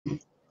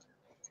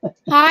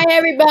Hi,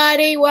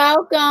 everybody.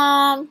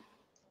 Welcome.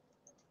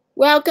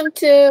 Welcome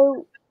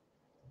to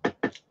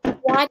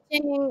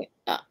watching.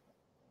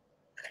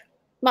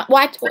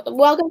 Welcome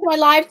to my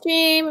live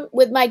stream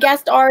with my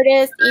guest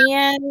artist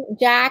Ian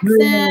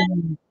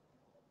Jackson,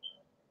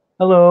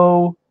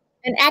 Hello.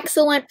 an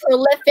excellent,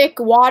 prolific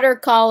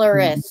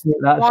watercolorist. That's it.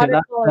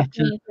 Watercolor That's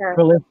painter.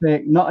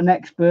 prolific. Not an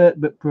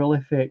expert, but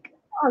prolific.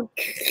 Oh.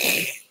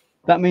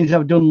 That means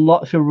I've done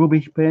lots of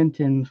rubbish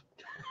paintings.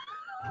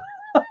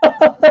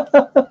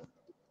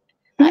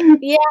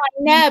 Yeah, I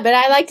know, but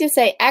I like to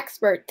say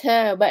expert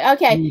too. But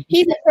okay,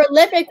 he's a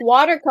prolific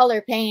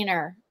watercolor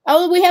painter.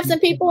 Oh, we have some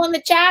people in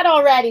the chat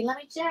already. Let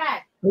me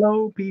check.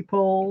 Hello,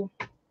 people.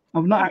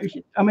 I'm not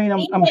actually. I mean,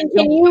 I'm.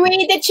 Can you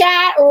read the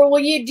chat, or will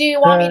you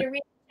want me to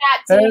read the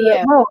chat to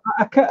you? Well,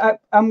 I can't.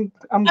 I'm.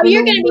 Oh,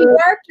 you're going to be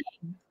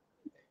working.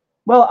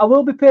 Well, I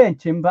will be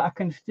painting, but I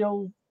can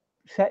still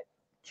set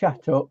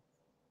chat up.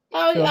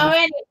 Oh, so.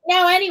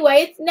 No.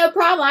 Anyway, it's no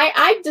problem.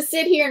 I just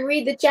sit here and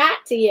read the chat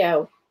to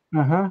you.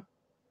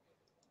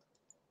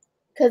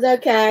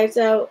 Okay,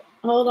 so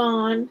hold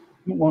on.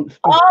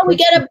 Oh, we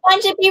got a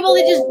bunch of people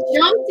that just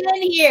jumped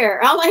in here.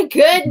 Oh my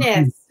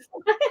goodness.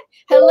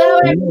 Hello,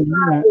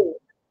 everybody.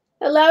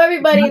 Hello,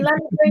 everybody. Let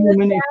me bring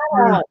the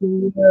chat up.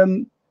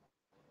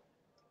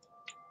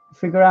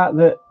 Figure out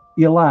that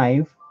you're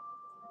live.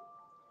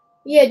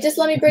 Yeah, just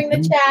let me bring the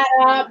chat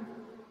up.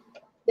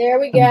 There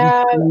we go.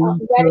 I'm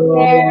getting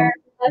there.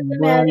 Just a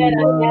minute.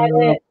 I get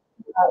it.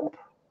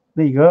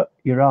 There you go.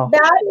 You're off.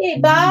 Bobby.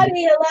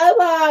 Hello,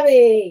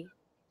 Bobby.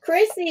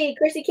 Chrissy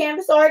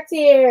Campus Art's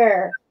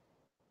here.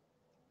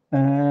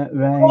 Right.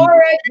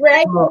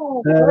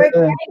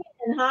 Reagan.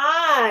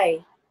 Hi.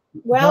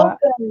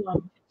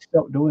 Welcome.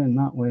 Stop doing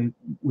that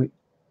with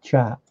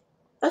chat.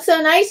 Oh,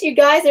 so nice you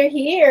guys are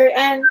here.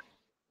 And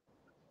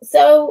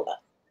so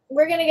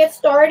we're going to get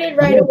started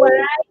right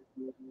away.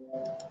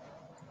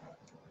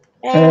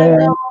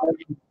 And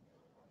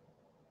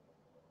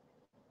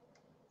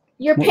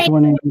you're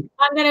painting.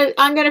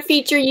 I'm gonna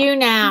feature you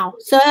now.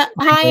 So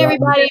hi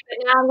everybody.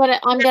 Now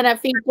I'm gonna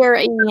feature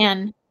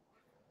Ian.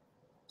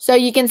 So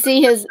you can see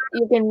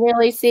you can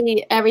really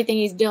see everything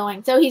he's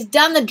doing. So he's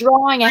done the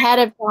drawing ahead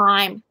of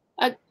time.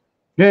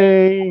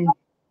 Yay!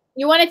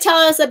 You want to tell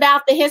us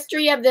about the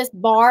history of this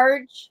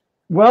barge?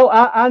 Well,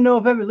 I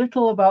know very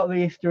little about the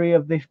history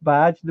of this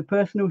barge. The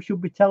person who should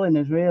be telling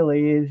us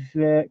really is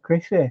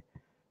Chrissy.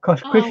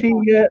 Because Chrissy...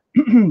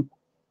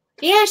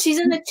 yeah, she's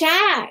in the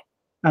chat.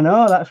 I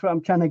know, that's what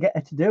I'm trying to get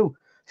her to do.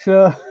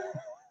 So...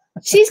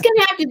 She's going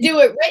to have to do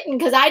it written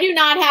because I do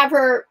not have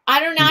her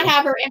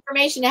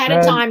information ahead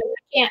of time.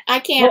 I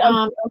can't.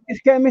 Well, I'm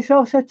just getting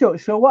myself set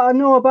up. So what I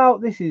know about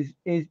this is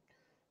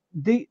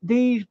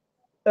these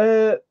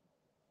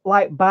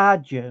like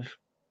barges,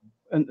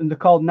 and they're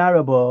called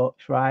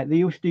narrowboats, right? They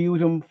used to use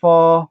them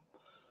for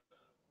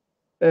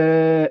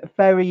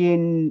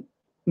ferrying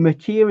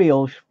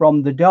materials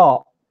from the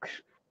docks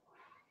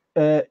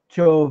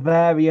to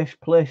various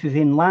places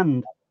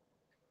inland.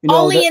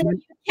 Only in the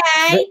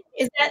UK?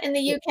 Is that in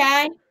the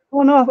UK?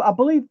 Oh no, I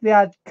believe they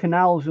had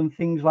canals and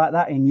things like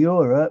that in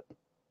Europe.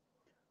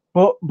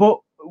 But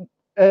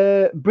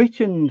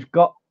Britain's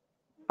got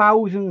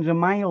thousands of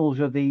miles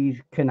of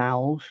these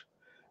canals,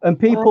 and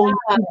people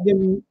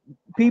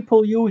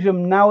use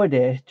them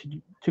nowadays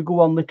to go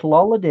on little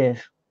holidays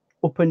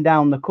up and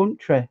down the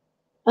country.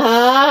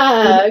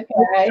 Okay.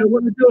 So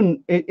what they've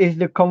done is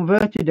they've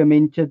converted them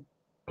into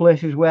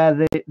places where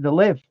they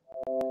live.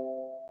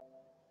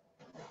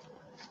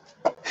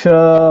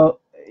 So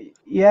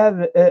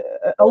yeah,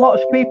 a lot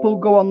of people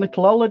go on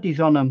little holidays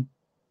on them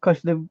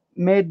because they've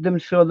made them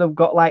so they've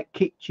got like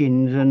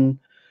kitchens and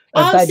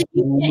a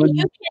bedroom.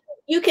 So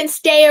you can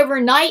stay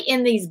overnight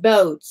in these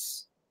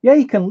boats. Yeah,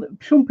 you can.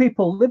 Some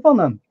people live on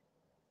them.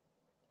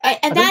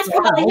 And that's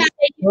probably how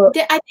I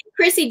think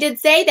Chrissy did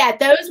say that.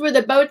 Those were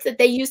the boats that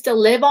they used to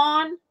live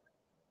on.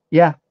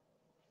 Yeah.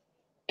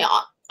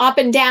 Up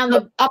and down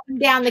the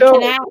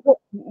canal.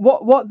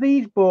 What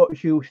these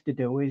boats used to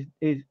do is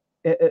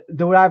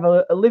they were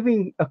either a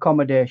living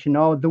accommodation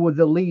or they were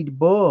the lead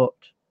boat.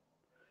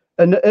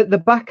 And at the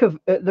back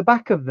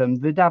of them,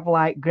 they'd have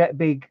like great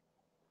big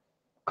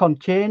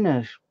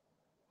containers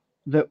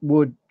that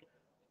would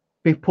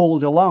be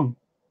pulled along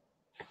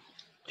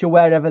to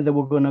wherever they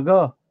were going to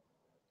go.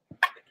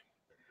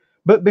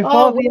 But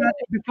before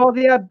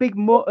they had big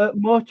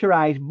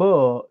motorized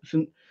boats,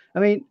 and I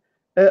mean,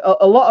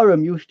 a lot of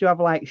them used to have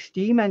like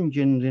steam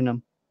engines in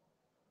them.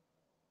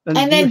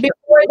 And then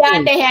before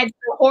that, they had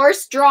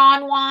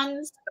horse-drawn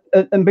ones.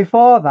 And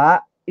before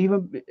that,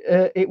 even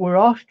it were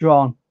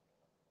horse-drawn.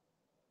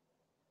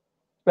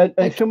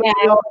 And some of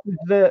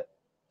the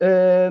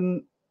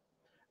horses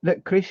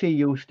that Chrissy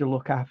used to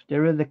look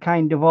after are the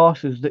kind of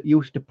horses that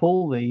used to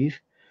pull these,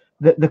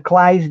 the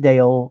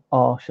Clydesdale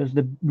horses,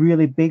 the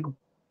really big,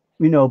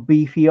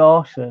 beefy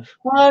horses.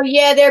 Oh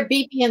yeah, they're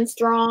beefy and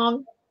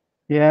strong.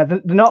 Yeah,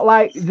 they're not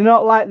like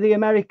the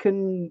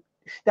American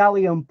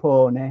stallion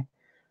pony.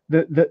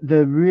 They're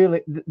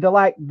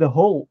like the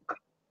Hulk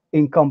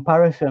in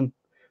comparison.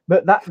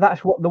 But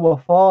that's what they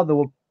were for. They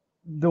were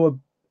they were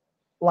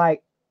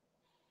like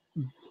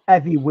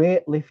heavy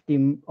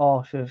weightlifting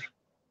horses.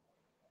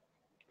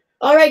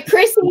 All right,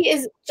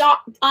 Chrissy's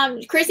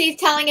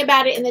telling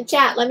about it in the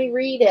chat. Let me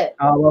read it.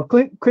 Oh well,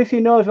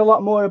 Chrissy knows a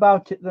lot more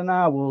about it than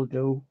I will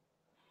do,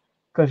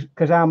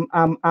 because I'm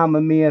a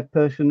mere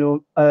person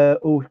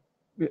who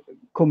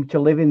come to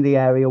live in the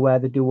area where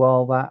they do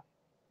all that.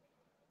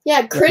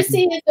 Yeah,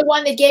 Chrissy is the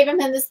one that gave him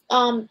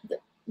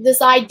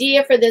this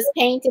idea for this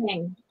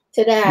painting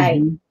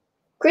today.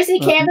 Chrissy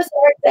Canvas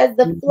Art says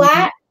the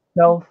flat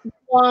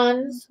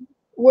ones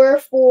were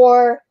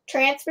for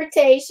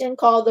transportation,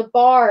 called a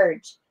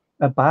barge.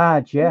 A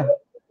barge, yeah.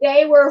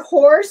 They were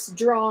horse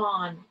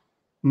drawn.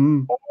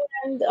 And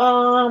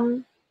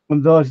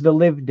those that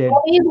lived in.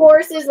 Heavy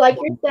horses, like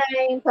you're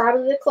saying,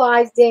 probably the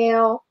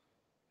Clydesdale.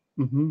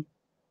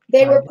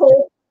 They were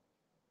pulled.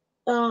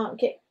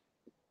 Okay.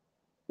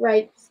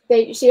 Right.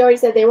 She already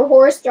said they were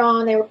horse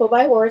drawn. They were pulled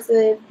by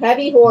horses,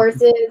 heavy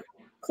horses,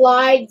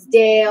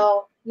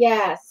 Clydesdale.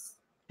 Yes.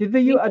 Did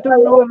they use? I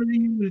don't know whether they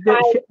used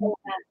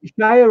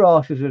Shire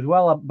horses as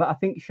well, but I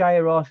think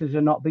Shire horses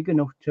are not big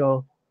enough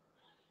to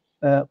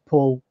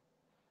pull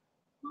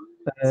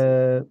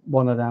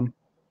one of them.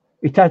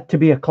 It had to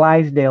be a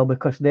Clydesdale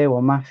because they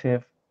were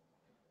massive,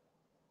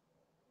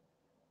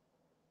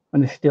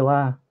 and they still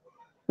are.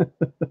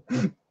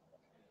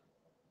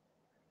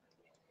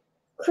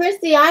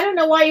 Christy, I don't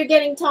know why you're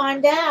getting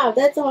timed out.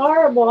 That's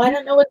horrible. I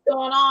don't know what's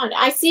going on.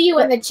 I see you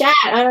in the chat.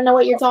 I don't know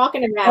what you're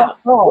talking about.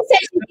 Who says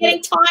you're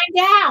getting timed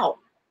out?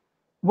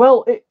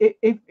 Well,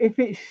 if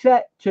it's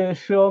set to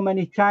so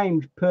many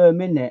times per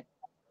minute,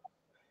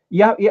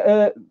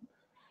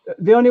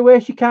 the only way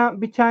she can't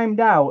be timed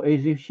out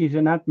is if she's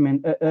an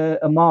admin,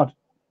 a mod.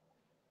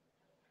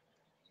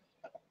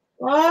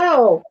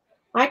 Oh,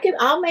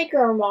 I'll make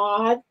her a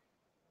mod.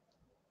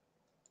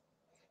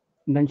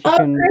 And then she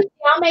can. Christy,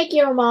 I'll make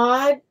you a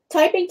mod.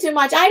 Typing too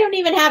much. I don't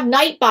even have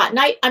Nightbot.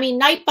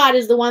 Nightbot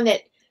is the one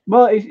that.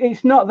 Well,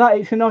 it's not that.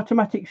 It's an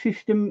automatic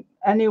system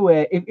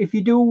anyway. If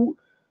you do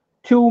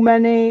too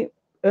many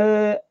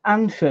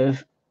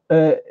answers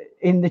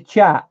in the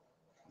chat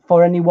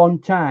for any one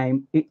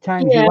time, it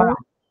times you out.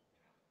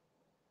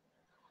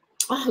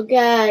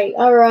 Okay,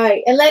 all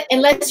right.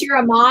 Unless you're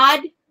a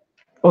mod.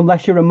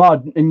 Unless you're a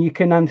mod, and you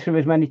can answer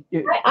as many.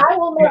 I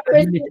will make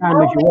Christy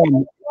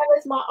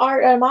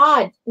a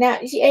mod. Now,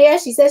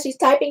 she says she's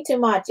typing too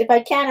much. If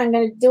I can, I'm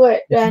going to do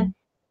it. And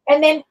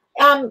then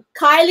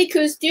Kylie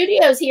Koo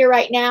Studios here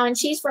right now, and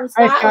she's from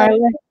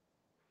Scotland.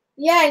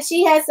 Yeah, and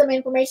she has some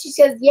information. She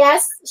says,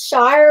 yes,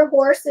 Shire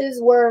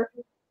horses were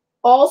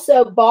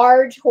also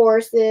barge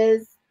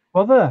horses.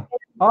 Were they?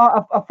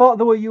 Oh, I thought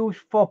they were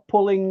used for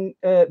pulling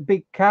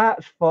big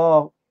carts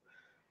for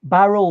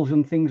barrels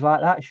and things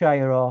like that,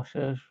 Shire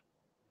horses.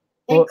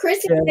 And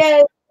Chrissy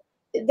says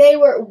they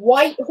were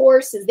white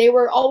horses. They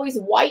were always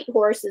white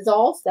horses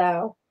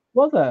also.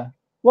 Were they?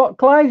 What,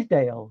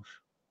 Clydesdales?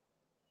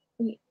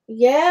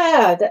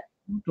 Yeah. I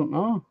don't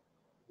know.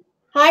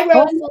 Hi,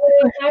 Rosalie.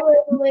 Hi,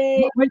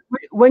 Rosalie.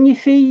 When you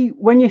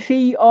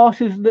see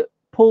horses that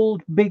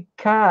pulled big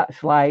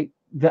carts, like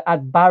that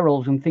had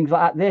barrels and things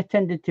like that, they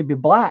tended to be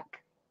black.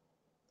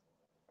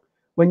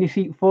 When you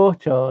see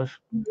photos.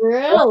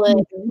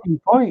 Really?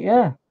 Point,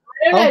 yeah.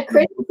 I don't know.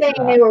 Chris is saying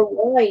they were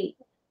white.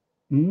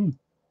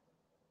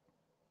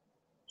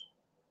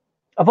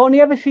 I've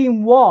only ever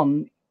seen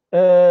one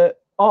horse.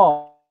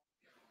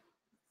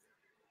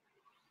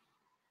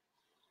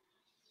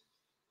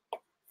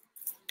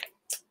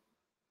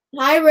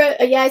 Hi,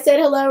 I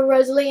said hello,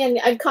 Rosalie, and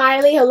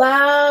Kylie,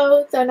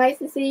 hello. So nice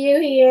to see you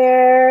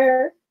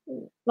here,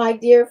 my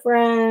dear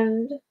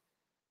friend.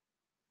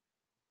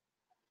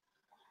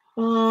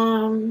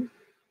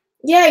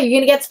 Yeah, you're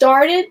gonna get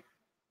started?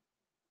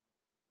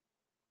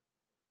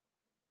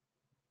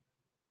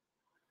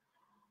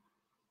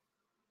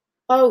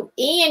 Oh,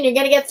 Ian, you're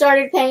gonna get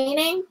started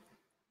painting?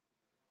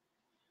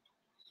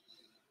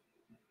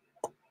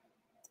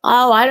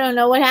 Oh, I don't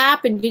know what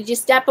happened. Did you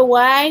step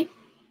away?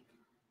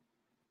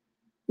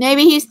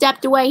 Maybe he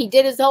stepped away. He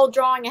did his whole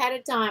drawing ahead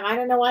of time. I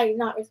don't know why he's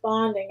not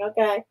responding.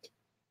 Okay.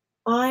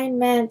 I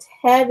meant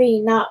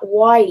heavy, not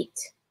white.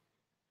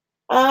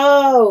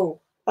 Oh,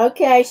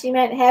 okay. She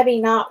meant heavy,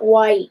 not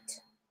white.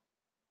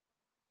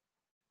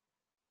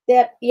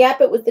 Yep,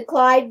 it was the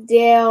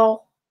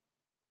Clydesdale.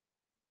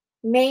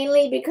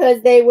 Mainly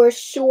because they were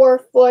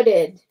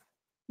sure-footed.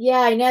 Yeah,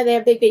 I know they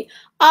have big feet.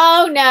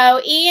 Oh,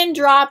 no. Ian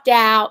dropped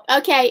out.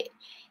 Okay.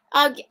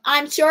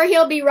 I'm sure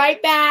he'll be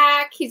right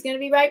back. He's going to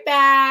be right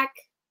back.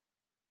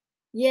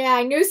 Yeah,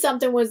 I knew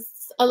something was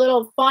a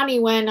little funny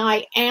when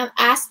I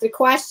asked the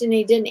question.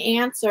 He didn't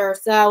answer.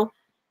 So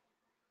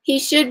he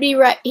should be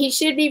right. He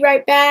should be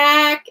right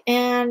back.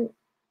 And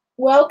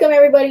welcome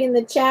everybody in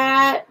the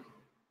chat.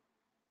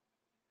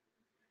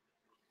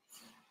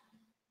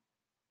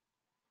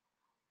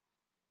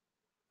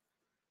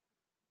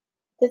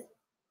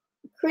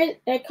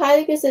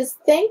 Kylie says,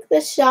 think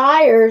the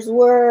shires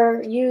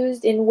were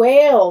used in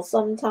Wales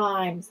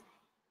sometimes.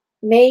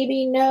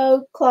 Maybe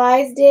no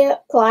Clydesdales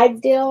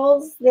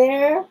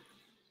there.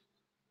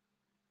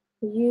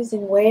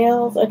 Using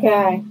whales.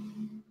 Okay.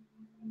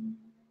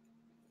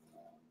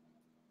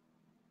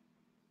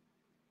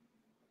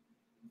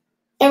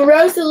 And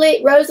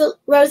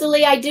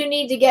Rosalie, I do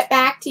need to get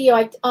back to you.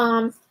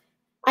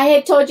 I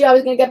had told you I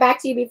was going to get back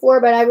to you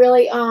before, but I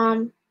really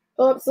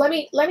oops. Let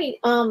me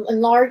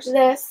enlarge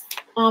this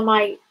on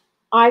my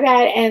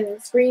iPad and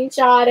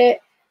screenshot it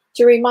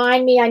to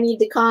remind me I need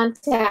to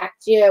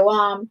contact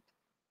you.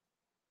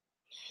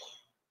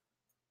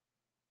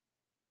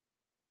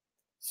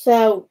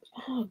 So,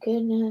 oh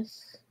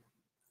goodness.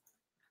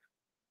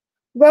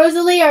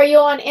 Rosalie, are you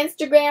on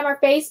Instagram or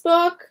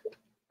Facebook?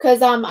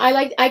 Because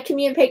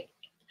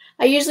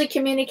I usually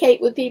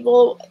communicate with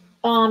people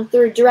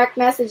through direct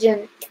message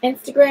in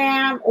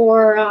Instagram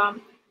or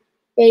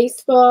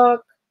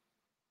Facebook.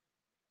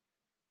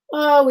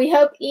 Oh, we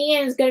hope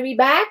Ian is going to be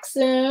back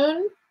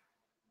soon.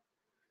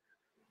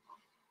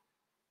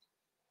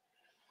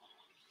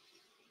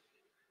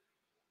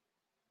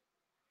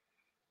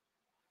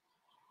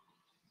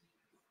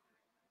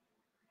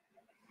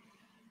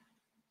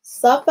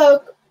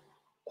 Suffolk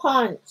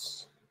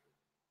Punch.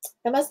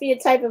 That must be a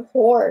type of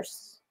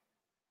horse.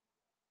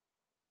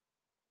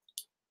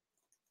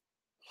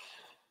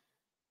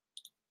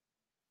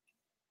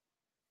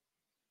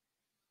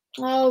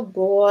 Oh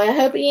boy, I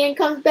hope Ian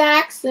comes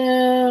back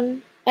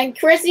soon. And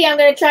Chrissy, I'm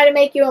going to try to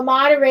make you a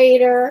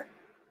moderator.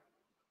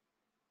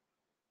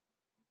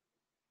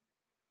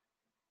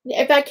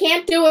 If I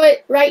can't do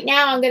it right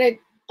now, I'm going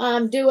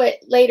to do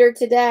it later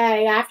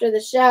today after the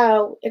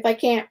show. If I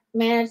can't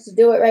manage to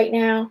do it right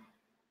now.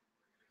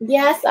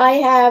 Yes, I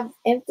have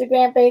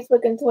Instagram,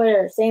 Facebook, and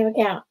Twitter. Same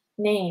account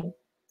name.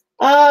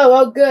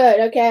 Oh, good.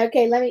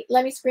 Okay. Let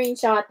me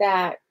screenshot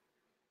that.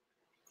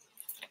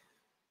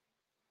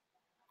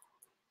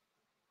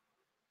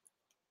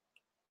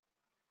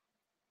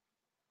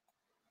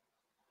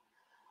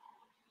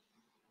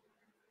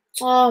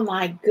 Oh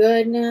my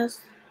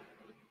goodness.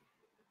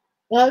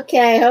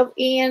 Okay,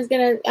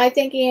 I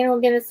think Ian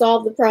will gonna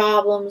solve the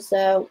problem.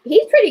 So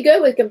he's pretty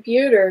good with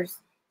computers.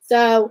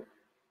 So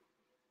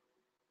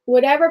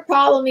whatever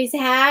problem he's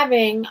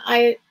having,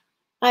 I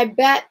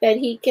bet that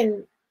he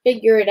can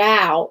figure it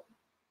out.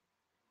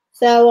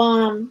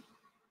 So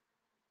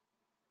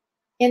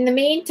in the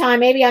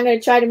meantime, maybe I'm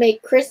gonna try to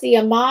make Chrissy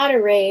a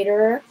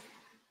moderator.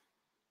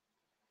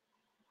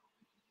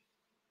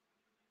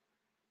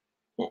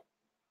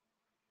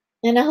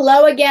 And a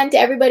hello again to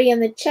everybody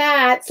in the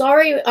chat.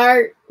 Sorry,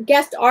 our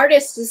guest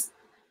artist is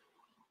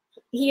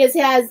he's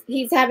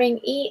having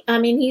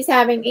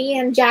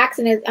Ian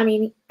Jackson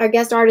our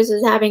guest artist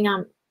is having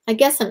I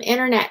guess some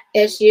internet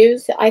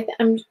issues.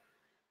 I'm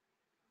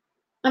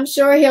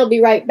sure he'll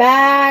be right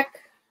back.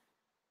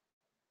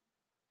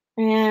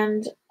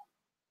 And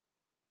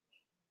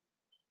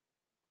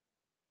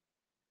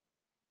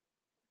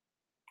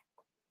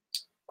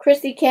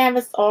Chrissy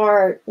Canvas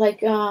Art,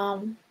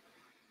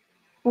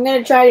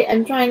 I'm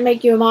trying to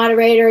make you a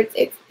moderator.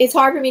 It's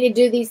hard for me to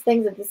do these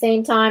things at the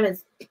same time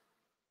as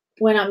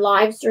when I'm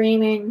live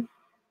streaming.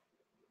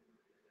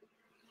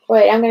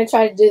 Wait, I'm gonna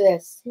try to do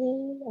this.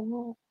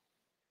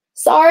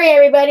 Sorry,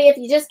 everybody, if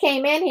you just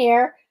came in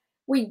here.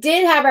 We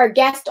did have our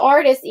guest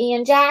artist,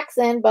 Ian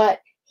Jackson, but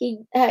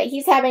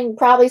he's having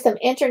probably some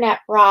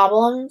internet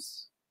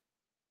problems.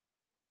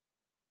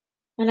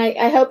 And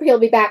I hope he'll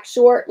be back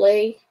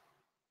shortly.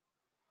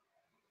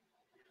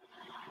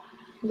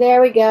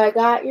 There we go. I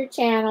got your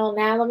channel.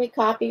 Now let me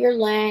copy your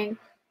link.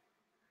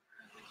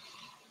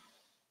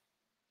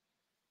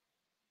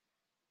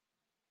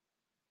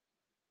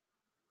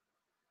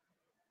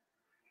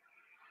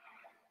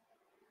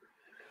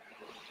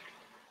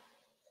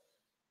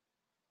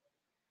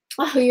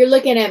 Oh, you're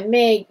looking at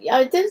me.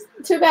 Oh, this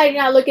too bad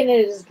you're not looking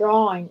at his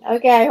drawing.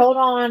 Okay, hold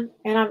on.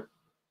 And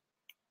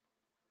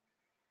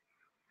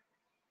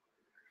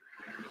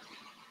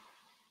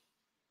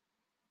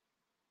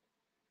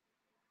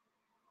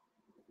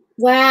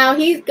wow,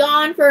 he's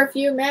gone for a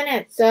few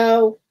minutes.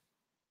 So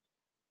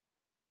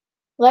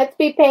let's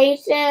be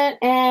patient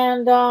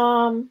and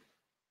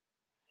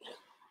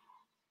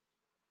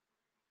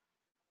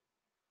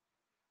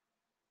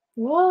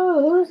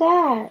whoa, who's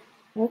that?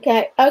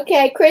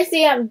 Okay,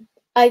 Chrissy, I'm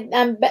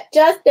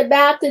just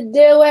about to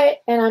do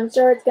it, and I'm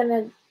sure it's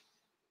gonna.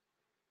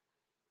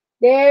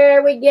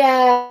 There we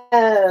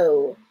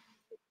go.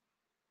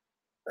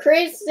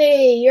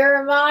 Chrissy,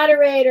 you're a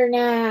moderator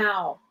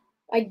now.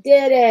 I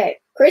did it.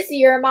 Chrissy,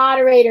 you're a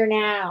moderator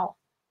now.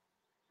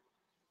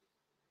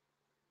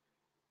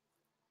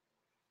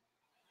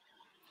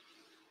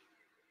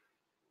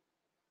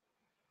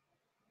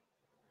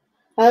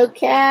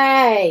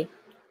 Okay.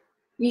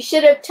 You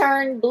should have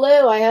turned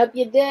blue. I hope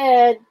you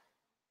did.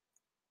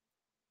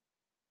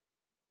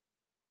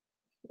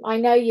 I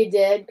know you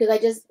did because I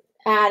just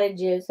added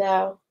you,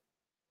 so.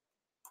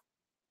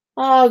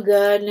 Oh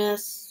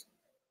goodness.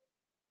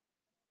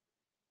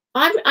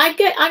 I'm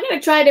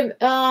gonna try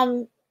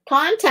to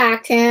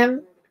contact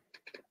him.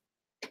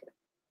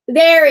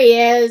 There he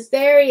is.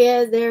 There he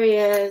is. There he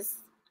is.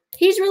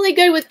 He's really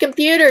good with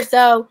computers,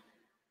 so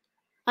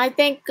I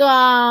think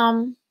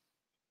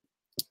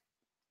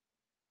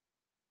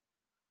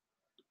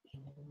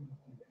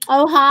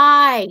Oh,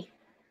 hi.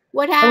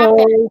 What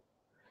happened?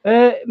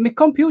 Hello. My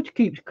computer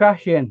keeps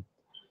crashing.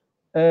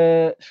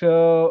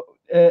 So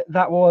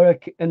that was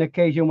an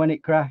occasion when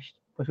it crashed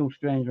for some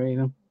strange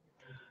reason.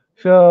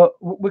 So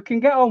we can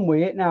get on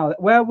with it now.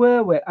 Where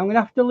were we? I'm going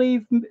to have to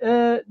leave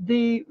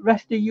the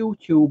rest of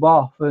YouTube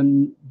off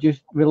and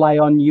just rely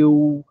on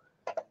you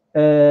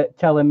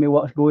telling me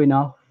what's going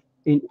on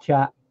in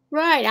chat.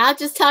 Right. I'll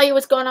just tell you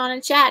what's going on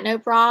in chat. No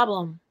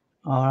problem.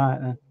 All right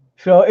then.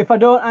 So if I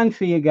don't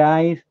answer you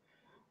guys,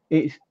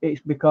 it's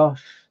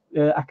because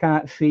I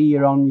can't see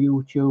you on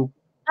YouTube.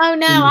 Oh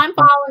no, I'm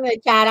following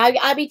the chat.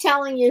 I'll be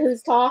telling you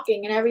who's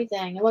talking and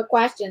everything and what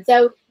questions.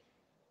 So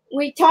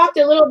we talked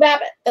a little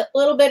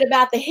bit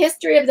about the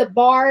history of the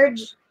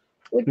barge,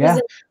 which was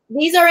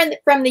these are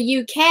from the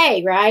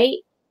UK, right?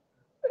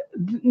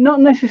 Not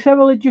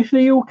necessarily just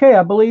the UK.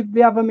 I believe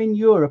they have them in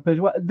Europe as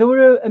well. They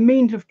were a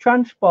means of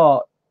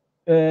transport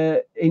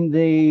in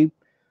the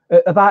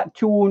about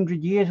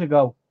 200 years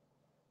ago.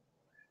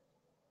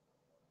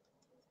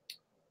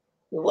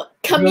 What,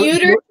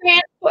 commuter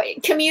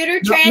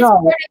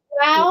transport as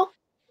well?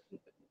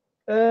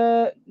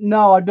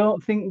 No, I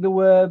don't think they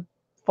were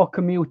for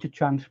commuter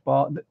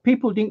transport.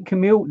 People didn't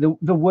commute.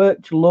 They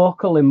worked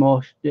locally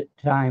most of the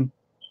time.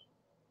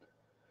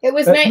 It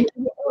was mainly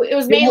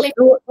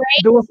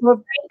they were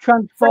for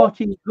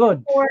transporting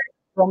goods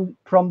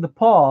from the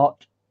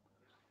port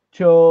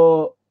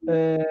to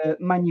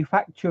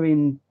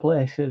manufacturing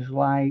places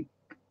like,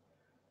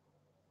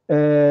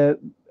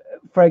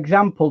 for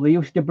example, they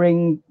used to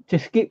bring to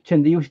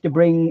Skipton. They used to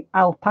bring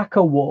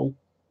alpaca wool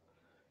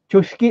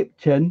to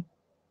Skipton,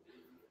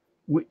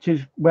 which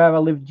is where I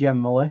live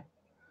generally,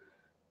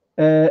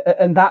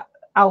 and that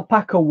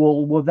alpaca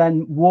wool were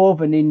then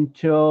woven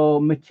into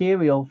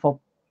material for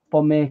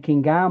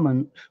making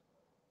garments.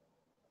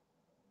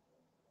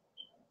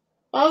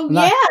 Oh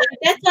yeah,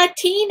 that's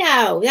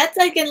Latino. That's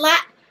like in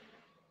Latin.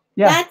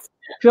 Yeah, that's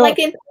like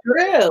in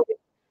Peru.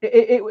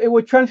 It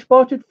was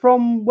transported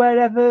from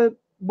wherever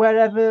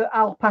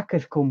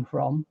alpacas come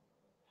from,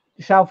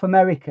 South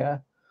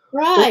America,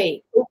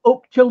 right,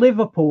 up to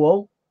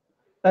Liverpool,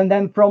 and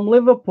then from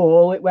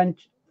Liverpool it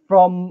went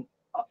from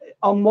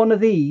on one of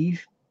these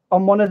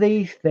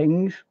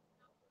things.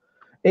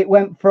 It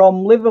went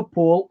from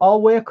Liverpool all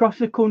the way across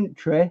the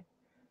country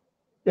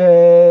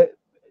to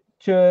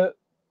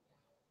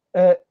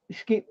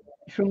skip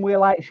somewhere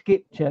like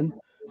Skipton,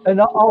 and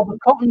all the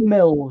cotton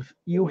mills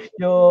used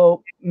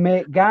to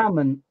make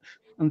garments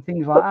and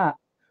things like that.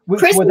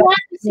 Chrissy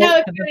wants to show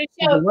if you're going to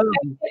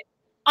show.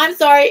 I'm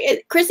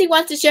sorry, Chrissy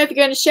wants to show if you're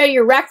going to show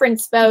your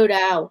reference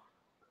photo.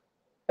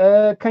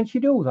 Can she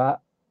do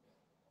that?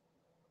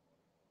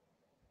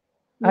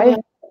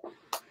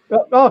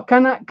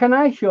 Can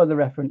I show the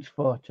reference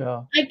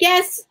photo? I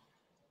guess.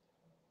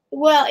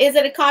 Well, is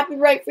it a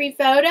copyright-free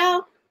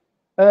photo?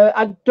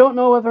 I don't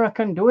know whether I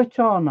can do it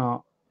or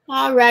not.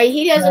 All right,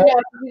 he doesn't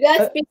know.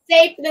 Let's be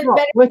safe.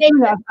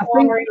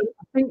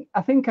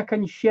 I think I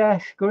can share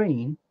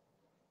screen.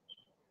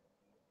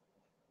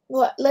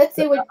 Well, let's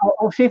see what.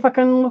 I'll see if I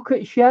can look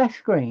at share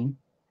screen.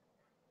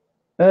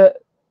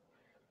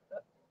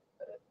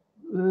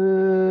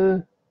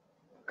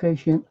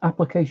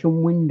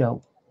 Application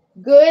window.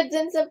 Goods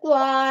and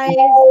supplies.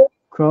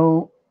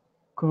 Chrome.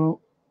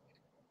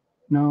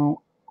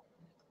 No.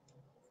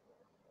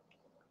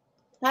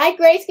 Hi,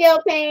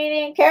 Grayscale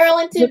Painting.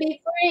 Carolyn to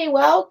be free.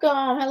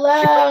 Welcome.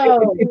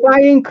 Hello. If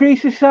I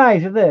increase the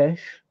size of this.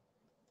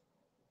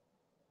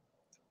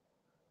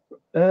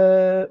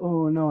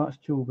 Oh no, that's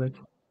too big.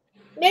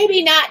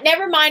 Maybe not.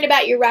 Never mind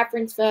about your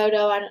reference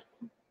photo. I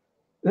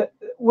don't.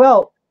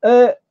 Well.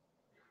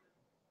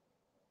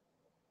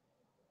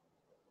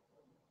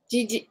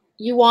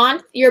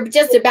 You're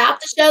just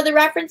about to show the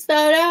reference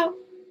photo?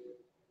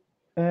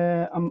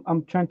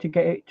 I'm trying to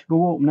get it to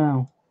go up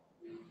now.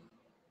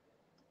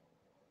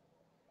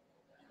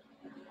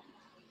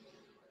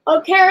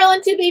 Oh,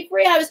 Carolyn, to be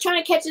free, I was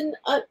trying to catch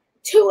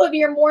 2 of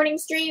your morning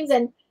streams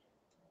and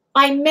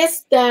I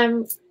missed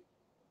them.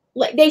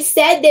 Like they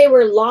said they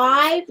were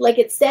live, like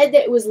it said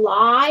that it was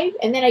live,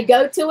 and then I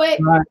go to it.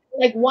 Right.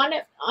 Like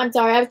I'm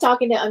sorry, I was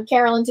talking to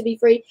Carolyn to be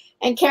free,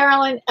 and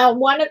Carolyn,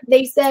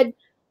 they said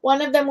one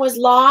of them was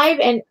live,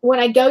 and when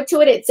I go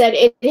to it, it said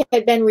it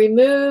had been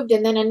removed,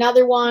 and then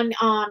another one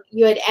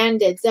you had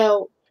ended.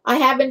 So I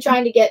have been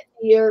trying to get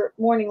your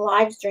morning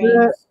live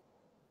streams.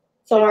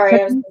 Sorry.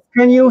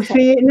 Can you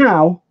see it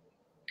now?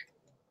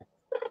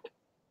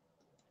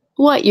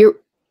 What your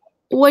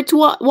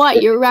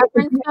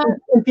reference?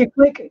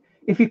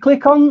 If you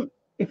click on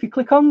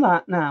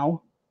that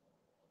now,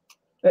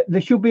 there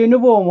should be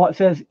another one what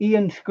says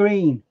Ian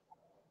screen.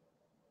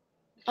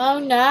 Oh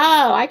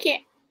no, I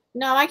can't.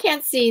 No, I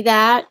can't see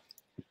that.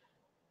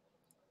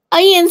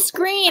 Ian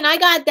screen, I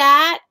got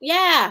that.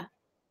 Yeah.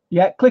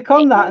 Yeah, click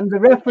on that and the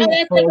reference. Oh,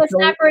 that's like a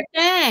separate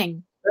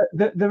thing.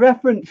 The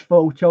reference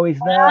photo is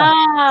there.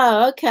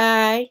 Oh,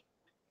 okay.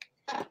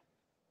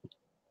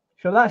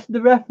 So that's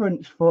the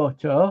reference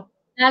photo.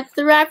 That's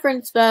the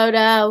reference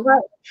photo.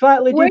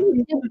 Slightly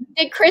different.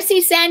 Did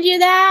Chrissy send you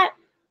that?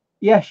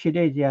 Yes, she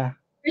did, yeah.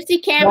 Chrissy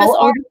Canvas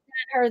already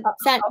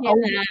sent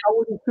him that. I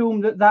would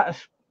assume that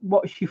that's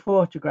what she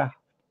photographed.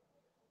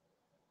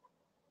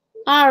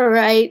 All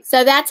right,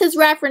 so that's his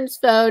reference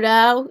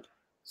photo.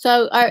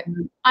 So I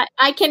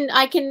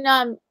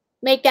can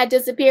make that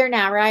disappear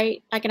now,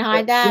 right? I can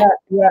hide that.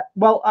 Yeah.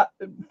 Well,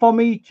 for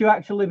me to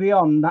actually be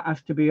on, that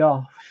has to be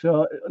off.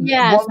 So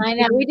yes, I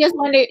know. We just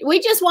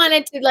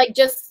wanted to like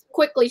just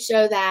quickly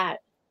show that.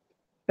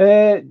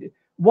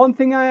 One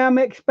thing I am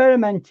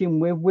experimenting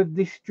with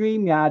this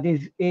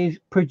StreamYard is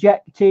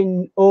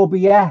projecting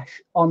OBS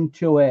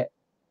onto it.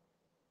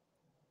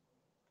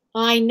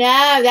 I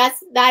know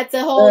that's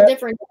a whole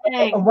different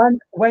thing.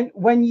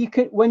 When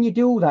you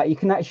do that, you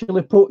can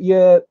actually put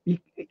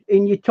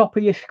in your top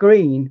of your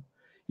screen.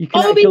 You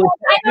can OBS, actually.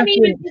 I don't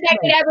even think I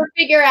could ever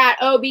figure out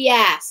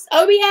OBS.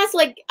 OBS,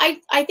 like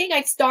I think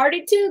I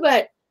started to,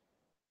 but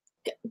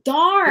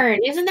darn,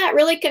 isn't that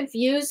really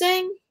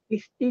confusing?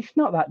 It's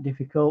not that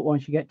difficult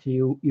once you get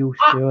to used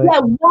to it.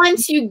 Yeah,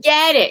 once you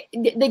get it,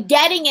 the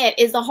getting it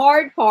is the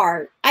hard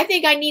part. I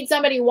think I need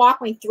somebody to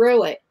walk me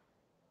through it.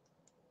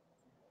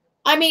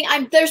 I mean,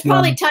 there's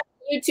probably tons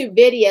of YouTube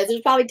videos.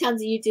 There's probably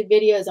tons of YouTube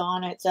videos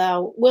on it.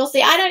 So we'll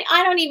see. I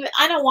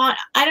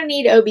don't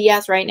need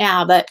OBS right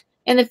now, but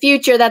in the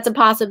future, that's a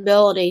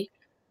possibility.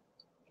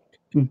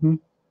 Mm-hmm.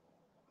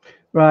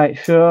 Right.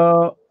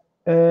 So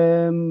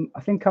I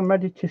think I'm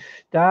ready to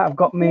start. I've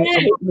got my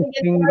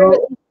thing up.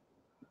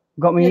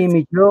 Got my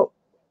image up.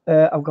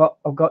 I've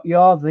got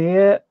yours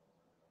there.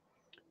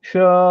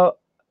 So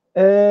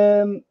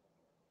oh,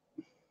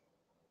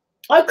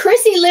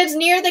 Chrissy lives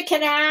near the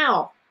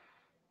canal.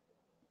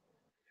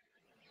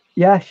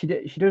 Yeah, she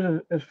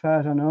does as far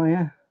as I know.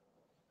 Yeah.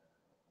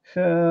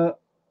 So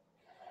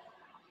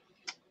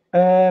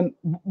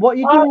what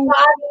you do? Oh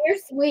God, you're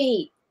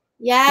sweet.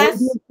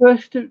 Yes.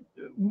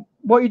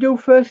 What you do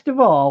first of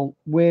all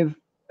with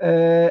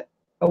a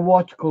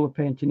watercolor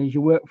painting is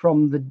you work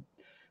from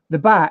the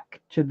back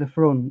to the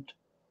front.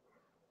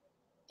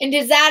 And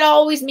does that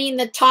always mean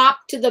the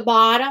top to the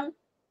bottom?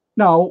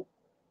 No,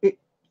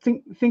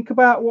 think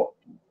about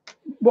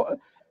what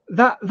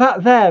that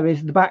there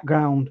is the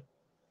background.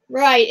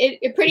 Right.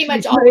 It pretty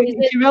much always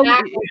is the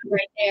background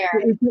right there.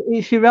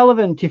 It's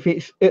irrelevant if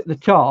it's at the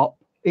top.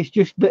 It's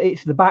just that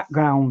it's the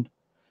background.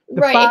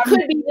 Right. It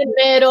could be the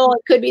middle.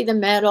 It could be the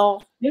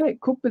middle. Yeah,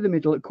 it could be the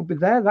middle. It could be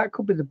there. That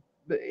could be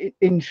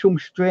in some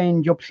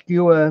strange,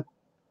 obscure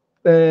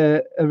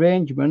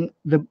arrangement.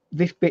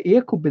 This bit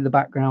here could be the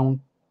background.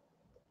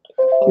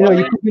 You know,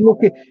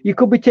 you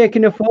could be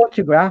taking a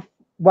photograph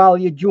while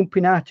you're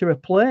jumping out of a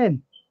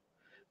plane,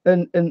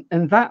 and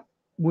that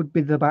would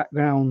be the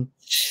background.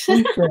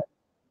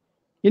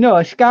 You know,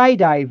 a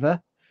skydiver.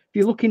 If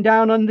you're looking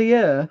down on the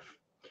earth,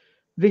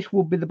 this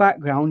would be the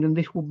background, and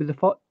this would be the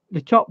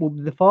top would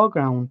be the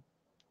foreground,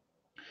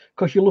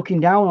 because you're looking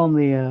down on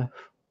the earth.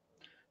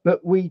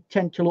 But we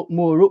tend to look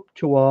more up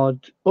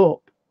towards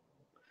up.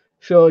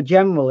 So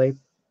generally,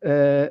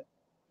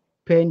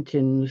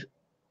 paintings,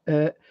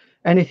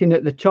 anything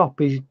at the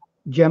top is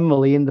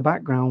generally in the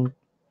background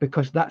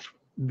because that's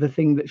the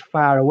thing that's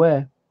far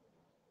away.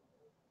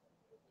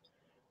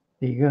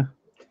 There you go.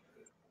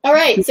 All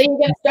right, so you're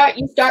gonna start.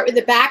 You start with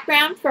the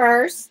background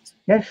first.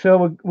 Yes,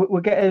 so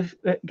we're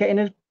getting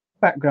his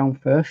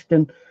background first,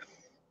 and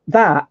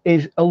that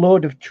is a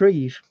load of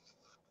trees.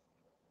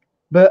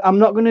 But I'm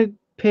not going to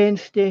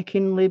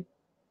painstakingly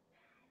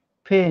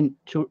paint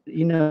to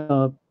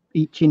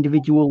each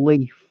individual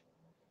leaf.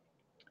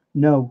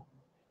 No,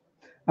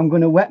 I'm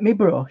going to wet my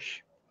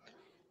brush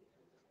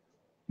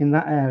in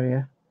that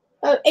area.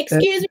 Oh,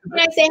 excuse me when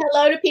I say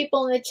hello to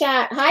people in the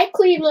chat. Hi,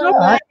 Cleveland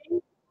Lay.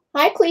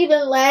 Hi,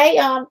 Cleveland Lay.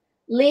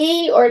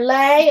 Lee or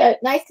Lay,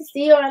 nice to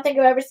see you. I don't think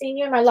I've ever seen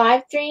you in my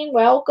live stream.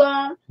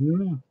 Welcome.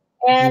 Yeah.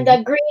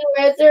 And Green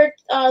Wizard,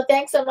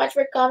 thanks so much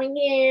for coming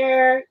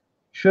here.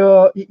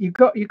 So you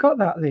got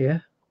that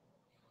there.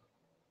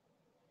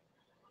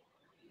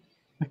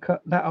 I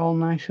cut that all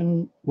nice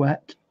and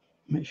wet.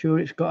 Make sure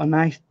it's got a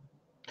nice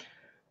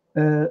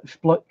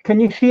spot. Can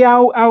you see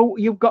how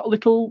you've got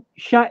little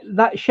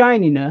that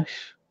shininess?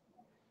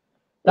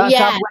 That's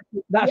how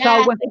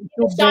wet it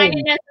should be.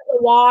 Shininess of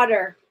the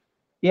water.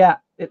 Yeah,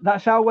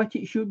 that's how wet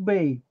it should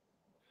be.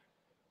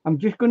 I'm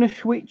just going to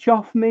switch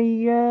off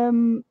me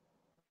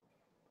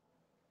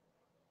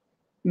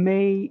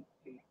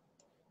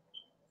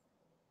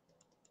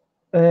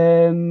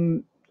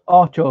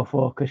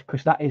autofocus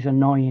because that is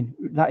annoying.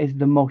 That is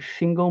the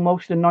single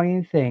most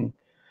annoying thing.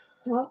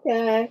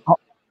 Okay.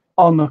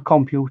 On the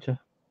computer.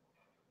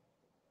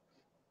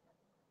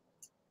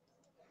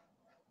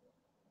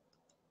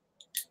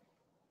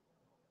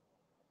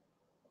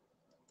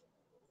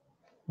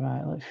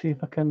 Right, let's see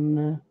if I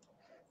can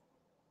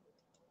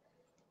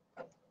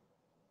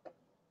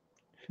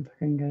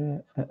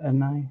get a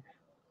nice.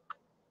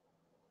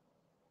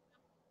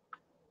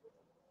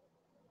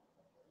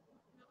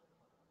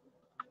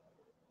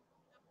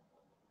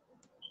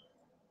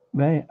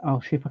 Right,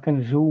 I'll see if I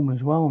can zoom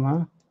as well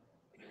now.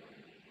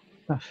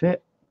 That's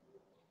it.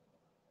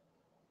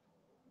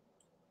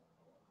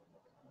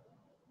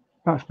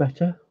 That's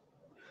better.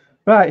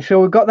 Right, so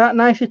we've got that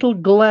nice little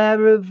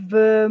glare of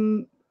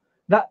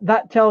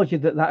that tells you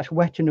that that's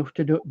wet enough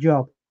to do the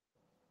job,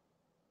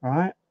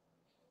 right?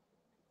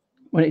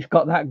 When it's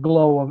got that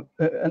glow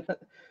of,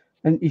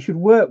 and you should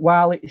work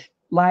while it's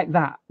like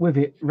that with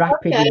it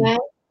rapidly, Okay.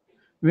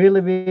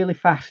 really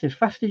fast as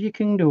you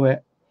can do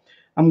it.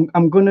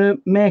 I'm gonna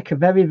make a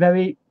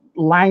very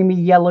limey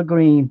yellow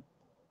green,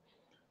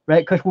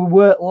 right? Because we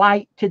work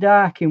light to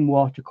dark in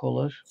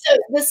watercolors. So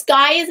the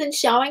sky isn't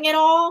showing at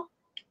all?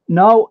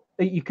 No,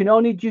 you can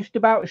only just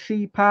about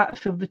see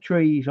parts of the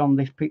trees on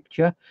this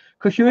picture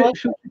because you're at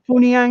such a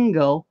funny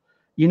angle.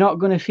 You're not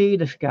going to see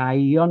the sky.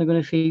 You're only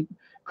going to see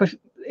because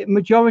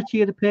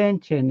majority of the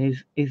painting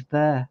is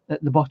there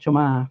at the bottom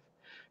half.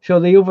 So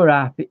the other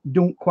half it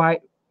don't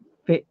quite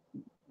fit.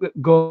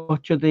 Go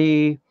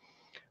to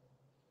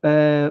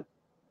uh,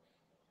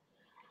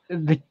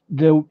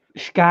 the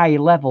sky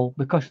level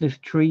because there's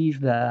trees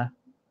there.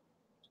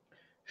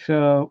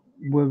 So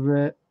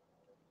we're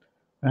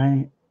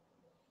right.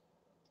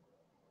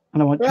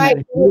 And I want to make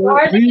this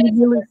Hardly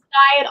the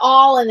sky at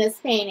all in this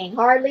painting.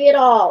 Hardly at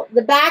all.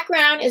 The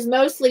background is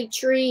mostly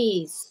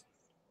trees.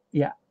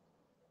 Yeah.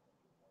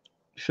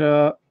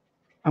 So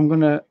I'm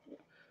gonna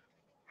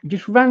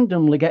just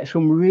randomly get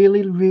some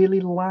really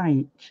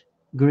light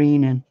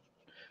green in,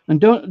 and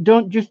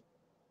don't just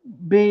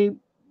be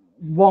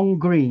one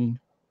green.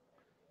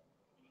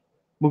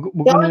 We're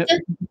gonna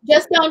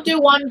just don't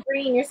do one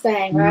green. You're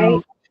saying,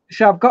 right?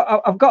 So I've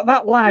got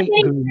that light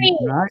green,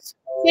 right? It's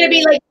gonna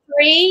be like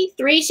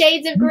three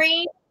shades of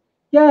green.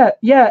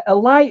 Yeah, a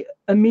light,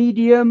 a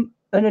medium,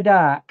 and a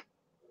dark.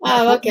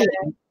 Oh, okay.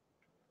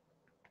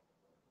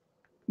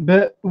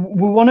 But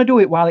we want to do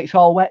it while it's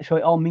all wet, so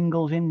it all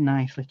mingles in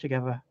nicely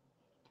together.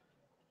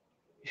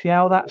 See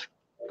how that's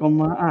gone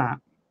like that?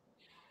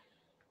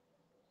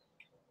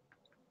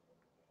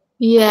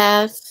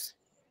 Yes.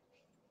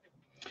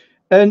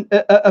 And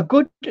a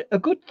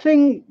good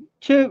thing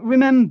to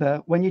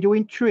remember when you're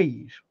doing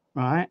trees,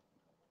 right,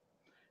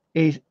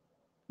 is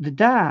the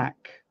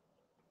dark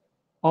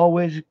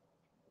always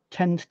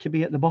tends to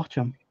be at the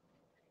bottom.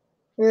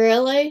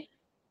 Really?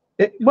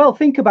 Well,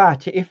 think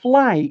about it. If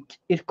light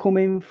is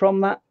coming from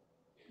that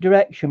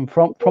direction,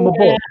 from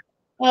above,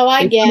 oh,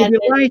 I get it.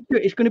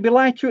 It's going to be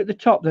lighter at the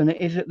top than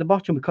it is at the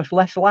bottom because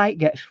less light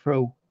gets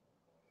through.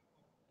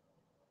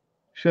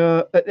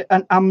 So,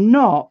 and I'm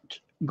not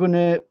going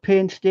to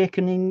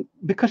painstakingly,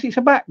 because it's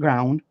a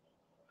background,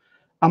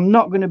 I'm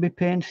not going to be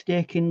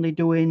painstakingly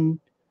doing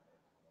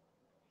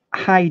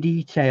high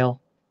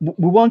detail.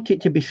 We want it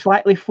to be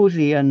slightly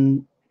fuzzy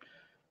and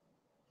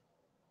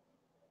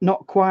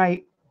not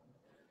quite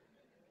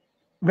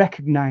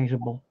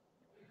recognizable.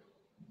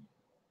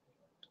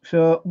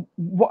 So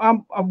what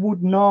I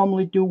would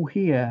normally do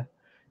here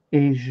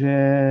is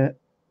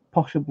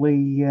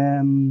possibly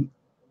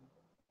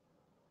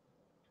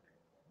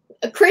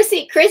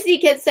Chrissy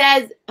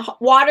says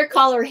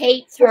watercolor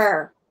hates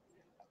her.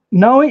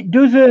 No, it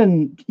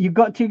doesn't. You've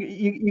got to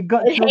you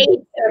got it to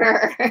hates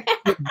her.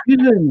 It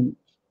doesn't.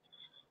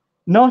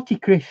 Naughty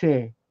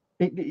Chrissy.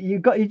 You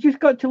just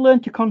got to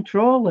learn to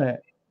control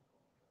it.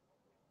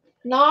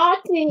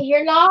 Naughty,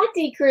 you're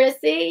naughty,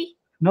 Chrissy.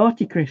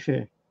 Naughty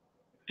Chrissy.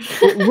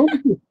 It loves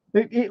you.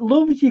 It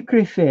loves you,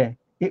 Chrissy.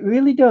 It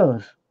really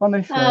does.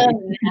 Honestly,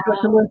 you've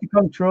got to learn to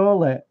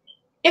control it.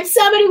 If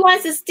somebody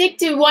wants to stick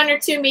to one or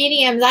two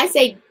mediums, I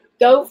say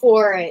go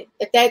for it.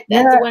 If that's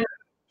one.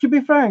 To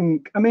be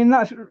frank, I mean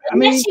she wants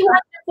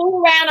to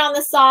fool around on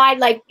the side,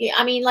 like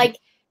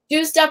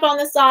do stuff on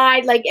the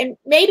side, and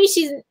maybe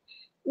she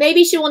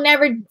will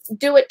never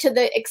do it to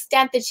the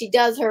extent that she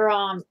does her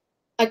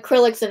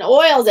acrylics and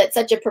oils at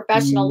such a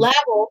professional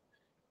level.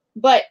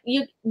 But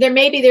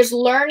there's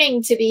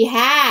learning to be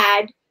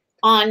had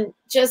on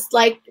just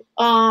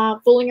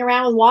fooling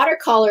around with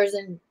watercolors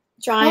and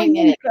trying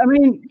it. I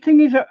mean,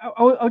 thing is,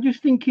 I was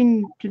just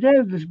thinking today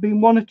there's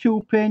been one or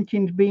two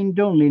paintings being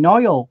done in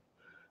oil,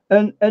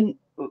 and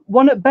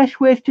one of the best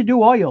ways to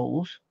do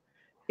oils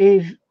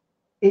is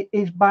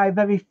by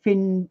very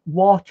thin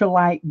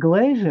water-like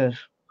glazes.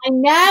 I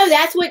know,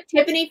 that's what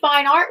Tiffany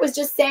Fine Art was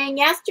just saying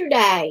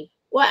yesterday.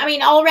 Well,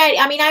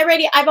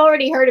 I've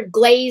already heard of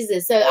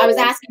glazes, so I was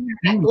asking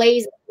her about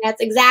glazes.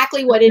 That's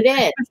exactly what it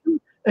is.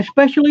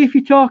 Especially if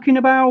you're talking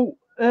about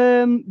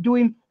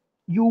doing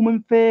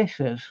human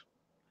faces.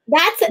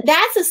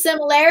 That's a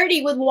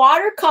similarity with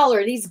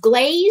watercolor. These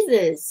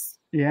glazes.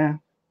 Yeah.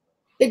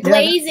 The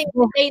glazing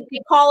they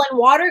call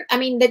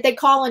in that they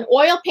call in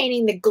oil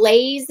painting the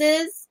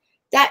glazes.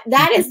 That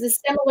is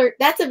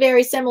that's a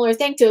very similar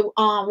thing to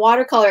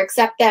watercolor,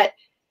 except that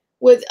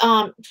with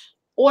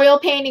oil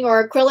painting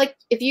or acrylic,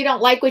 if you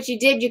don't like what you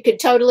did, you could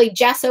totally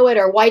gesso it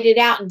or white it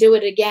out and do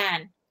it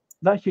again.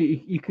 That's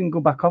you can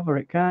go back over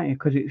it, can't you?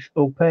 Because it's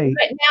opaque.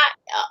 But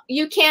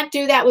you can't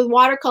do that with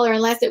watercolor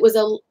unless it was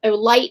a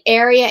light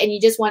area and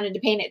you just wanted to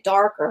paint it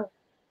darker.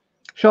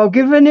 So I've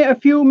given it a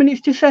few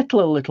minutes to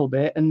settle a little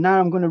bit, and now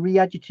I'm going to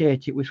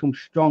re-agitate it with some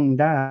strong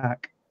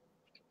dark.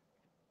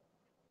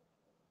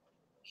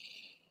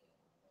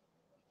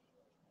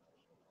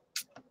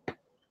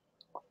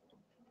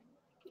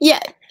 Yeah,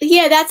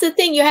 Yeah, that's the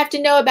thing. You have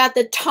to know about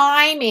the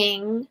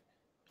timing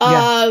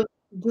of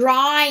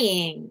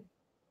drying.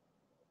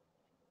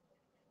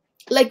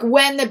 Like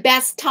when the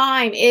best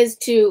time is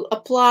to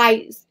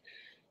apply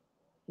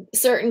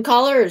certain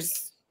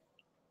colors.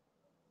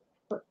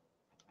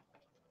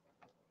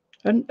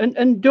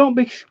 And don't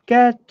be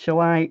scared to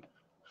like,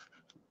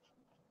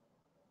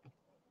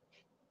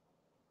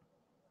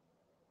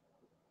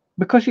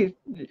 because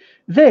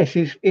this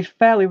is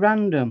fairly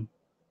random.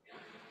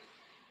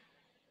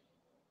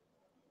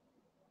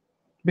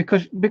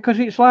 Because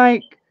it's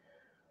like,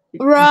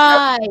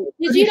 Right.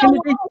 Because you don't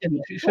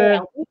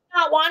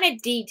want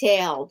it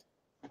detailed.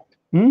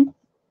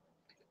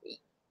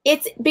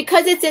 It's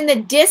because it's in the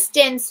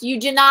distance, you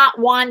do not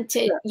want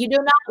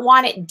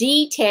it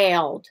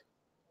detailed.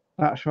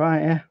 That's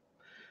right, yeah.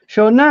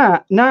 So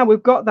now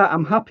we've got that.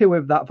 I'm happy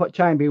with that for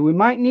time being. We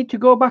might need to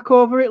go back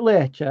over it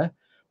later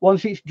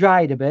once it's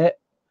dried a bit.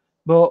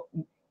 But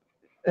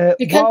because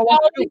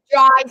it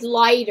dries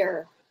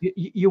lighter.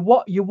 You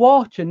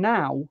water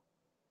now.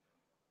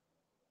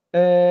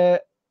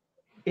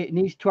 It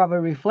needs to have a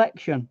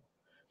reflection.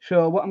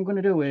 So what I'm going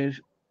to do is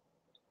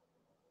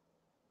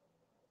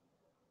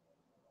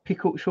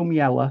pick up some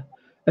yellow,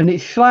 and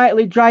it's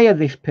slightly drier,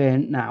 this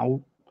paint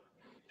now.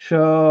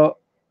 So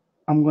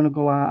I'm going to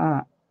go like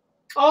that.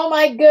 Oh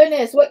my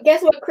goodness!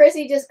 Guess what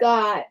Chrissy just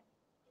got?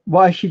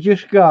 What has she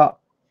just got?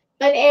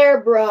 An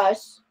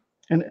airbrush.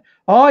 And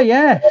oh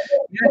yes,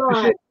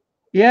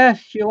 yes,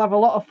 she'll have a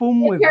lot of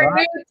fun with that. It's her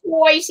new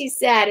toy, she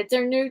said. It's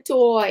her new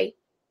toy.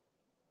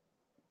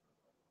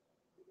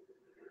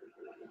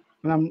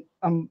 And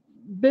I'm a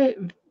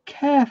bit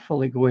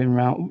carefully going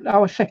around. I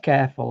would say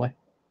carefully.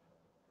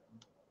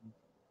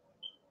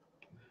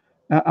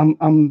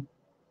 I'm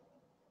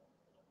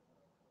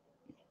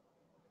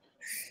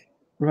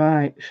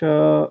right.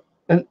 So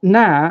and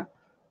now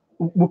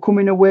we're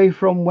coming away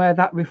from where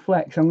that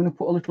reflects. I'm going to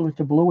put a little bit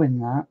of blue in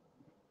that.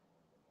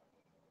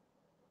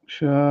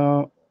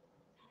 So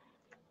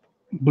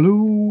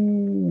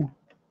blue.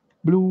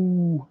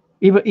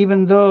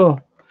 Even though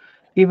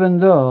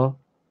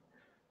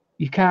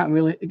you can't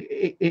really,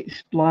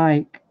 it's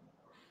like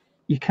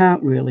you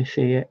can't really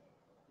see it.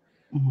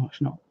 Oh,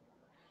 it's not.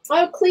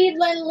 Oh,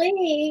 Cleveland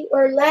Lee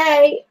or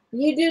Lay,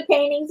 you do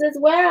paintings as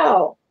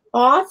well.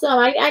 Awesome.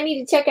 I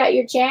need to check out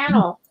your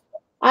channel.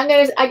 I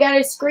gotta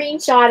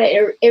screenshot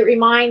it. It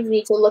reminds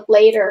me to look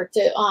later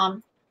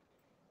to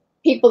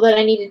people that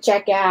I need to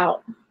check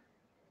out.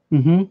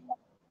 And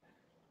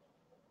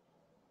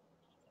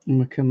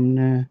we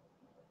can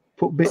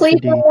put bits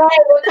Cleveland of Lay,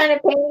 what kind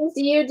of paintings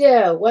do you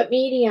do? What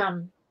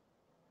medium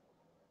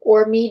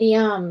or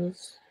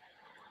mediums?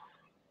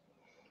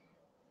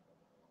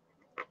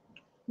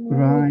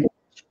 Right.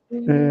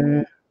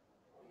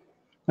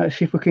 Let's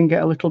see if we can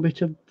get a little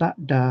bit of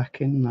that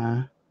dark in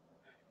there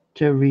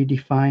to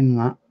redefine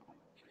that.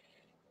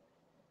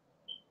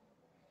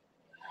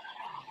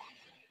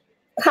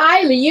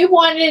 Kylie, you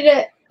wanted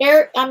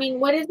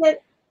what is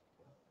it?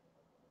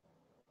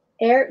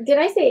 Did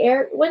I say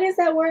air? What is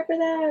that word for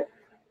that?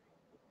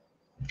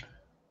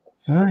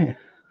 Right.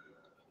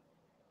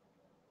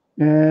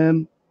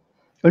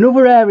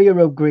 Another area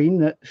of green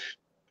that's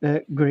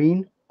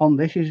green on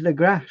this is the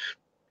grass.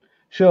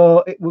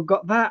 So we've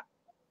got that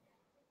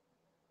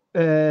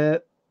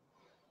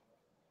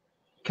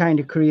kind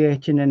of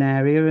creating an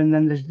area, and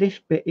then there's this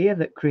bit here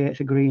that creates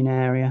a green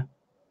area.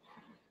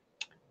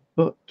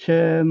 But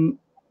I'm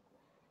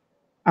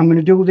going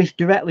to do this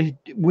directly.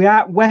 We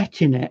aren't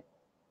wetting it.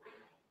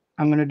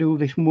 I'm going to do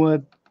this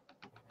more.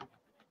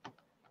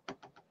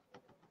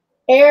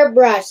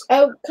 Airbrush.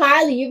 Oh,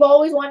 Kylie, you've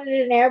always wanted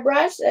an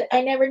airbrush?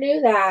 I never knew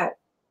that.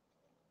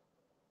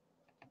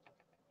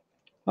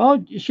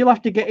 Oh, she'll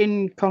have to get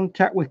in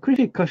contact with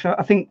Chrissy, because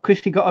I think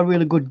Chrissy got a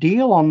really good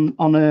deal on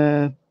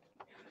a.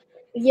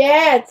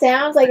 Yeah, it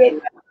sounds like it.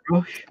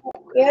 Brush.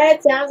 Yeah,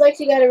 it sounds like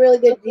she got a really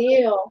good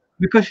deal.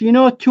 Because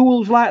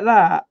tools like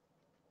that,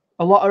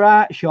 a lot of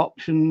art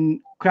shops and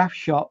craft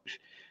shops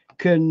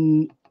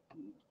can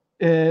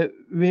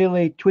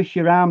really twist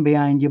your arm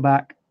behind your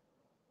back.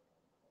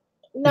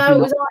 No, it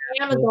was on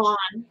Amazon.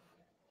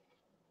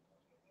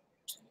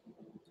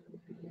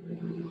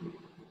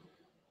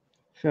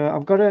 So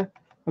I've got to.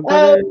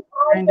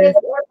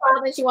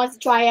 She wants to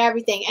try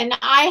everything, and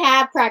I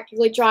have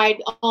practically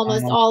tried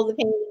almost all the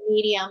painting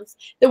mediums.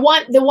 The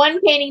one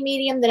painting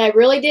medium that I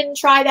really didn't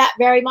try that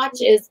very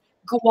much is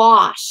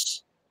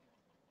gouache.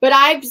 But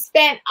I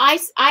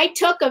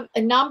took a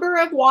number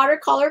of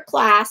watercolor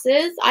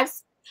classes.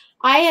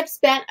 I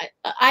spent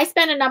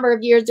a number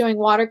of years doing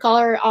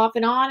watercolor off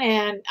and on,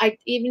 and I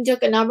even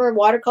took a number of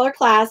watercolor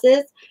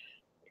classes,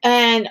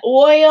 and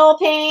oil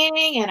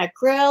painting and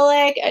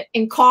acrylic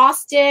and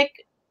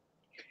caustic.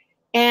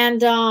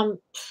 And well,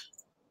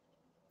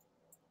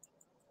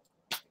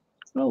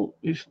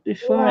 it's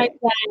like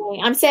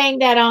I'm saying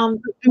that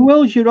the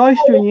world's your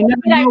oyster, and you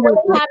never know. What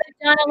I haven't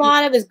done a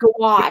lot of is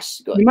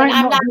gouache.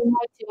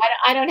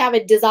 I don't have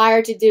a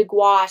desire to do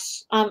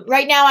gouache.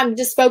 Right now, I'm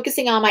just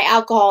focusing on my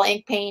alcohol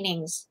ink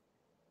paintings.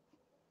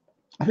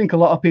 I think a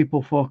lot of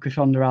people focus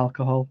on their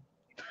alcohol.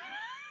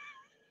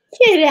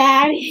 Get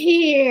out of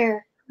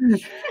here.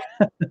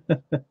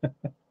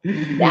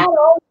 That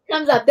always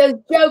comes up. Those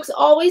jokes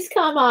always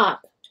come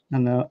up. I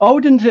know.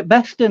 Odin's at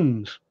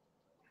Beston's.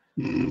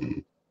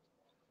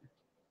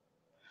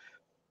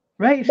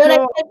 Right, But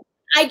so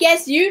I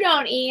guess you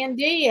don't, Ian,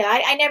 do you?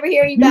 I never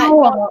hear you know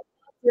about what?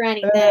 or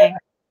anything.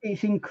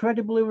 It's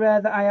incredibly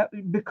rare that I have,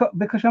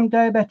 because I'm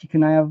diabetic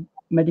and I have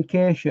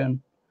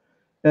medication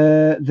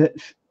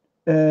that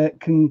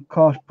can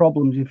cause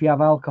problems if you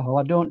have alcohol.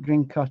 I don't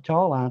drink at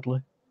all,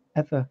 hardly,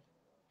 ever.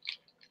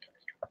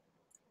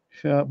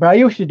 So, but I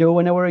used to do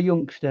when I were a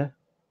youngster.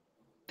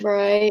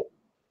 Right.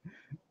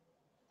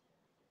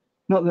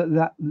 Not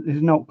that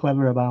is not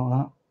clever about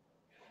that.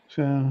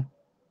 So,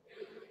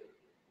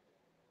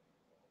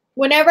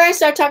 whenever I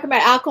start talking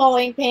about alcohol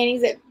ink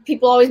paintings, that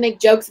people always make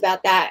jokes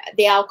about that,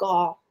 the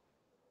alcohol.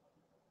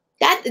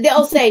 That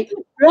they'll say,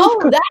 "Oh,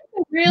 that's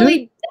a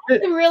really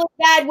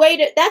bad way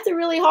to. That's a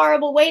really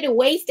horrible way to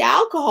waste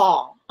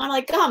alcohol." I'm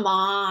like, "Come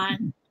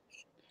on."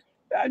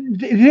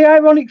 The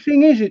ironic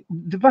thing is,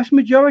 the vast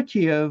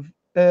majority of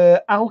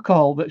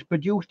alcohol that's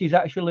produced is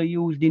actually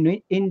used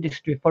in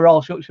industry for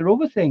all sorts of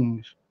other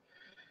things,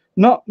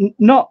 not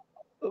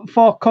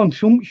for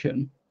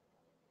consumption.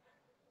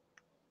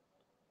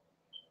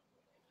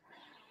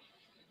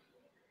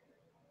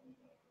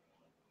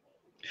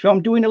 So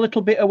I'm doing a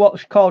little bit of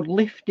what's called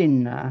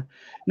lifting now.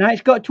 Now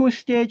it's got to a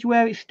stage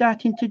where it's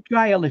starting to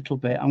dry a little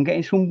bit. I'm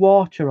getting some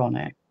water on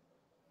it,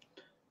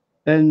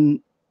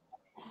 and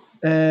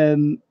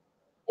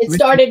it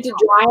started to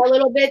dry a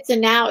little bit, so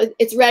now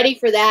it's ready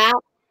for that.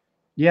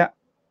 Yeah,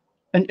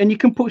 and you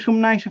can put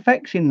some nice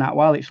effects in that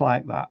while it's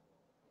like that.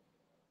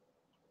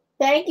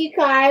 Thank you,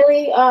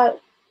 Kylie.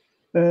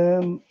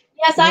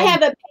 Yes, I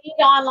have a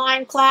paid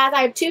online class.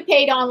 I have 2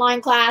 paid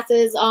online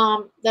classes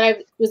that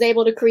I was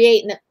able to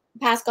create in the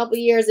past couple of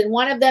years, and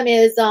one of them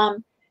is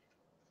one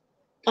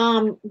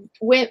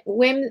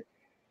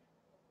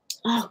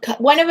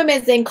of them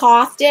is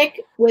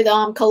encaustic with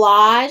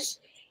collage,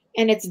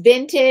 and it's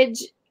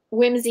vintage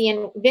whimsy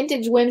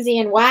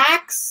and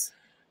wax,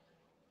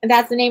 and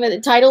that's the name of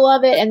the title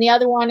of it. And the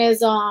other one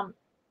is how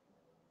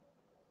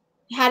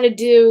to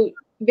do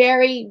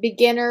very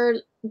beginner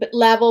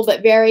level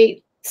but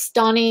very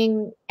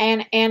stunning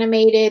and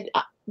animated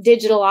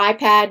digital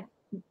iPad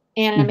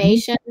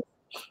animation.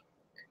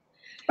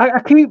 I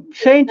keep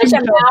saying to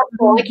myself,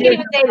 I can't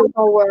even say the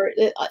whole word.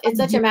 It's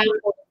such a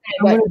mouthful.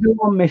 I'm going to do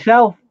one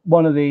myself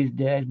one of these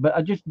days, but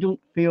I just don't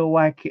feel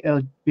like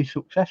it'll be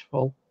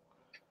successful.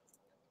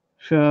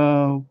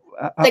 So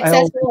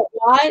successful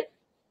at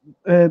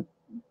what?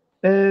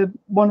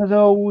 One of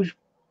those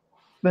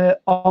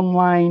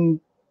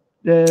online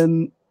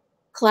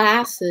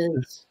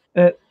classes.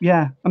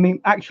 Yeah, I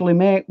mean, actually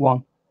make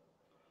one.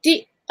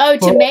 To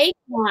make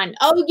one.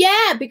 Oh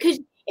yeah, because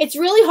it's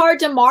really hard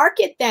to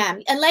market them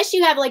unless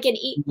you have like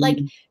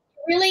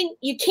really,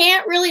 you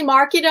can't really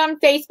market on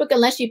Facebook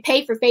unless you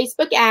pay for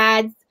Facebook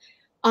ads.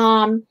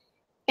 And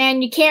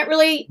you can't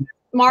really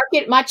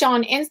market much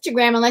on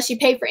Instagram unless you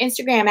pay for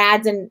Instagram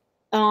ads. And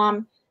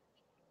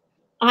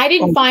I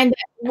didn't find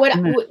that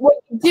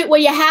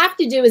what you have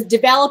to do is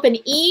develop an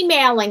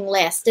emailing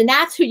list, and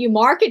that's who you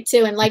market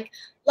to. And like,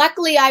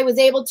 luckily I was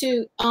able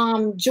to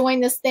join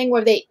this thing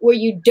where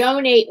you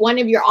donate one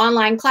of your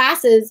online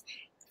classes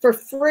for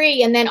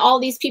free, and then all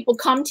these people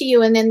come to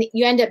you, and then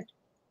you end up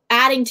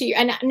adding to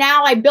and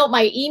now I built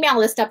my email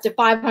list up to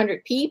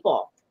 500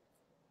 people,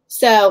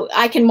 so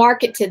I can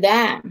market to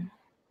them.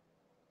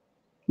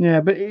 Yeah,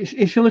 but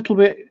it's a little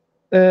bit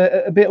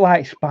a bit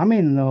like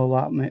spamming though,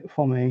 that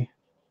for me.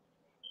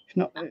 It's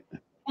not.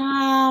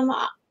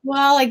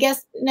 Well, I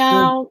guess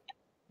no.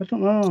 I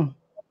don't know.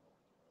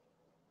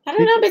 I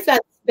don't know if it's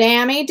that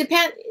spammy.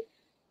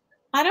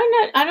 I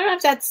don't know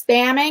if that's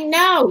spamming.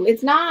 No,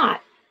 it's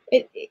not.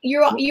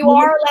 You are allowed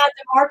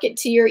to market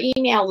to your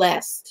email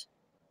list.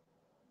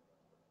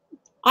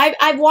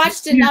 I've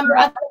watched a number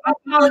of.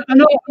 I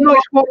know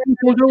it's what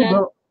people do,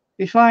 but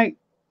it's like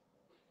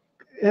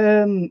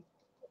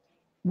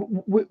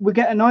we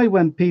get annoyed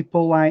when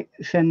people like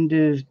send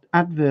us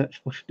adverts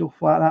for stuff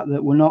like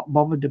that we're not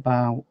bothered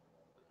about,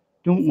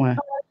 don't we?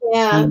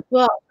 Yeah.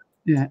 Well.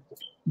 Yeah,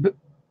 but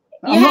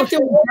you have to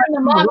warm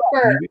them up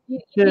first.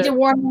 You need to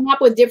warm them up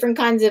with different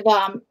kinds of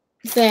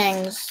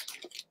things,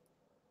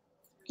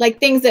 like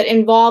things that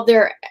involve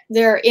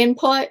their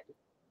input.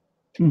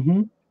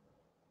 Mm-hmm.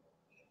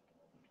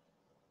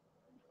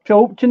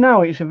 So up to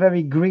now, it's a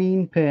very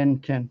green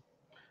painting.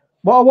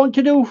 What I want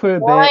to do for a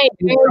bit,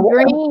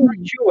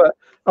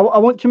 I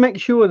want to make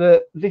sure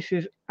that this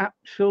is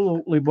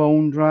absolutely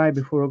bone dry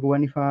before I go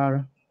any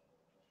farther.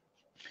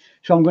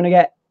 So I'm going to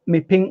get my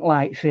pink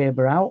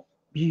lightsaber out.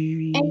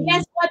 And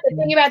guess what? The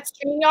thing about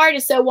StreamYard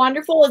is so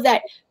wonderful is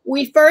that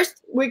we're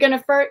going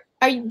to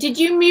did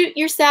you mute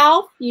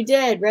yourself? You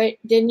did, right?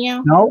 Didn't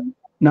you?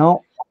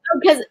 No.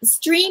 Because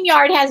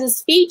StreamYard has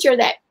this feature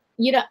that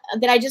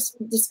that I just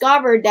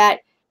discovered, that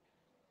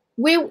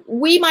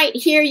we might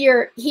hear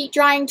your heat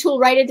drying tool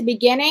right at the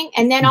beginning,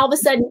 and then all of a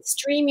sudden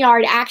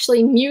StreamYard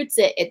actually mutes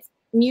it. It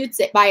mutes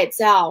it by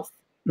itself.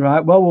 Right.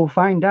 Well, we'll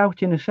find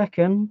out in a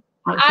second.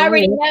 I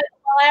already know. Well,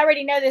 I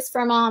already know this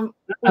from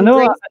I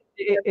know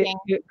Gracie.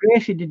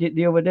 Gracie did it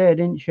the other day,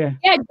 didn't she?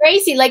 Yeah,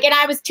 Gracie. Like, and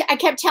I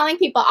kept telling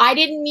people I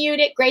didn't mute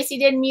it. Gracie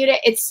didn't mute it.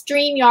 It's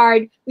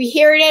StreamYard. We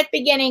hear it at the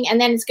beginning, and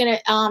then it's gonna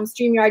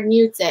StreamYard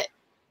mutes it.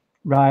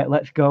 Right.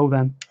 Let's go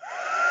then.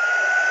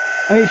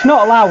 I mean, it's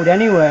not loud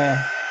anyway.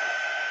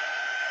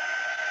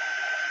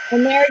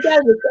 And there it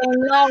goes. It's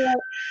saying lower.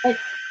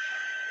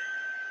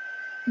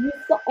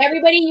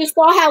 Everybody, you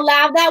saw how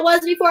loud that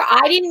was before.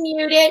 I didn't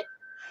mute it.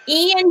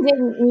 Ian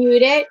didn't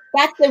mute it.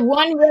 That's the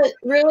one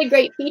really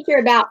great feature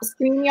about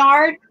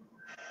StreamYard.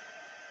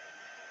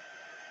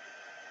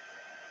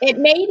 It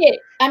made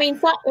it, I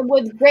mean,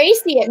 with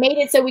Gracie, it made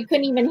it so we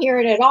couldn't even hear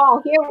it at all.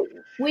 Here,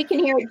 we can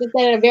hear it just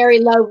at a very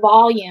low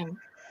volume.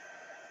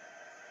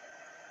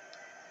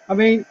 I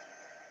mean,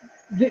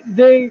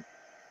 the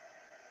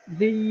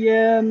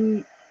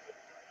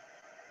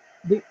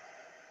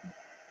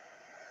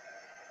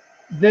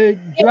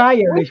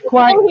dryer is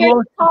quite close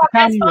to the camera.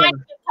 That's fine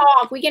to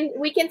talk.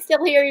 We can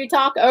still hear you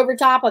talk over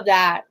top of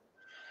that.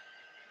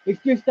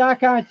 It's just I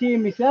can't hear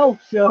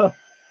myself, so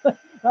that's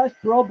the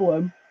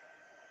problem.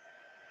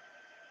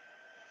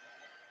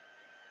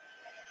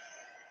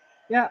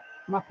 Yeah,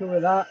 I'm happy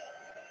with that.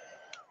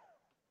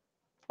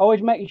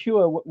 Always making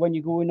sure when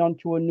you're going on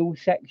to a new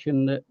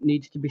section that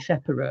needs to be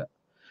separate,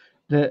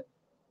 that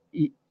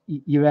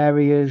your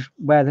areas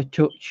where the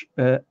touch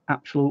are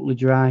absolutely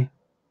dry,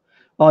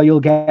 or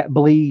you'll get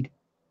bleed,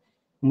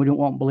 and we don't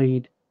want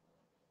bleed.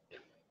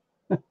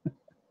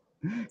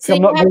 So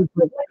you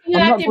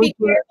have to be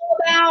careful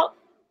about.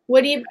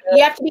 What do you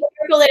have to be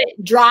careful that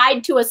it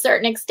dried to a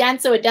certain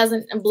extent so it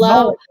doesn't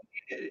blow.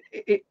 No,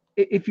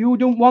 if you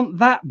don't want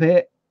that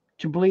bit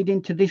to bleed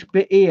into this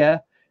bit here,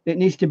 it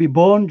needs to be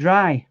bone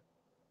dry.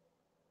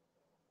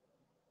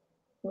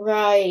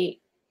 Right.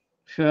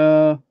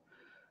 So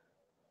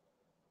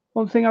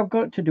one thing I've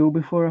got to do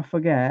before I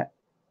forget,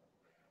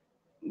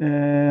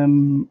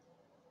 I've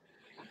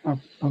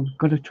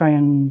got to try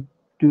and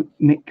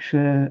mix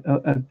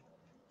like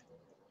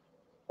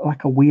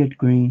a weird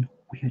green.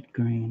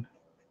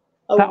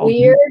 A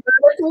weird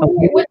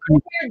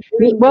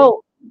green.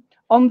 Well,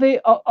 on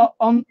the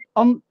on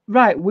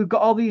right, we've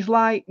got all these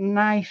like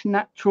nice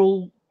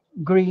natural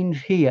greens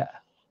here,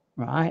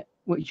 right,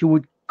 which you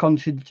would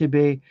consider to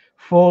be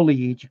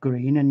foliage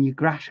green and your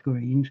grass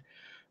greens.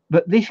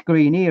 But this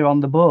green here on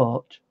the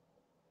boat,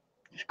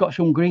 it's got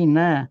some green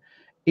there.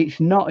 It's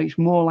not. It's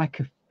more like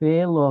a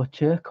phthalo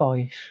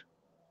turquoise.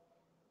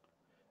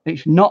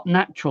 It's not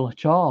natural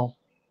at all.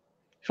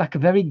 It's like a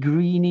very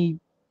greeny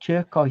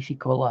turquoisey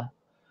colour.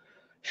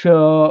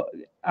 So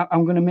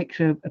I'm going to mix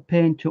a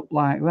paint up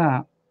like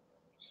that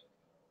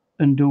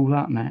and do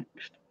that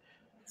next.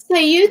 So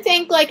you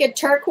think like a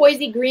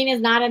turquoisey green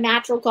is not a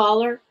natural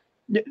color?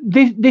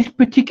 This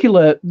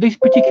particular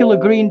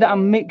green that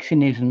I'm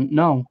mixing isn't,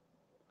 no.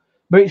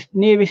 But it's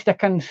nearest I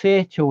can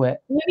say to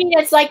it. You mean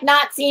it's like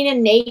not seen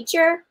in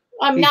nature?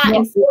 Not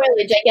in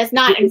foliage, I guess.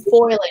 Not in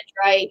foliage,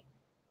 right?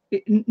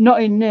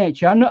 Not in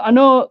nature. I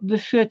know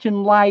there's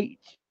certain light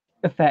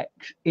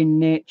effects in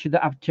nature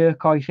that have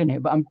turquoise in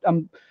it, but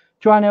I'm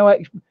trying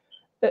to.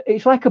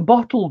 It's like a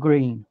bottle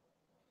green.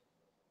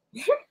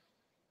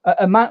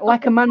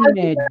 Like a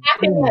man-made.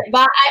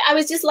 I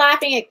was just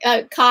laughing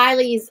at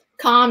Kylie's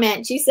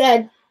comment. She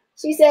said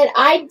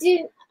I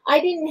didn't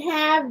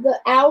have the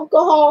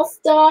alcohol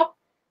stuff,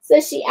 so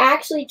she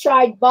actually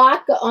tried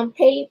vodka on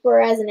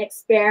paper as an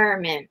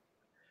experiment.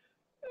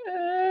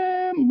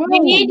 You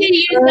need to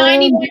use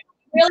 91. You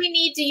really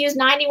need to use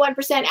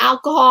 91%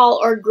 alcohol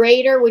or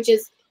greater, which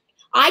is,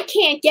 I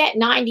can't get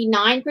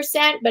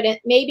 99%, but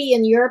maybe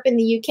in Europe and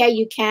the UK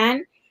you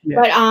can. Yeah.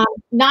 But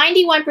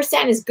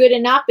 91% is good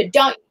enough. But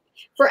don't,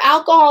 for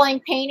alcohol in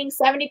painting,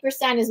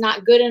 70% is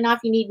not good enough.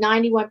 You need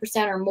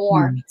 91% or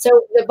more. So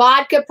the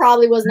vodka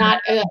probably was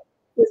not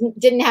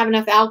didn't have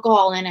enough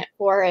alcohol in it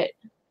for it.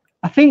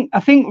 I think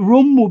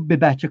rum would be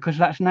better because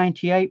that's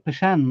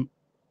 98%.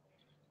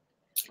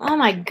 Oh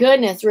my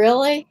goodness,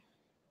 really?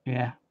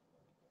 Yeah.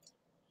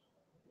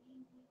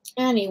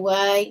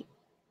 Anyway,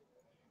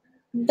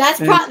 that's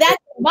much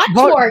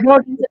more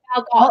expensive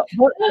alcohol.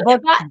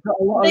 The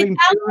alcohols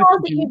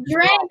that you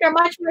drink are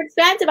much more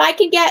expensive. I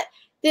can get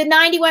the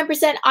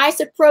 91%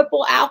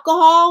 isopropyl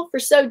alcohol for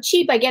so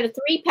cheap. I get a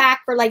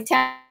 3-pack for like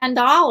 $10.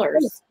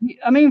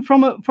 I mean,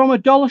 from a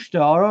dollar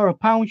store or a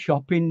pound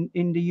shop in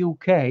the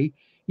UK,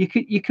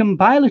 you can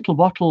buy little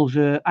bottles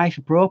of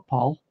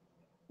isopropyl.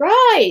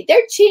 Right,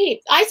 they're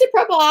cheap.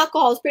 Isopropyl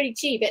alcohol is pretty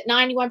cheap at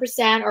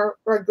 91% or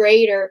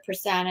greater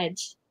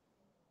percentage.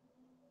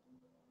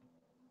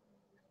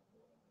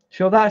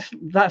 So that's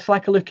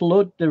like a little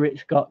udder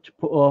it's got to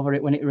put over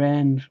it when it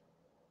rains.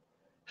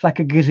 It's like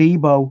a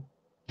gazebo.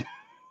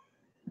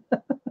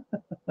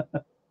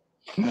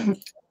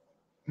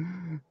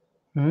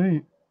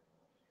 Right.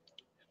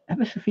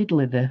 Ever so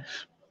fiddly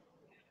this.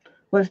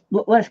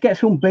 Let's get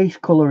some base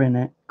colour in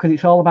it because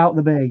it's all about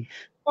the base.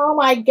 Oh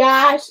my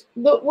gosh!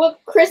 What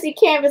Chrissy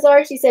Canvas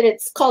Art, she said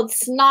it's called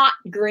snot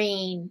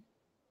green.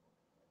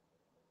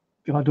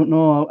 I don't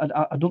know.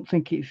 I don't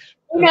think it's.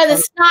 You know, the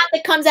snot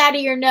that comes out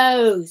of your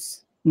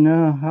nose.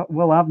 No,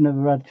 well, I've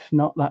never had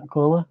snot that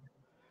colour.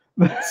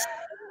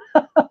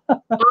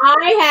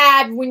 I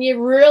had when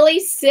you're really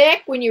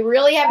sick, when you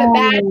really have a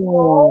bad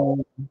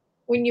cold.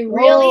 When you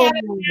really have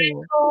a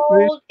bad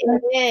cold,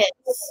 really? It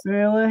is.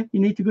 Really? You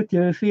need to go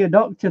to see a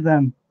doctor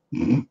then.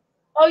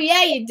 Oh,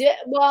 yeah, you do.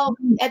 Well,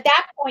 at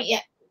that point,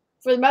 yeah,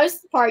 for the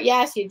most part,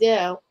 yes, you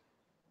do.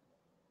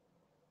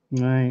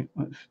 Right.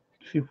 Let's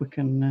see if we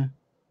can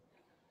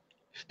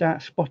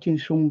start spotting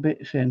some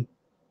bits in.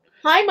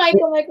 Hi,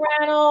 Michael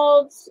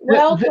McReynolds.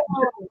 Welcome.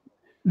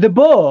 The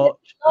boat,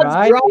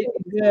 right?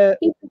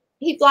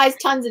 He flies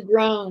tons of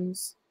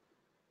drones.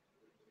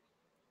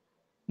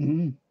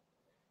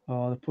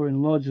 Oh, they're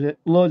putting loads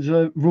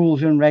of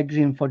rules and regs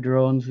in for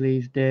drones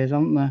these days,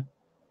 aren't they?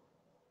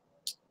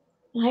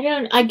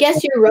 I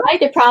guess you're right.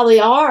 They probably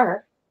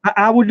are.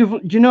 I would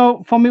have, do you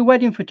know, for my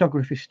wedding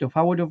photography stuff,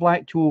 I would have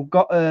liked to have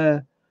got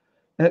myself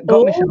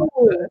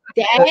a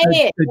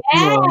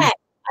drone. I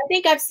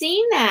think I've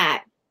seen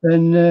that.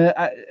 And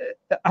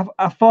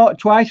I thought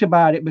twice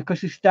about it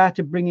because they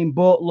started bringing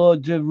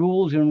boatloads of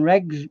rules and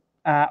regs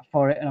out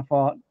for it, and I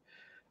thought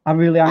I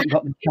really haven't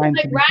got the time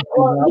to.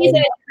 Well, he's in a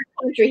different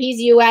country. He's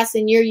US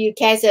and you're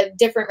UK, so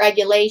different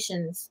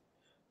regulations.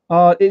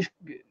 Oh, it's,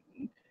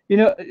 you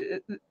know,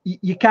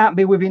 you can't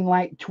be within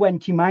like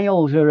 20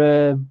 miles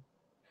or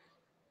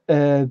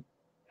an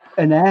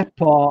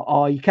airport,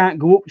 or you can't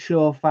go up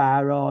so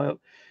far,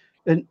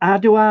 and how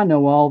do I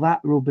know all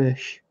that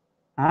rubbish?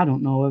 I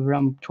don't know whether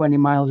I'm 20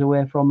 miles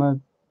away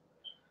from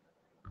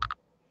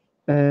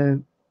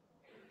an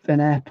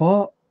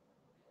airport.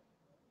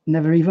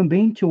 Never even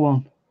been to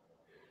one.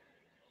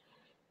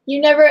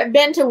 You never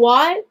been to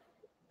what?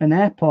 An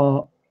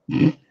airport.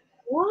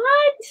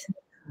 What?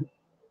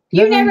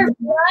 You never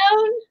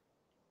flown?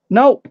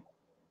 Nope.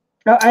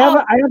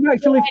 I haven't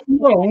actually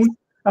flown.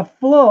 I've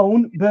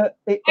flown, but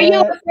are you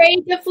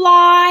afraid to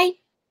fly?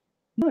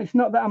 No, it's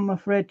not that I'm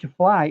afraid to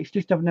fly. It's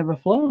just I've never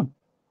flown.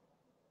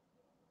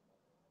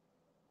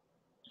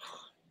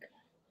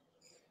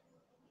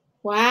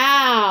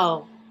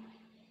 Wow.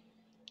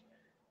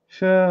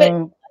 So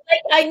but,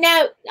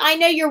 I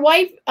know your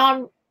wife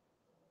like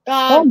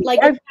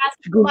the past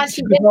few months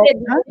she visited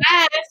the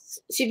US.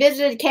 She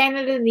visited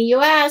Canada and the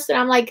US, and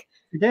I'm like,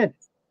 she did.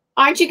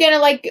 Aren't you gonna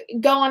like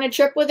go on a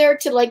trip with her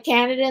to like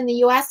Canada and the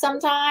US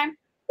sometime?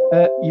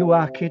 You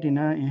are kidding,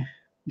 aren't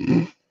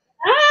you?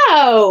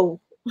 Oh.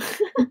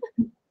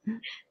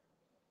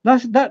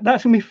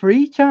 That's my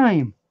free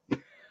time.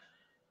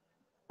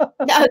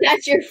 No,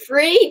 that's your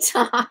free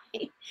time.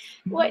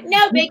 What?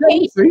 No,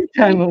 vacation. Free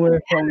time away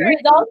from me.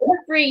 It's also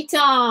free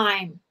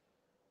time.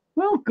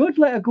 Well, good.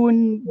 Let her go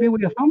and be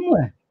with her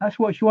family. That's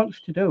what she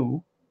wants to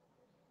do.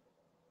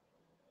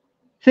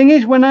 Thing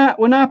is, when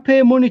I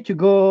pay money to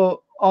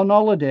go on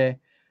holiday,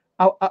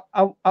 I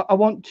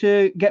want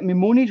to get my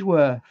money's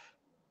worth.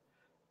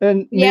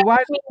 And my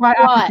wife's quite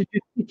happy to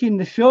just sit in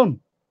the sun.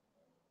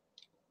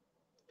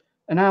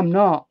 And I'm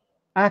not.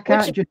 I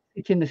can't just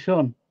sit in the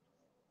sun.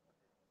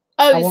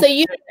 Oh, so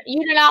you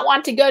do not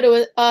want to go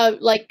to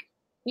like,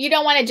 you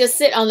don't want to just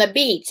sit on the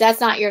beach. That's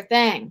not your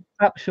thing.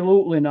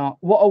 Absolutely not.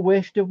 What a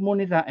waste of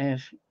money that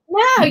is.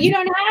 No, you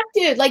don't have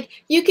to. Like,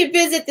 you could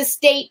visit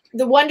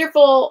the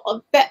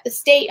wonderful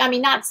state. I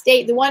mean, not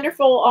state, the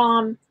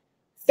wonderful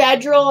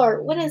federal,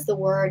 or what is the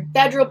word?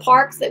 Federal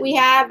parks that we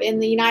have in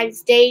the United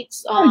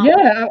States.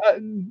 Yeah,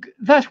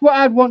 that's what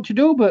I'd want to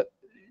do. But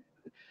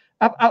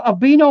I've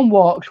been on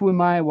walks with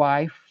my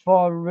wife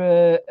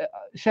for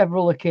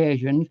several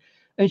occasions,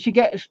 and she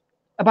gets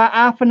about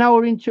half an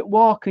hour into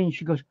walking, and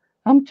she goes,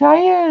 "I'm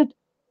tired."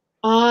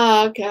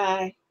 Oh,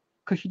 okay.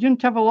 Because she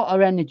didn't have a lot of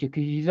energy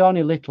because she's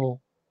only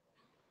little.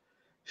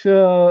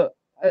 So,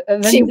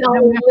 and then she's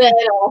only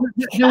little.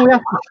 Then we have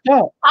to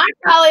stop. I'm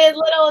probably as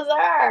little as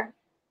her.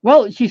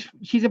 Well,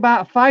 she's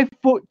about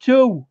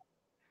 5'2".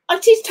 Oh,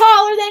 she's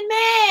taller than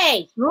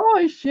me. Oh,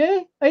 is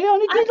she? Are you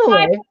only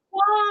diddly?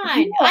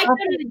 I go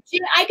to the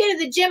gym. I go to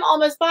the gym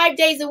almost 5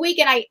 days a week,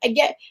 and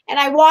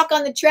I walk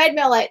on the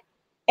treadmill at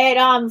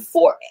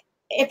 4,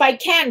 if I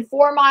can,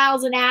 4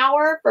 miles an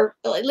hour for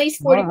at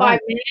least 45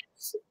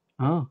 minutes.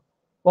 Oh,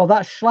 well,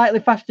 that's slightly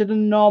faster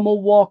than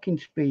normal walking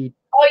speed.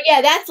 Oh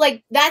yeah,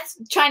 that's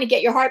trying to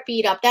get your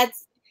heartbeat up.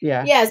 That's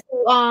yeah.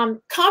 So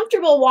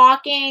comfortable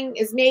walking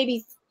is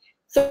maybe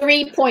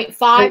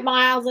 3.5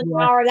 miles an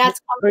hour. That's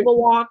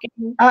comfortable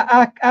walking.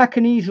 I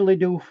can easily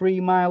do 3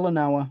 miles an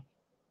hour.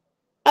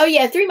 Oh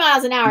yeah, 3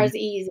 miles an hour is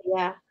easy.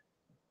 Yeah.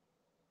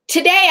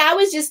 Today I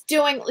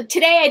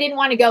didn't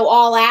want to go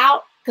all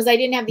out because I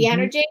didn't have the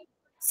energy.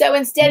 So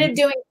instead of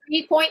doing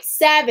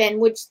 3.7,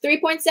 which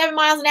 3.7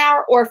 miles an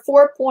hour or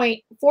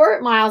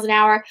 4.4 miles an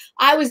hour,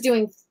 I was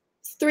doing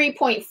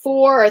 3.4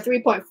 or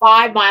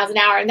 3.5 miles an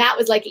hour, and that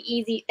was like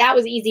easy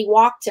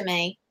walk to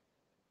me.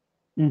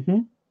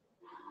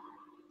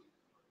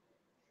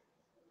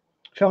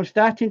 So I'm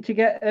starting to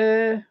get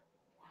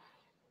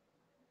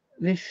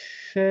this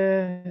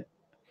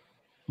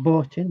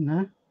boat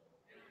in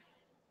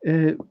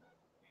there.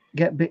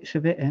 Get bits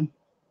of it in.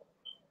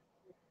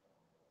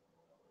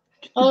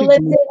 Oh,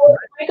 let's see.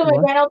 Michael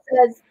McReynolds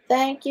says,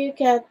 thank you,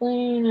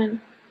 Kathleen. And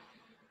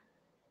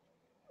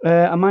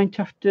I might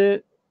have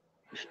to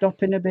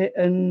stop in a bit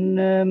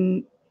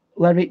and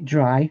let it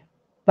dry.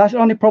 That's the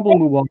only problem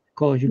with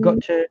watercolors.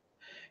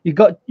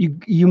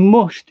 You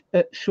must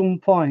at some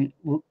point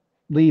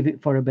leave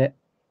it for a bit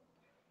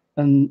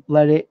and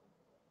let it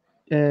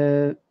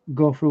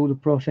go through the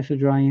process of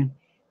drying.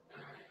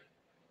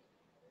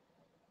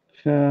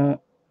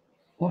 So,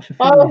 what's the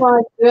oh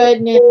my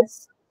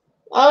goodness!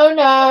 Oh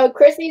no,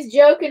 Chrissy's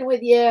joking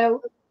with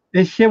you.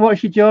 Is she?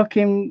 What's she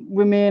joking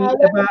with me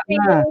about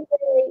now?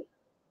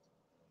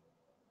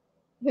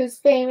 Who's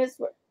famous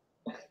for?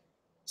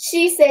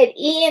 She said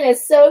Ian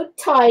is so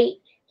tight.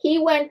 He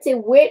went to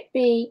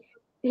Whitby,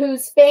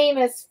 who's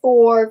famous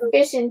for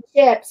fish and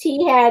chips.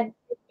 He had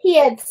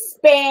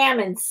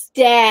Spam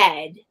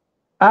instead.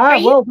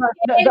 Well,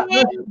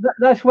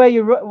 that's where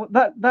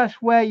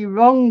you're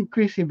wrong,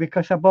 Chrissy.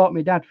 Because I bought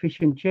my dad fish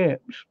and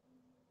chips,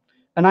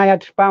 and I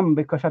had Spam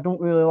because I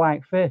don't really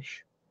like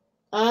fish.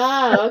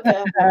 Ah,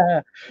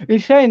 okay.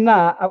 He's saying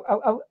that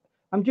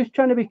I'm just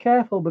trying to be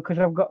careful because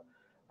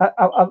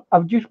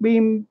I've just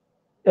been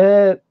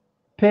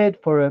paid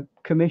for a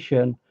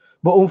commission,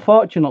 but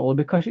unfortunately,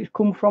 because it's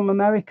come from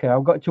America,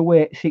 I've got to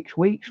wait 6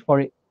 weeks for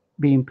it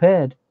being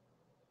paid.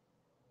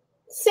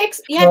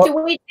 You have to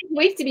wait 6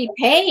 weeks to be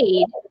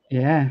paid.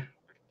 Yeah.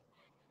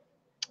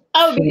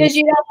 Oh, because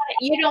you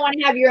don't want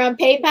to have your own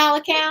PayPal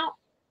account?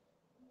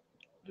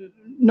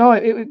 No,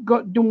 it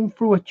got done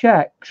through a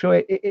check, so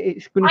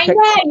it's going to take. I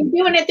know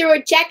you're doing it through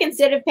a check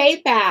instead of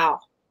PayPal.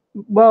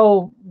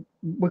 Well,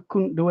 we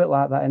couldn't do it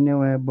like that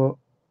anyway, but.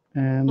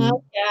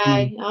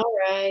 Okay, all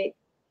right.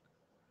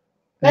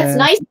 That's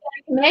nice to get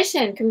a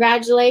commission.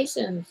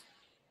 Congratulations.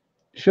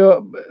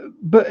 So,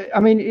 but I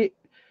mean,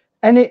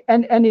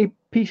 any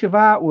piece of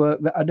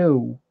artwork that I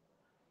do,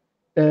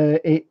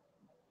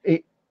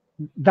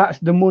 that's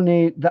the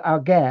money that I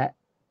get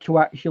to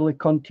actually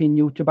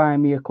continue to buy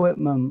me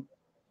equipment,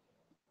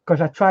 because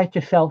I try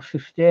to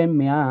self-sustain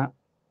my art.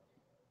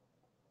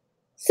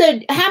 So,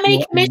 how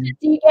many commissions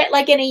do you get,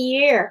 like, in a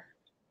year?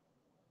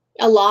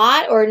 A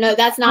lot, or no?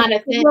 That's not a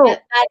thing. No,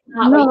 that's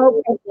not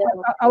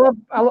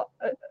I'll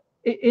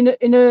in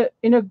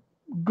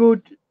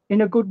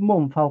a good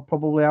month, I'll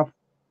probably have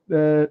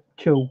 2.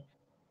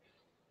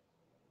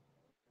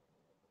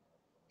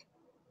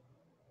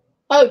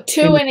 Oh,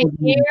 2 in a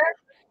year?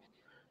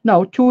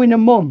 No, 2 in a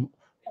month.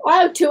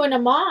 Oh, 2 in a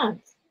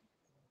month.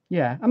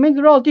 Yeah, I mean,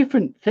 they're all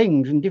different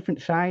things and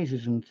different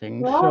sizes and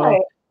things. Right.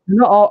 So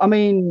not all. I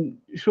mean,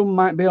 some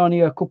might be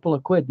only a couple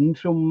of quid, and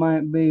some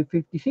might be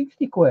 50,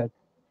 60 quid.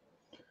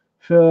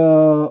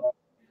 So,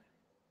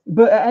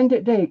 but at the end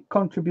of the day, it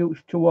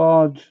contributes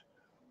towards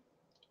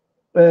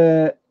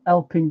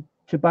helping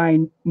to buy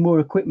more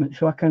equipment,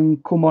 so I can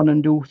come on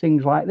and do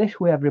things like this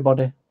with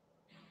everybody.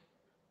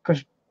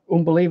 Because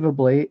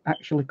unbelievably, it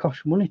actually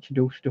costs money to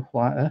do stuff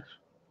like this.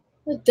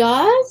 It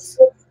does?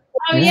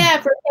 Oh yeah,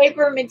 for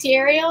paper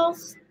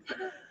materials.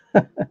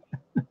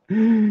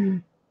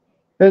 And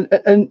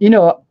you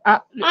know, I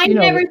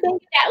never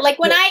think of that. Like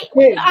when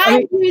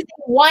I'm using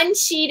one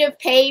sheet of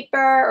paper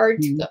or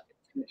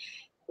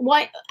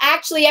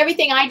actually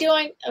everything I do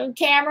on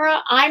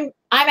camera, I'm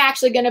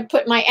actually going to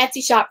put my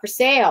Etsy shop for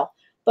sale.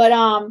 But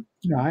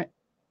right.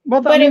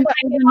 Well, but if I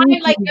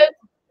like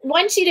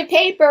one sheet of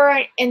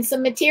paper and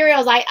some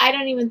materials, I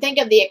don't even think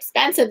of the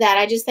expense of that.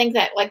 I just think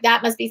that like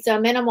that must be so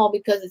minimal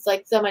because it's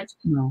like so much.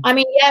 No. I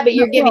mean, yeah, but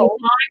you're giving time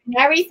and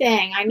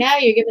everything. I know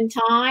you're giving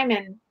time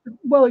and.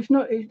 Well, it's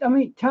not. I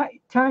mean,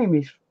 time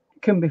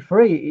can be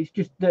free. It's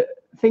just the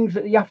things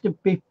that you have to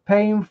be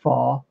paying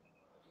for,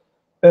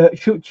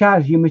 such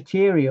as your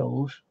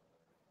materials,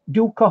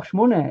 do cost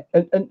money.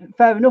 And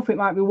fair enough, it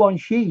might be one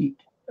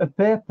sheet of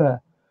paper,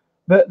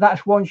 but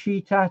that's one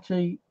sheet out of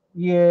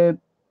your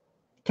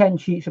 10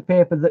 sheets of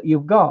paper that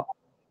you've got.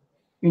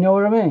 You know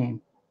what I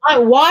mean?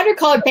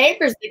 Watercolor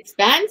paper is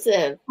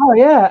expensive. Oh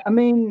yeah, I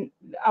mean,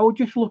 I was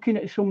just looking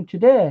at some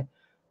today.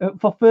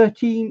 For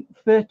 13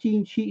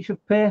 sheets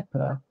of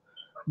paper,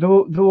 they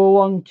were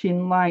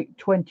wanting like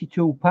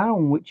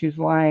 £22, which is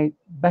like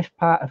best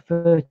part of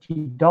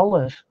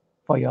 $30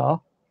 for you.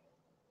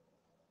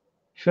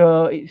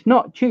 So it's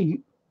not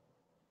cheap.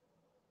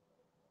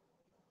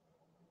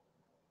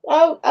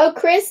 Oh,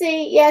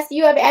 Chrissy, yes,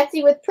 you have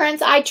Etsy with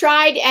prints. I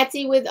tried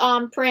Etsy with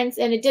prints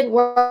and it didn't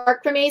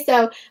work for me.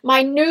 So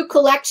my new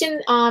collection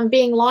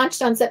being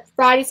launched on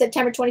Friday,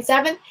 September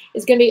 27th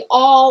is going to be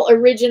all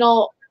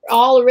original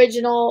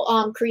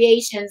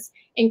creations,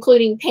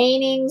 including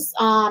paintings,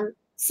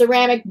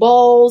 ceramic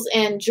bowls,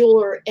 and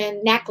jewelry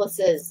and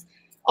necklaces,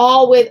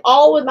 all with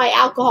my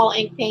alcohol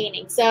ink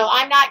painting. So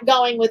I'm not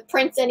going with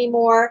prints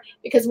anymore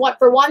because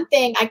for one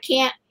thing, I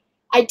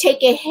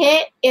take a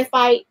hit if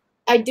I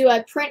do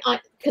a print on,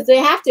 because they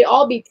have to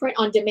all be print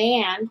on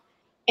demand,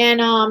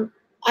 and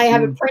I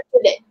have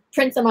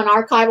print them on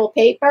archival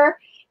paper.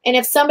 And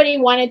if somebody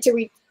wanted to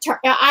return,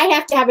 I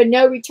have to have a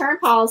no return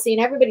policy,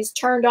 and everybody's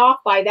turned off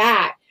by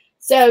that.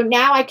 So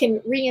now I can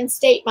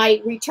reinstate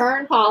my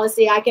return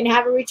policy. I can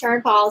have a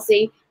return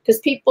policy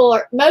because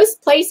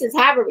most places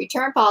have a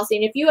return policy.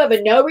 And if you have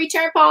a no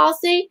return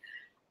policy,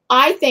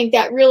 I think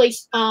that really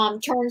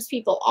turns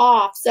people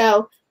off.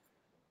 So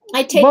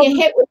I take a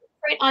hit with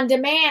print on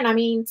demand. I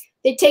mean,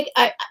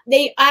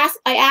 they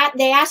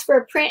ask for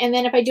a print, and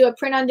then if I do a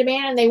print on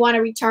demand and they want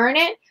to return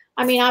it,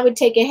 I mean, I would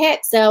take a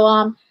hit.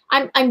 So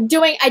I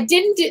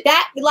didn't do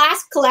that.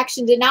 Last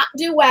collection did not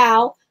do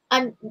well.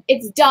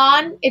 It's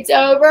done. It's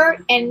over,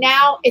 and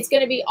now it's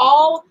going to be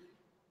all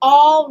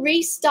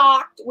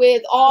restocked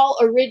with all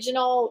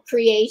original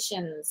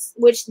creations,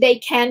 which they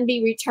can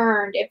be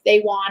returned if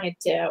they wanted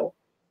to.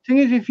 Thing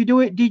is, if you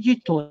do it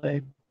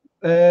digitally,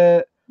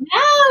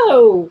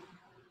 no,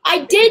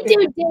 I did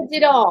do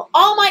digital.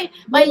 All my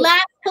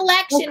last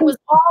collection was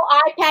all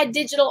iPad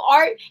digital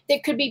art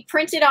that could be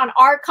printed on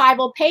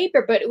archival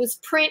paper, but it was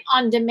print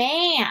on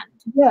demand.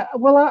 Yeah,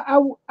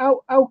 well,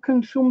 how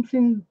can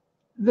something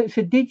that's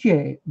a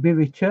digi be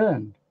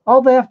returned?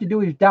 All they have to do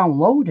is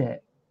download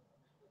it.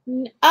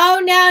 Oh,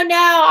 no,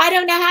 I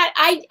don't know how.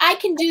 I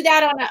can do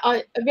that on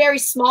a very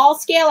small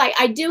scale.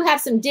 I do have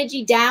some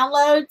digi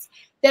downloads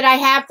that I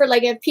have for,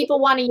 like, if people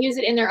want to use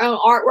it in their own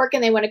artwork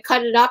and they want to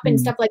cut it up and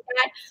stuff like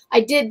that.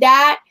 I did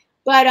that,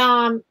 but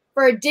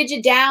for a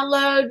digi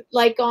download,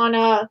 like on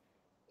I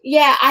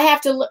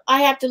have to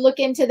look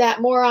into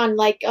that more on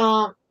like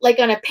on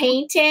a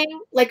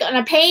painting,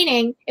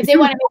 if they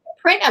want to make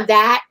a print of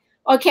that.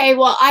 Okay,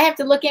 well, I have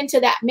to look into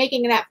that,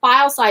 making that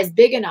file size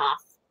big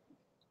enough.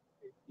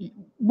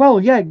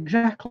 Well, yeah,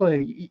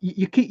 exactly.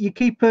 You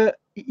keep a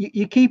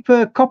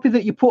copy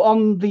that you put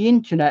on the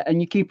internet,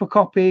 and you keep a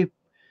copy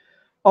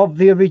of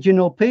the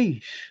original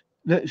piece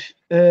that's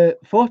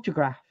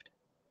photographed.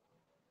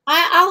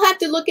 I'll have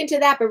to look into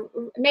that, but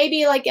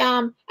maybe like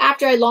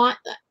after I launch,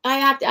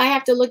 I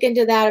have to look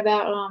into that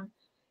about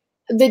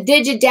the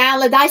digit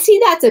download. I see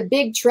that's a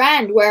big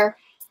trend where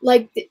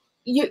it's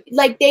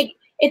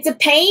a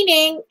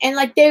painting, and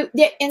like they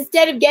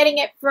instead of getting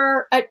it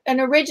for an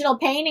original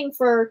painting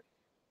for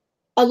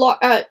a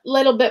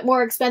little bit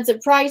more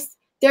expensive price,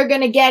 they're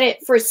going to get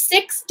it for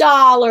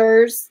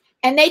 $6,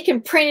 and they can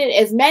print it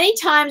as many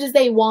times as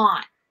they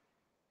want.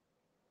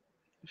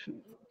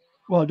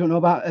 Well, I don't know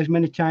about as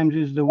many times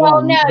as the one.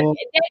 Well, no,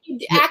 you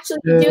actually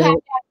do have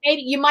to.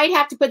 Maybe you might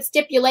have to put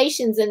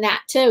stipulations in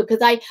that too, because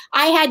I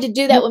had to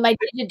do that with my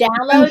digital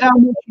downloads.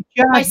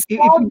 My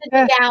small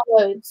digital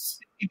downloads.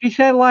 If you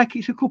say like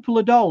it's a couple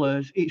of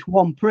dollars, it's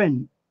one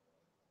print.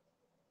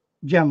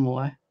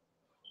 Generally.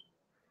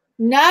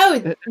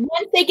 No,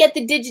 once they get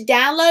the digit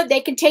download, they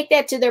can take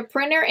that to their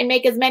printer and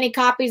make as many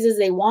copies as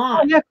they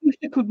want. Oh, yeah, of course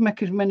they could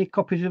make as many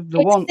copies of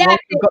the one. The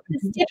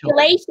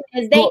stipulation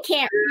is they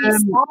can't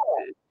resell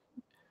it.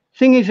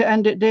 Thing is, at the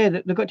end of the day,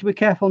 that they've got to be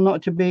careful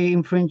not to be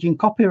infringing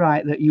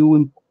copyright that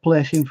you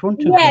place in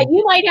front of them. Yeah,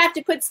 you might have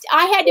to put.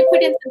 I had to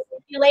put in some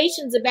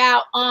stipulations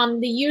about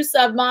the use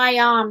of my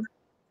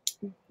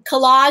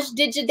collage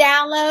digit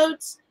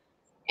downloads,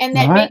 and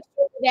that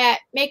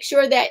make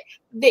sure that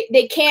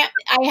they can't.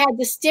 I had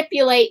to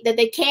stipulate that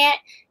they can't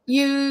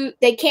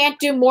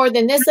do more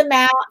than this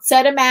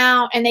set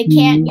amount, and they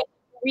can't use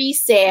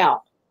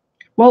resale.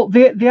 Well,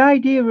 the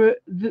idea of a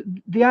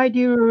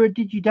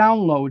digi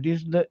download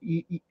is that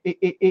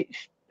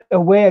it's a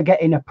way of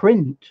getting a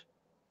print,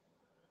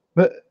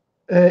 but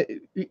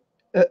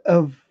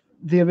of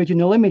the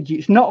original image.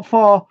 It's not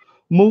for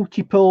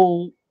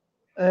multiple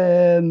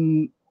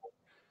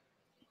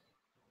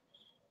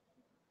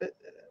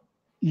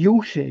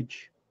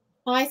usage.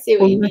 I see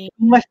what you mean.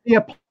 Unless they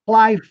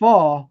apply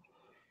for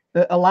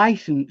a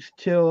license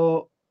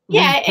to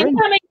reprint.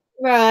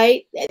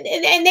 Right,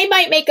 and they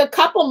might make a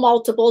couple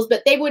multiples,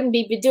 but they wouldn't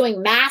be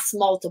doing mass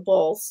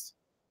multiples.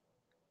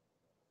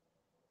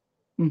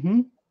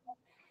 Mm-hmm.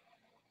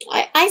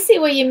 I see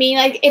what you mean.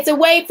 Like, it's a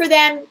way for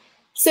them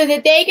so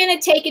that they're going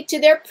to take it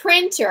to their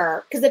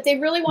printer, because if they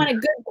really want a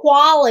good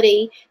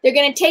quality, they're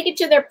going to take it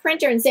to their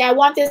printer and say, I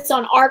want this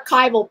on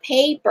archival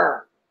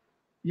paper.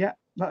 Yeah,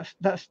 that's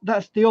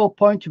the whole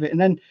point of it.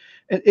 And then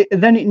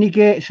it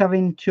negates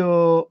having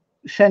to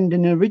send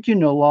an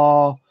original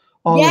or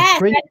yes,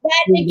 that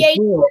negates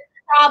the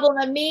problem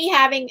of me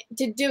having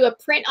to do a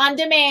print on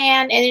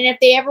demand, and then if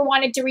they ever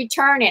wanted to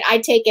return it,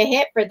 I'd take a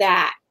hit for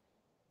that.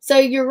 So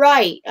you're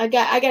right. I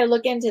got to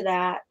look into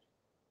that.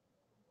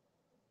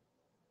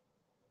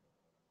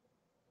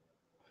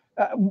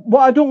 What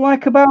I don't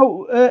like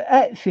about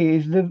Etsy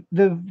is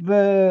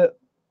they've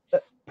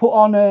put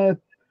on a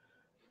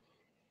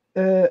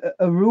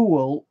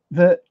rule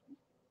that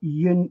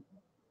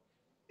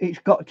it's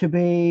got to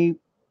be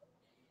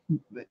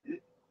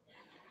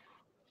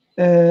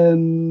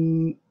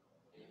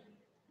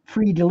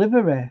free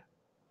delivery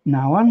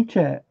now, isn't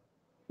it?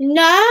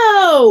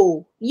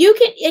 No, you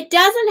can. It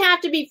doesn't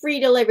have to be free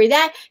delivery.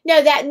 That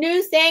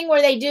new thing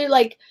where they do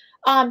like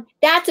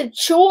that's a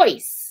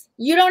choice.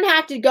 You don't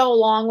have to go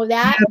along with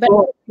that. Yeah, but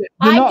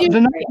I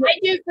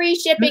do free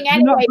shipping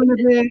anyway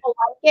because people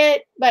like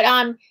it. But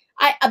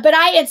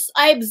I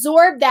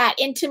absorb that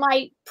into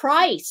my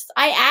price.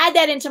 I add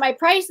that into my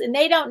price, and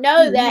they don't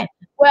know that.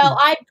 Well,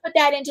 I put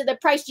that into the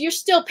price. You're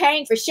still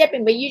paying for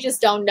shipping, but you just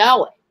don't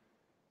know it.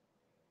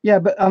 Yeah,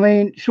 but I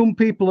mean, some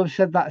people have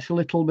said that's a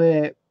little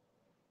bit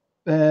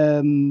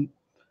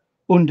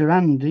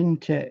underhand,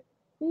 isn't it?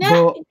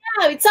 No,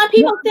 some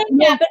people think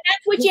that, but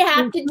that's what you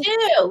have to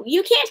do.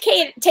 You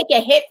can't take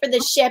a hit for the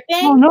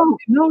shipping.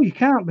 No, you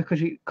can't,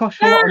 because it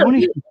costs a lot of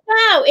money.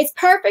 No, it's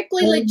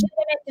perfectly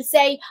legitimate to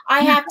say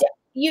I have to.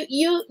 You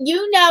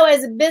know,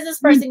 as a business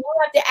person, you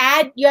have to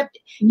add.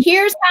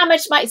 Here's how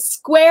much my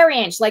square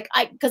inch,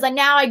 because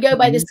now I go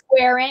by the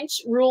square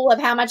inch rule of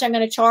how much I'm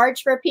going to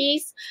charge for a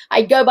piece.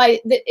 I go by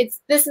it's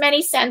this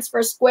many cents for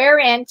a square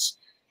inch.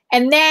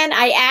 And then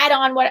I add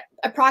on what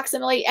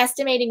approximately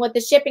estimating what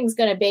the shipping's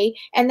going to be.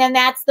 And then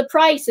that's the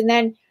price. And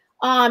then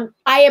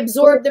I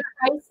absorb the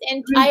price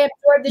and I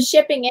absorb the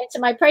shipping into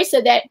my price,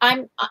 so that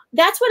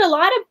that's what a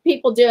lot of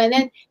people do. And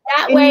then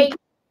that way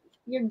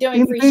you're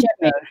doing free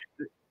shipping.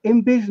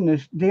 In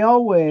business, they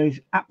always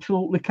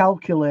absolutely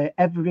calculate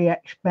every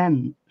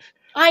expense.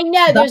 I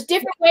know there's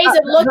different ways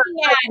of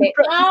looking at it.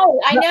 No,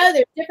 I know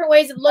there's different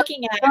ways of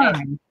looking at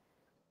it.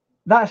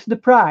 That's the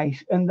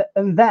price. And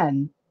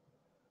then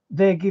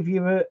they give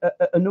you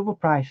another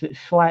price that's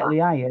slightly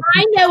higher.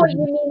 I know what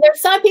you mean. There's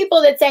some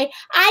people that say,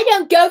 I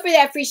don't go for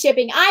that free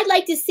shipping. I'd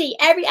like to see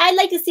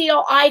it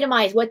all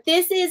itemized, what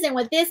this is and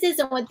what this is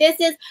and what this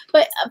is.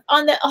 But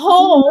on the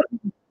whole,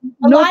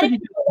 a lot of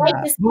people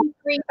like to see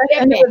free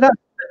shipping.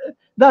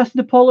 That's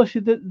the policy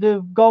that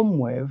they've gone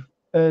with,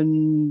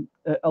 and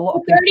a lot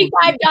of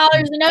 $35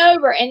 and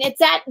over, and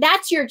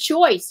that's your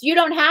choice. You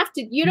don't have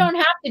to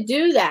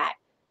do that.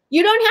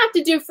 You don't have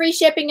to do free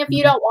shipping if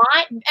you don't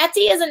want.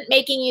 Etsy isn't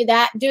making you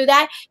do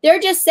that. They're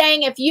just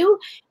saying if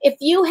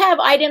you have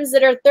items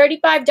that are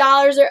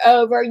 $35 or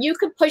over, you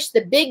can push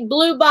the big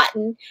blue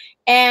button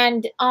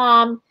and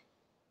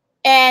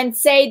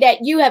say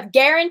that you have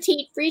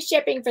guaranteed free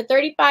shipping for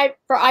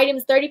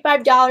items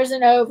 $35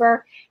 and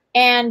over,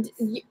 and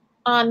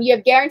you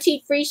have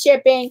guaranteed free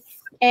shipping,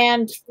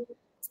 and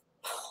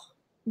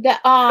you're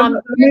going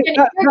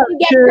to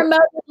get promoted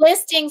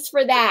listings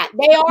for that.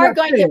 They are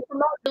going to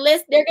promote your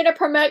list. They're going to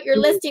promote your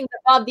listings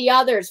above the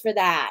others for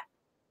that.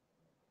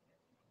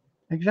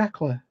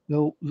 Exactly.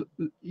 You'll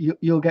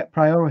get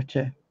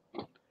priority.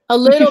 A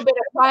little bit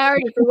of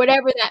priority for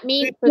whatever that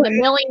means for the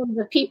millions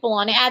of people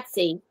on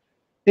Etsy.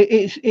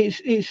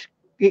 It's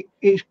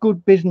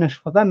good business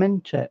for them,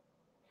 isn't it?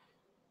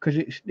 Because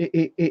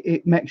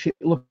it makes it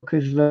look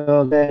as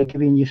though they're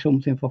giving you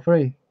something for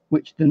free,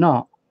 which they're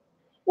not.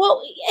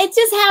 Well, it's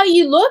just how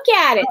you look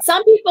at it.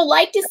 Some people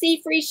like to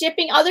see free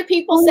shipping. Other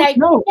people say,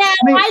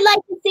 I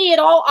like to see it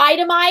all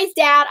itemized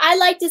out. I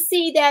like to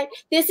see that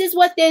this is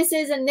what this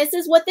is and this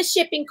is what the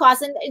shipping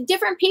costs. And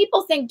different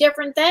people think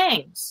different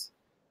things.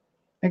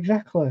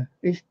 Exactly.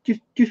 It's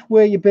just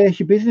where you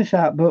base your business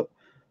at. But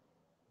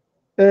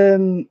I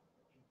don't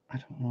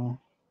know.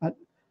 I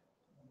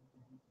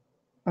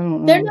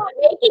don't know. They're not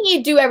making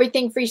you do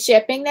everything free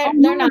shipping. They're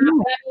not.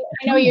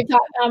 I know you're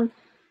talking.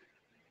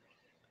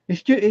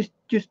 It's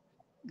just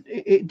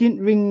it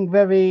didn't ring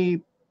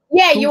very.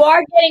 Yeah, you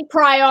are getting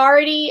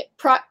priority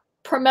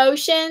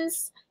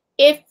promotions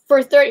if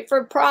for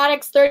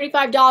products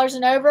 $35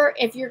 and over.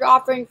 If you're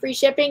offering free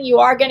shipping, you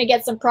are going to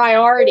get some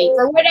priority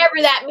for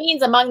whatever that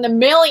means among the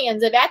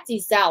millions of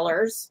Etsy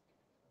sellers.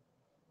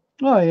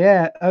 Oh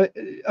yeah,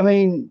 I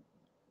mean,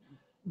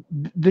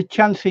 the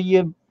chance of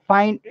you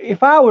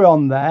if I were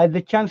on there,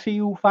 the chance of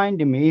you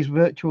finding me is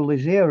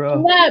virtually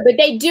zero. No, but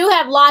they do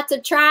have lots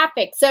of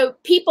traffic, so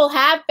people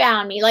have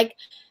found me. Like,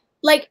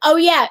 oh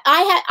yeah,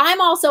 I'm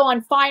also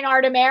on Fine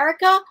Art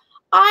America.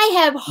 I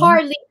have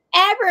hardly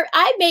ever.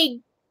 I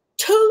made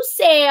 2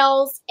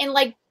 sales in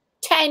like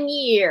 10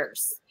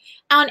 years.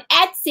 On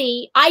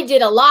Etsy, I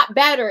did a lot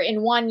better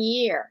in 1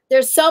 year.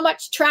 There's so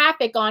much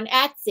traffic on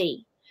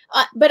Etsy,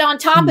 but on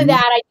top of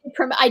that,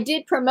 I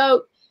did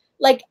promote.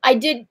 Like I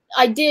did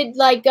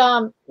like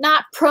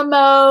not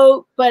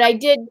promote, but I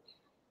did.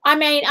 I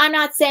mean, I'm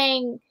not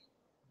saying.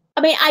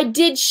 I mean, I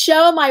did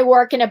show my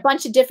work in a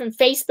bunch of different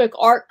Facebook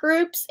art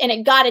groups, and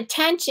it got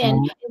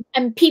attention,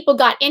 and people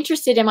got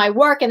interested in my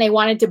work, and they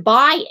wanted to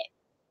buy it.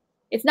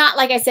 It's not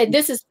like I said,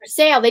 this is for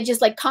sale. They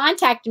just like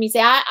contacted me,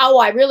 say,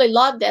 I really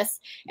love this,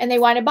 and they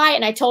want to buy it,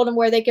 and I told them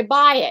where they could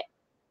buy it.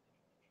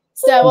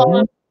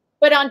 So,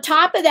 but on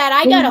top of that,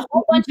 I got a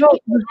whole bunch of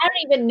people I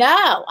don't even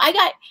know.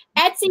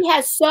 Etsy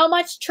has so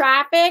much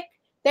traffic.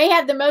 They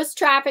have the most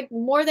traffic,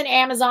 more than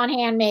Amazon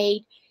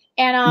Handmade,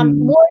 and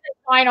more than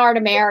Fine Art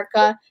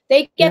America.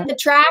 They get the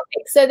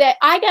traffic, so that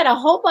I got a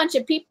whole bunch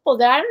of people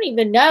that I don't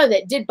even know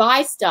that did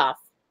buy stuff.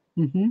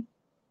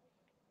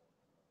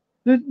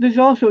 There's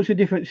all sorts of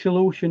different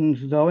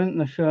solutions, though, isn't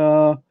there?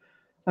 So,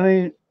 I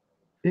mean,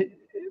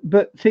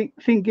 but thing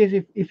is,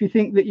 if you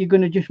think that you're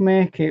going to just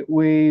make it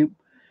with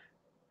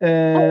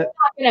I'm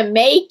not going to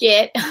make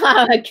it.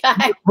 Oh,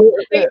 God.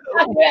 You're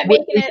talking about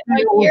making it a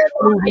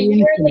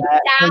yearly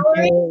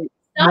salary.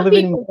 Some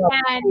people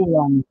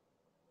can.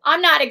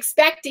 I'm not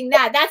expecting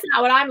that. That's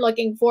not what I'm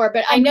looking for,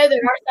 but I know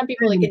there are some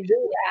people that can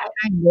do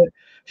that.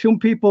 Some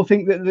people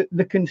think that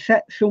they can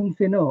set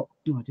something up.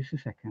 Oh, just a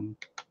second.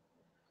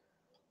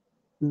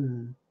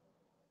 Good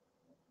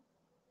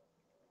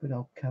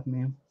old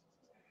cadmium.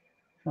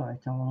 Right,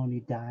 I'll only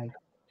die.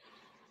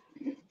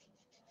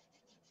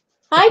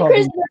 Hi,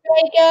 Christopher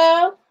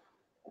Draco.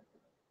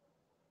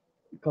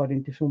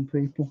 According to some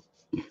people.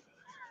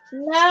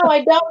 No,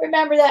 I don't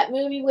remember that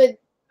movie with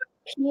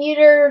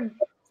Peter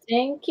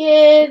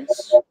Dinklage,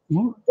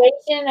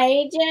 Station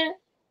Agent.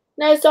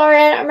 No, sorry,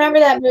 I don't remember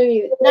that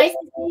movie. Nice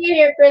to see you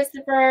here,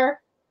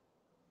 Christopher.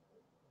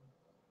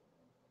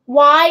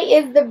 Why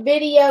is the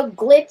video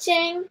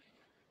glitching?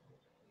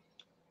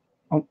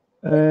 Is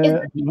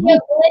the video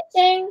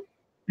glitching?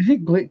 Is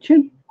it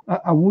glitching?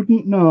 I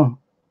wouldn't know.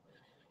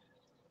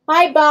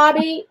 Hi,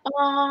 Bobby.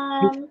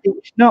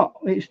 It's not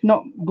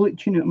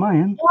glitching at my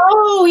end.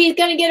 Oh, he's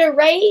gonna get a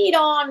raid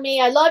on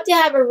me. I'd love to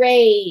have a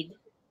raid.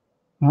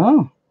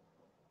 Oh.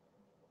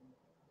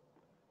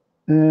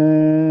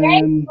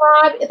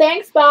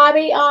 Thanks,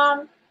 Bobby.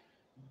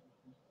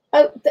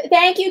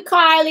 Thank you,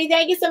 Kylie.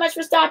 Thank you so much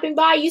for stopping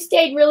by. You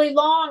stayed really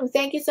long.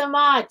 Thank you so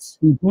much.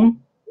 Mm-hmm.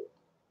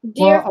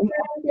 Dear friend,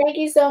 thank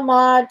you so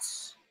much.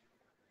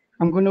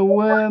 I'm gonna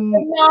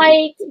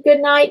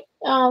Good night,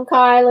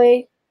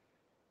 Kylie.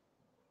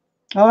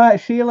 All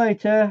right, see you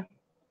later.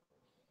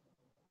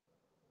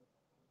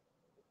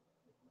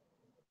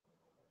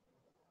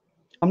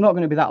 I'm not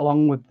going to be that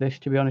long with this,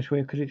 to be honest with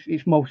you, because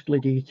it's mostly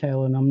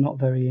detail, and I'm not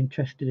very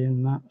interested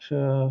in that.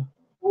 So.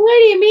 What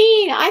do you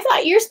mean? I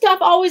thought your stuff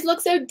always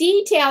looked so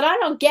detailed. I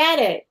don't get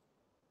it.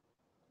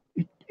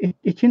 It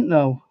isn't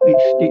though.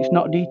 It's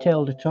not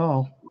detailed at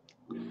all.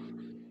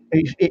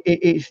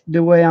 It's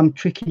the way I'm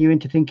tricking you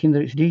into thinking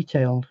that it's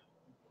detailed.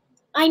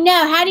 I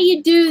know. How do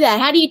you do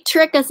that? How do you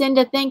trick us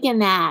into thinking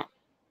that?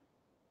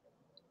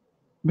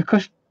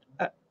 Because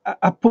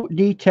I put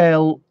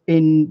detail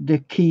in the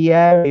key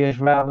areas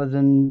rather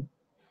than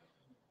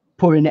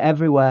putting it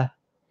everywhere.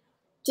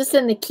 Just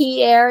in the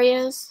key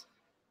areas?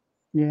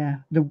 Yeah,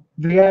 the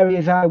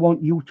areas I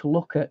want you to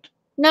look at.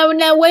 No,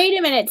 wait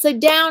a minute. So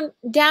down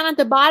at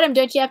the bottom,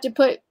 don't you have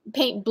to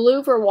paint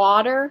blue for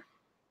water?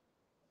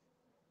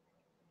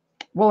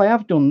 Well, I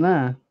have done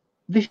there.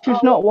 This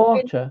is not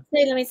water.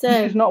 Let me see.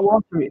 This is not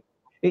water.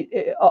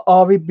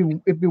 Or he'd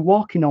be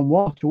walking on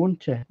water,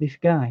 wouldn't he? This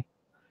guy.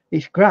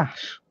 It's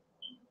grass.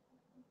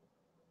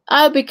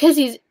 Oh, because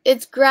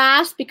it's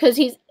grass because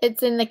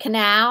it's in the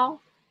canal.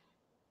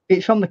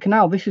 It's on the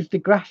canal. This is the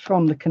grass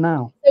from the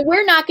canal. So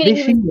we're not going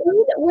to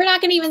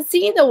even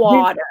see the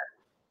water.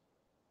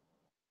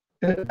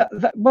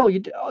 Well,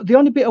 the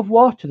only bit of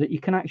water that you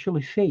can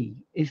actually see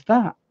is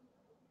that.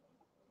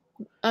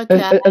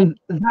 Okay. And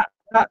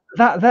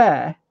that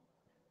there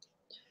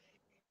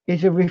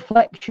is a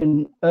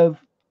reflection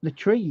of the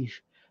trees,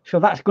 so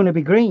that's going to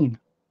be green.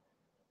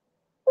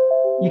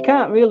 You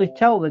can't really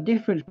tell the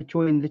difference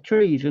between the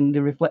trees and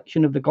the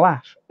reflection of the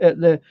glass,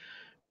 the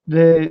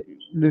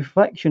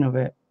reflection of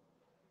it,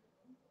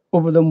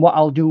 other than what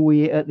I'll do with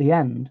it at the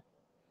end.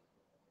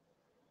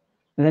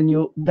 And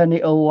then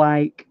it'll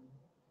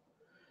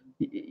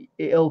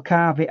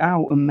carve it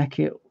out and make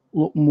it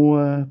look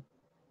more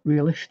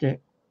realistic.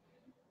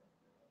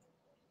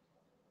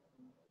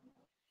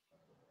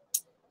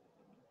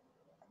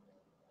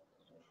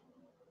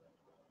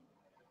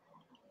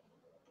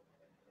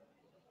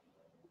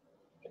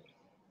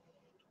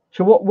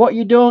 So what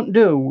you don't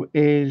do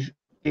is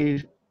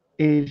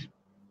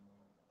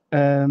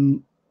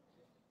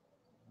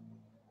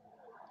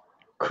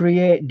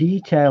create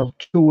detail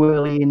too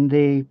early in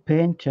the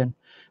painting,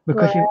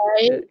 because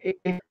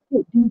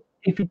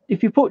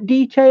if you put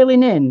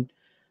detailing in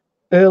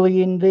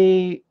early in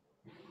the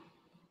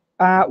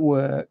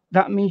artwork,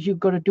 that means you've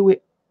got to do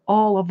it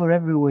all over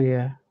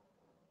everywhere.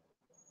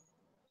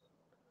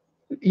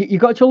 You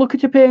got to look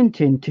at a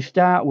painting to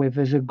start with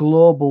as a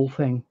global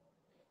thing.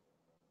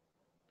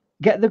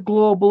 Get the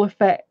global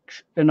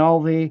effects and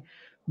all the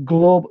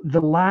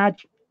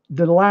large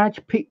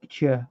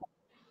picture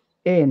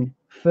in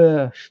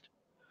first.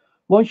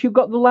 Once you've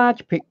got the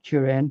large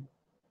picture in,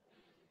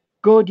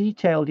 go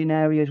detailed in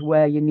areas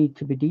where you need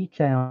to be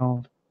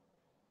detailed.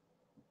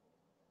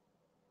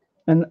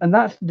 And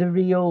that's the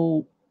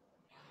real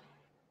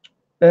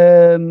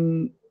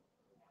that's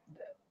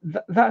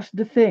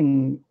the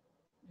thing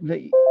that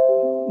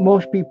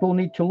most people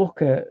need to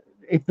look at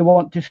if they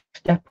want to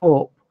step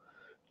up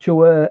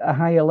to a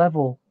higher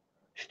level.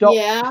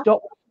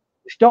 Stop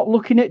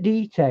looking at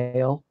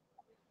detail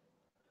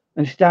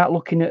and start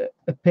looking at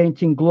a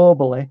painting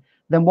globally.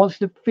 Then once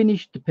they've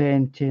finished the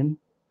painting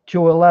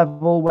to a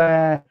level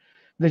where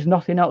there's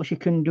nothing else you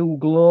can do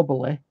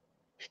globally,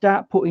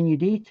 start putting your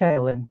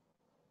detail in.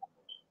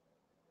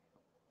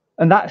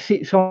 And that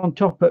sits on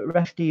top at the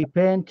rest of your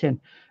painting,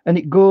 and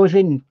it goes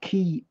in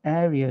key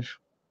areas.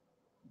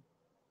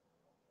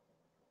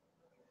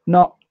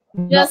 Not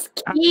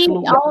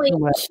only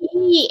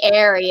key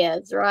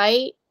areas,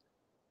 right?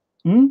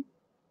 So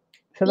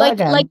like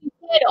you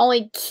said,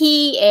 only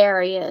key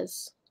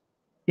areas.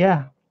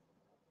 Yeah.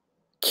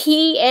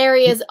 Key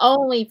areas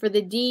only for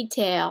the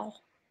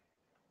detail.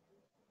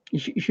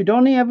 You should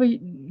only ever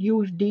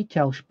use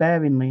detail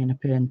sparingly in a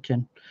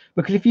painting,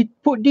 because if you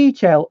put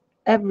detail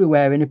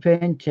everywhere in a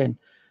painting,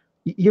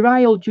 your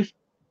eye will just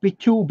be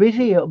too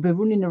busy. It'll be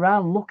running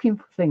around looking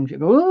for things.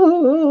 It'll go,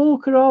 oh,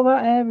 look at all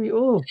that area.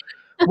 Oh,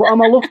 what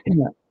am I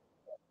looking at?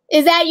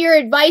 Is that your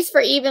advice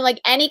for even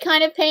like any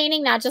kind of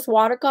painting, not just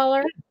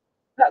watercolor?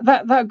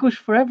 That goes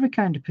for every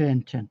kind of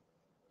painting.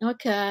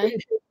 Okay.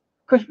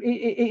 Because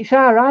it's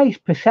our eyes'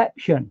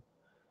 perception,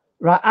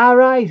 right?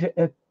 Our eyes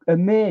are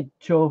made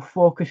to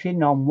focus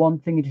in on one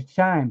thing at a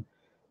time.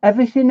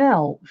 Everything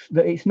else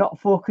that it's not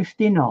focused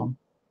in on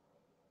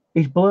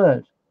is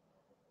blurred.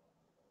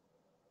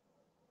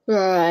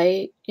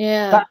 Right.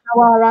 Yeah. That's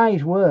how our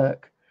eyes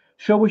work.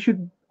 So we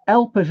should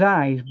help our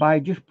eyes by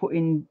just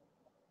putting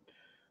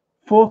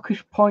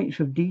focus points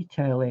of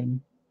detail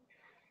in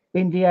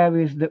the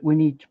areas that we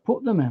need to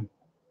put them in.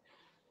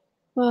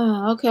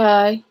 Oh,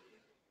 okay.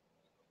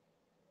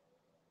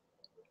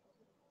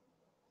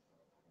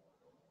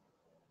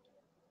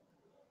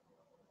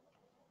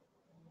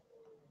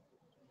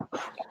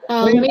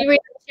 Let me read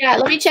the chat.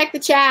 Let me check the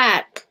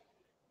chat.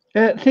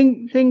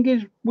 Thing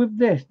is with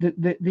this,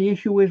 the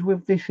issue is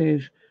with this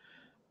is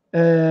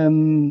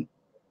remove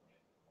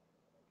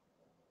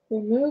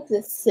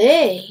the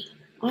sea.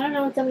 I don't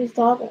know what somebody's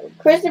talking about.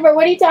 Christopher,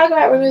 what are you talking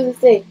about? Remove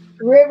the sea.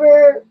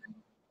 River.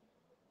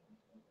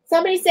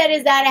 Somebody said,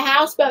 is that a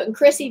houseboat? And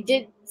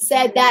Chrissy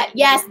said that,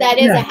 yes, that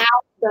is a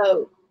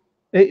houseboat.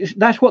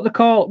 That's what they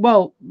call,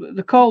 well,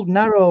 they're called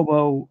narrow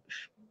boats.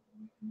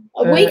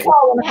 We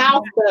call them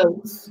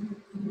houseboats.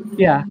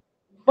 Yeah.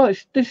 Well,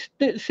 it's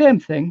the same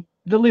thing.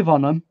 They live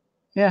on them.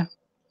 Yeah.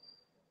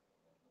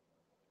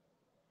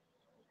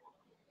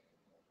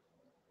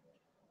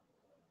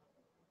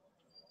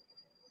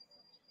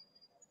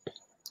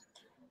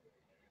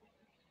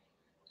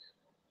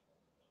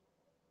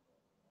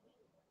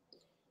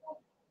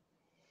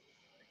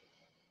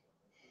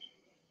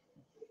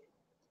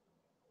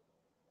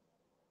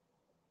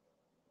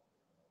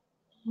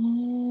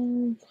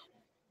 I'm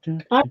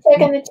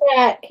checking the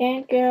chat.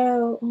 Can't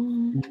go.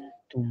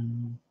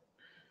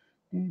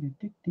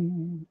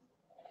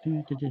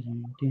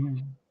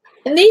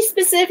 And these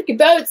specific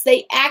boats,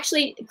 they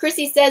actually,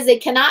 Chrissy says they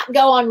cannot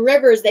go on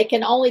rivers. They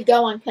can only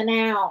go on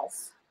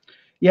canals.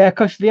 Yeah,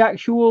 because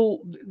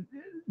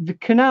the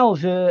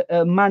canals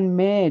are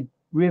man-made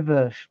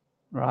rivers,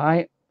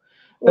 right?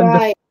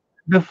 Right.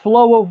 And the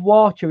flow of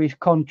water is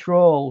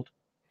controlled.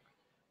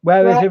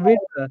 Whereas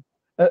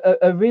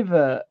a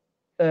river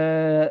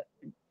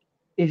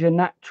is a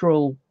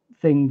natural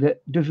thing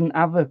that doesn't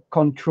have a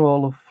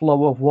control of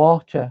flow of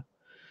water.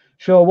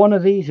 So one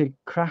of these would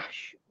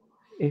crash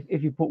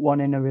if you put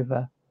one in a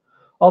river.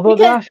 Although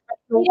because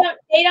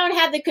they don't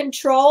have the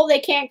control, they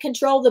can't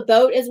control the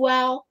boat as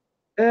well.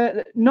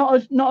 Not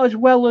as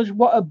well as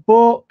what a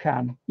boat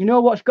can. You know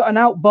what's got an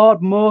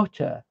outboard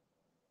motor?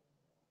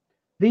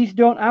 These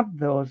don't have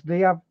those.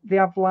 They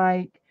have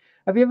like.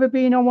 Have you ever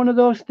been on one of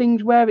those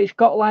things where it's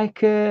got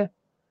like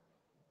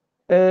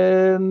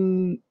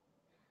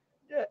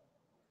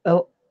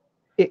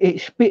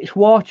it spits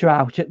water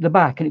out at the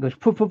back and it goes.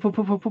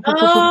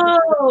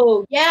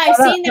 Oh, yeah, I've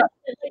seen that,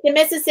 like the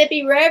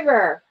Mississippi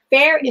River.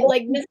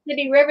 Like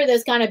Mississippi River,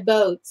 those kind of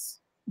boats.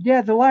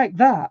 Yeah, they're like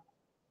that.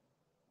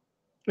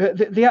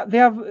 They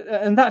have,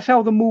 and that's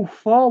how they move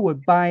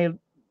forward, by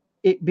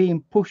it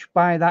being pushed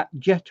by that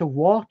jet of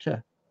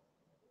water.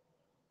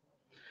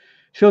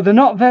 So they're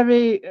not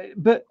very,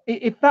 but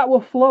if that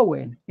were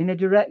flowing in a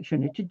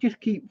direction, it would just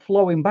keep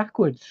flowing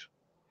backwards.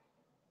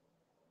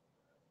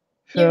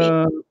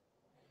 So,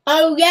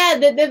 oh yeah,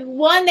 the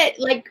one that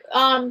like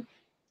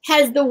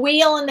has the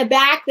wheel in the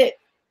back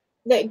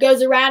that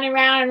goes around and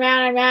round and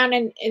round and round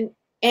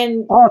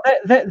and oh,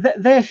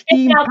 they're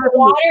steam out the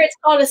water. It's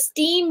called a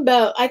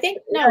steamboat. I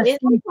think no, is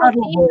it called a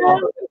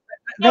steamboat?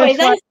 No, is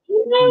that a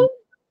steamboat?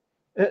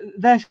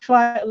 They're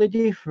slightly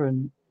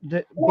different.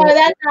 No,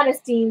 that's not a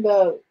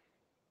steamboat.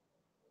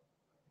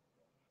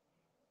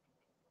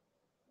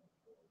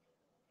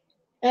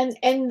 And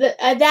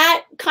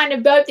that kind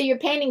of boat that you're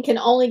painting can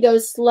only go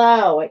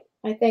slow.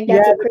 I think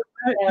that's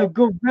they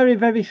go very,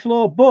 very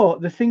slow. But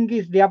the thing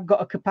is, they have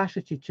got a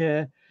capacity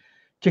to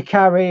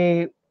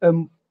carry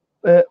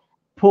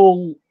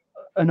pull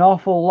an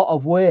awful lot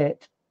of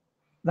weight.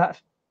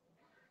 That's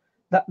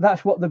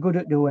what they're good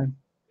at doing.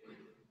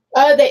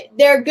 Oh,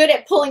 they're good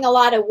at pulling a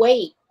lot of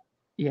weight.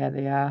 Yeah,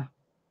 they are.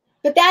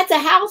 But that's a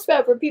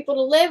houseboat for people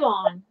to live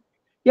on.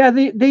 Yeah,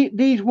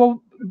 these were,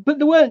 but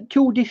they weren't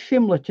too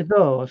dissimilar to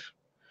those.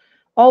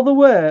 All they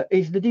were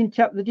is they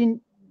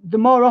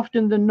more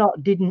often than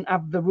not didn't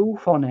have the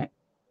roof on it.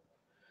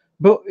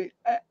 But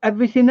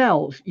everything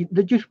else,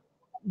 they just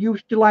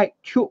used to like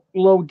chuck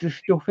loads of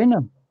stuff in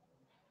them.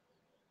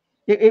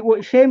 It was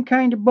the same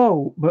kind of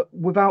boat, but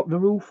without the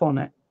roof on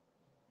it.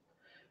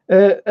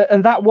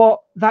 And that were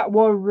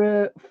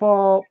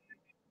for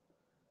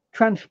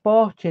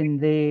transporting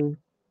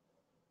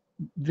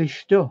the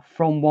stuff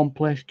from one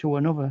place to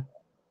another.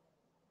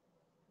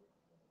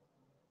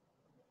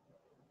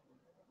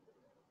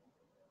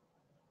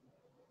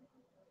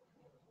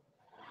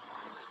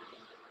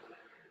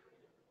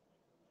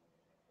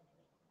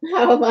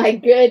 Oh my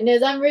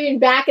goodness. I'm reading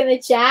back in the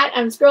chat.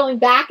 I'm scrolling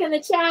back in the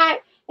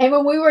chat. And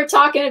when we were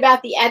talking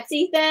about the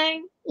Etsy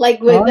thing,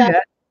 like with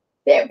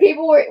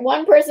people were,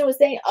 one person was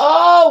saying,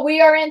 "Oh, we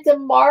are into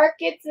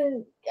markets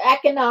and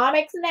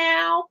economics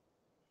now."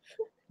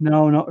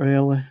 No, not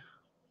really.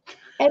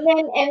 And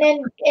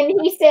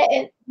he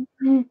said,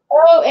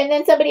 "Oh," and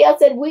then somebody else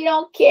said, "We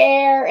don't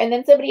care." And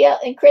then somebody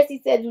else, and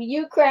Chrissy said, well,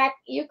 "You crack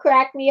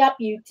me up,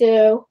 you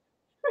two."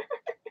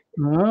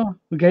 Oh,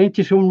 we get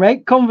into some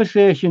right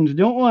conversations,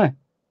 don't we?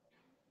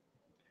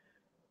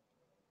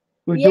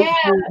 We don't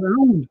fall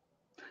around.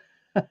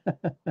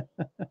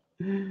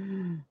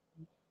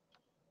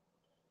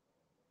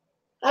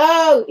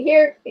 Oh,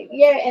 here,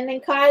 yeah, and then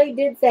Kylie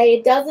did say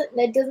it does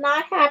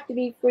not have to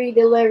be free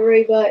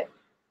delivery, but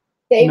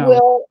they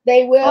will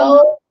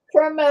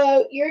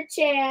promote your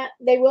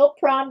they will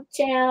prompt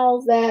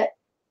channels that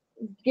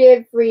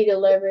give free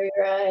delivery,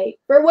 right?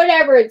 For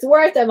whatever it's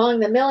worth among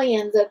the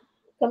millions of,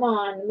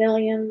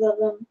 millions of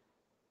them.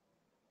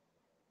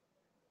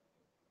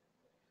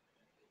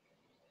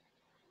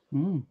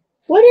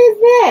 What is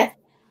this?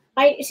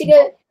 She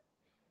goes,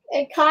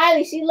 and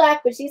Kylie, she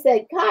laughed, but she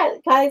said,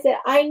 Kylie said,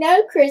 "I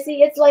know,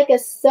 Chrissy, it's like a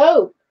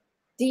soap.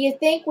 Do you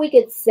think we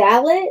could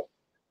sell it?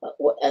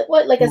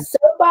 What like a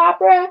soap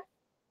opera?"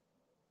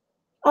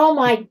 Oh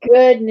my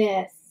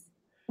goodness.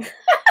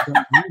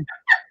 I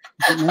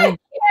can't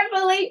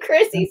believe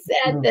Chrissy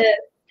said this.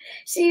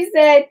 She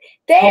said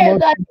they're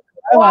like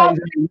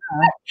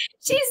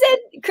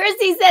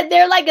Chrissy said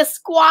they're like a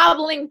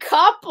squabbling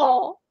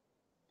couple.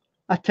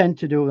 I tend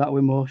to do that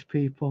with most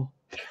people.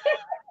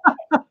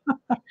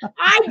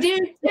 I do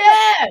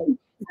too.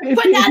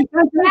 Put that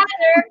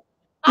together.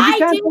 I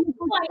do.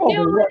 I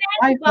do with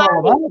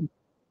everybody.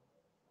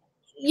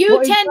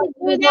 You tend to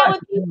do that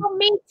with people.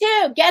 Me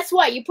too. Guess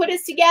what? You put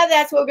us together,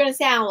 that's what we're going to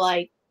sound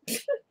like.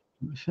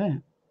 That's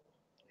it.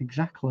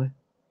 Exactly.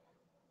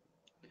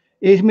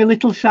 Here's my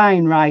little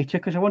sign writer,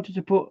 because I wanted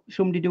to put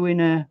somebody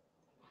doing a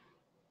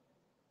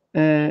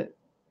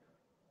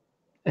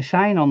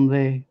sign on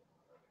the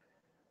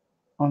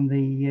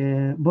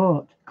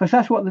boat, because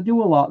that's what they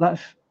do a lot.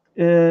 That's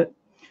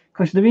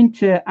because they're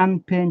into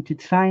hand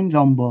painted signs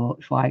on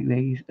boats like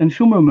these, and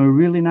some of them are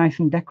really nice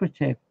and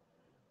decorative.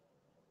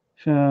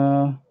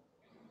 So,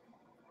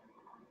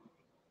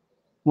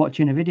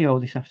 watching a video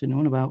this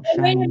afternoon about signs.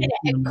 Wait a minute.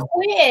 A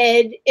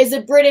quid is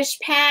a British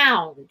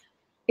pound.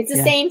 It's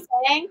the same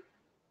thing.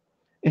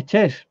 It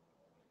is.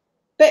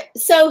 But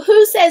so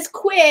who says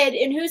quid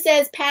and who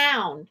says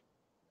pound?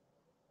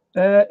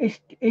 It's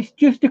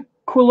just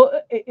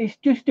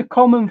a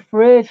common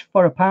phrase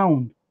for a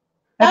pound.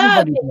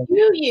 Everybody does.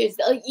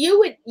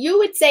 You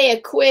would say a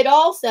quid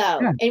also.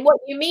 Yeah. And what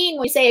you mean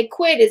when you say a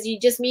quid is you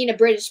just mean a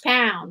British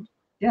pound.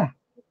 Yeah,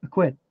 a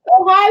quid.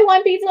 Oh, hi,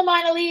 One Pizza of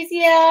Mine,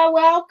 Alicia.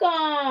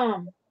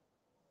 Welcome.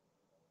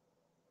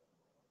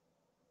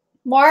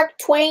 Mark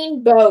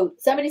Twain boat.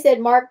 Somebody said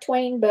Mark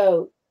Twain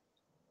boat.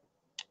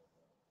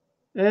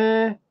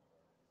 Weren't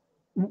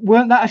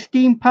that a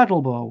steam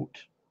paddle boat?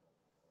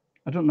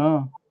 I don't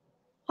know.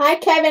 Hi,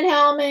 Kevin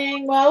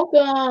Helming.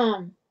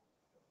 Welcome.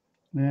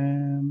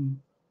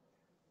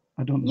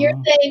 I don't know. You're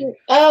saying,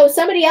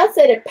 somebody else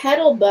said a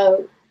pedal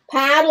boat.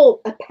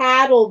 A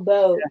paddle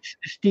boat. Yes,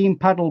 a steam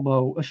paddle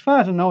boat. As far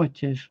as I know,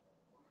 it is.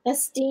 A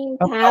steam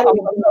paddle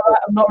boat.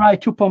 I'm not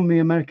right up on the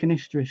American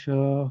history,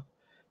 so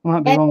I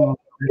might be wrong.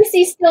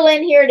 Chrissy's still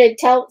in here to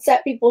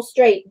set people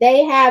straight.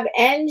 They have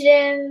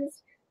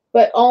engines,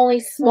 but only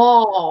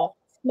small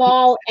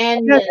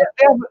engines.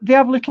 Yeah, they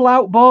have little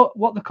outboard,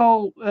 what they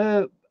call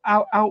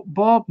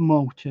outboard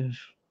motors,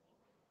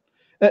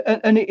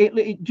 and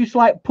it just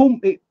like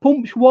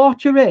pumps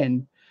water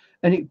in,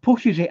 and it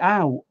pushes it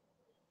out,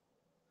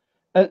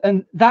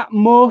 and that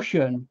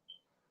motion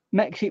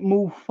makes it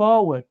move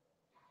forward.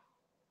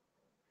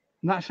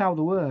 And that's how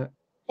they work.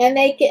 And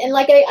they can, and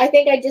like I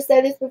think I just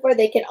said this before,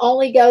 they can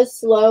only go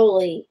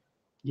slowly.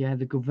 Yeah,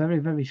 they go very,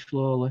 very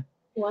slowly.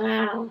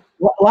 Wow.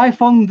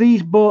 Life on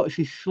these boats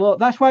is slow.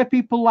 That's why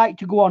people like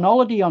to go on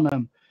holiday on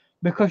them,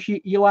 because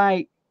you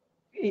like,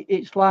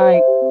 it's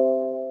like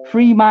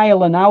 3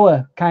 miles an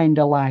hour kind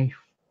of life.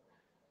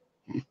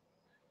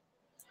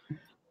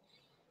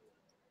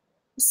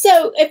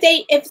 So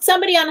if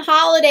somebody on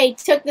holiday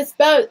took this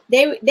boat,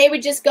 they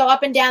would just go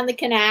up and down the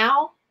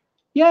canal.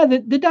 Yeah,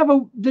 they'd have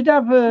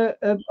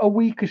a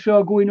week or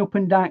so going up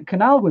and down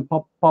canal with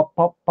pop pop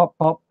pop pop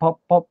pop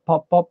pop pop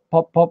pop pop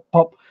pop pop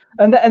pop,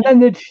 and then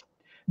they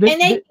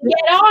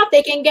get off.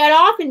 They can get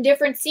off in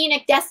different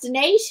scenic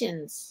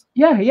destinations.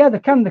 Yeah, they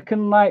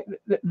can like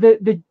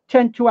they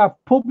tend to have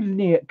pubs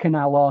near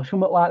canal or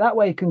something like that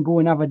where you can go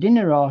and have a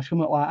dinner or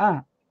something like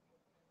that.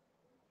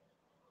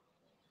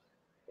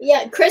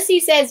 Yeah,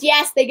 Chrissy says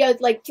yes. They go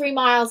like 3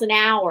 miles an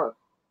hour.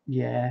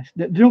 Yes,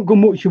 they don't go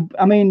much.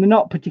 I mean, they're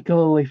not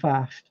particularly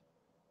fast.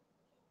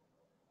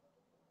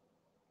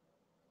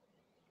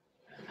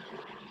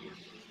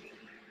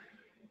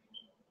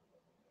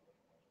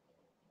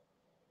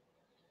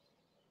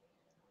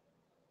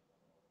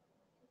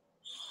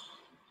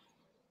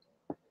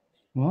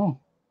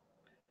 Well,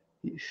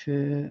 it's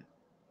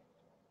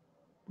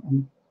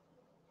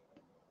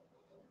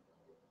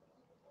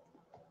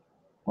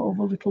What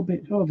other little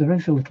bit? Oh, there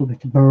is a little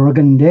bit of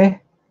burgundy.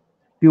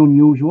 Be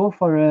unusual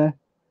for a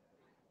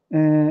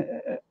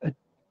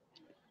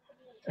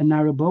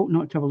narrow boat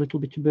not to have a little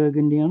bit of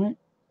burgundy on it.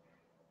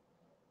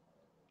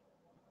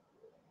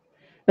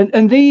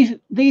 And these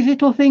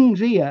little things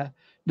here,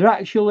 they're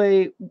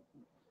actually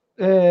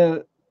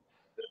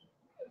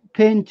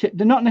painted.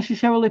 They're not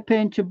necessarily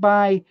painted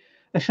by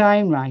a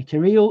sign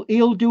writer.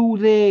 He'll do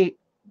the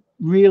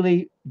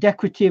really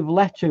decorative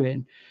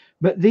lettering,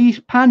 but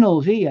these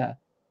panels here,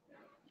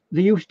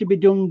 they used to be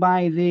done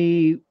by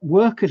the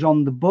workers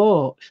on the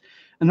boats,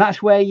 and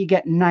that's where you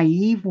get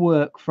naive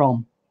work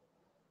from.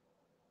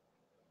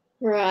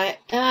 Right.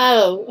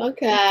 Oh,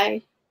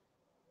 okay.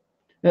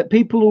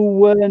 People who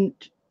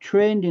weren't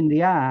trained in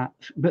the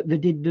arts, but they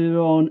did their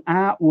own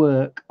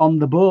artwork on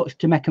the boats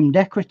to make them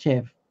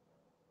decorative.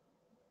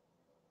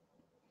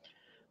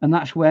 And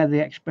that's where the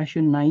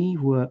expression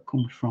naive work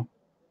comes from.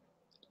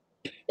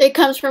 It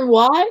comes from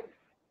what?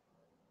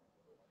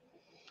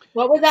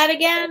 What was that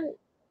again?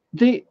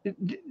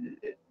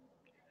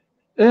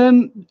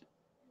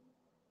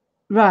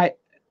 Right.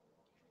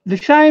 The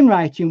sign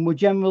writing were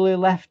generally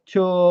left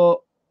to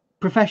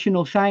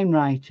professional sign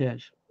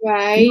writers.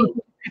 Right.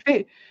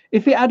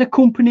 If it had a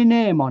company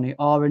name on it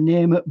or a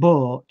name at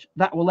boat,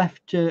 that were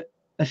left to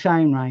a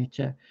sign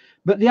writer.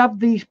 But they have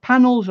these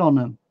panels on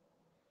them,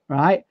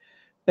 right?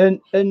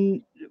 And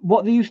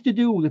what they used to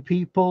do, the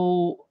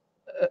people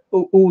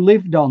who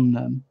lived on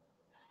them,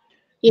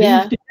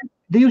 yeah,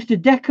 they used to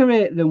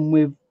decorate them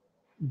with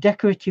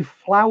decorative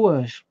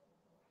flowers,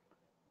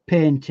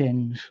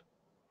 paintings.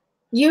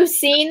 You've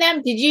seen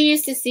them? Did you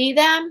used to see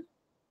them?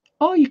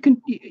 Oh, you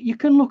can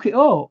look it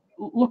up.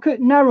 Look at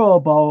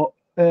narrowboat.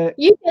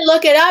 You can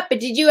look it up, but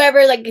did you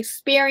ever like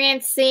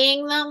experience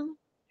seeing them?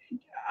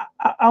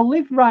 I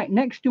live right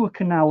next to a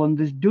canal, and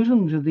there's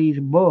dozens of these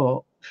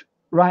boats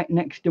right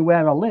next to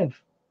where I live.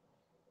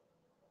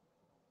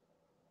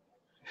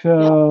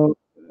 So,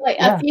 like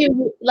a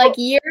few, like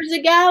years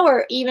ago,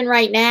 or even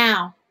right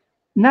now?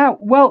 Now,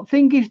 well,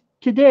 thing is,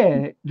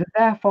 today they're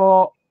there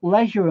for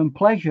leisure and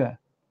pleasure,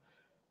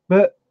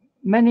 but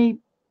many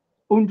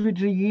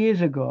hundreds of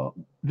years ago,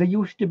 they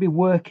used to be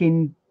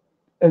working,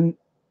 and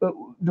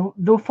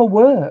they're for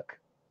work.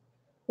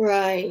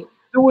 Right.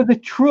 They were the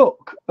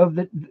truck of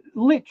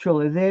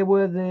literally, they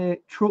were the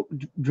truck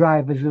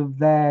drivers of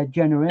their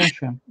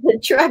generation. The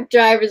truck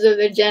drivers of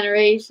their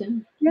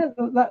generation. Yeah,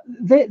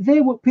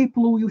 they were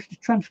people who used to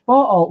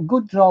transport all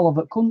goods all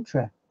over the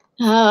country.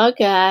 Oh,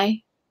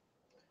 okay.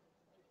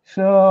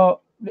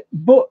 So,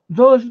 but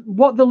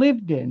what they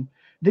lived in,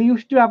 they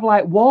used to have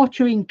like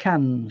watering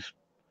cans,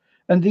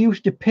 and they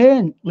used to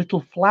paint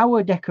little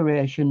flower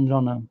decorations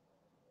on them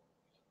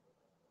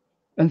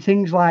and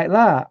things like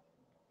that.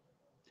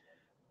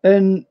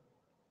 And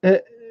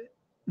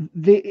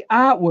the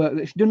artwork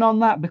that's done on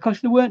that, because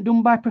they weren't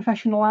done by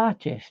professional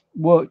artists,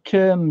 were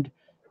termed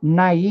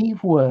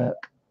naive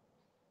work.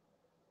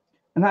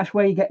 And that's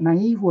where you get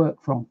naive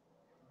work from.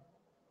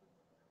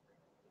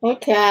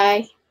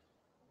 Okay.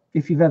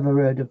 If you've ever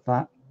heard of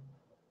that.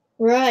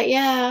 Right,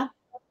 yeah.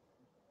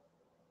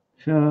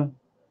 So, I'm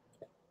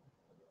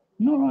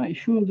not right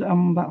sure that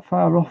I'm that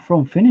far off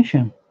from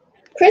finishing.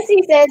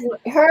 Chrissy says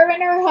her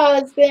and her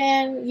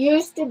husband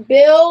used to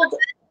build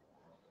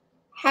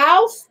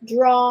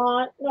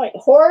horse-drawn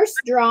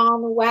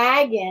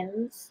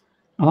wagons.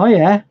 Oh,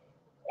 yeah.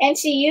 And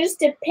she used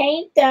to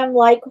paint them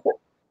like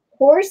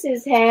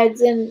horses' heads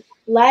and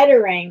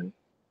lettering.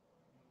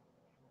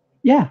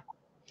 Yeah.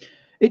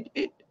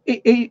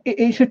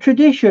 It's a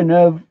tradition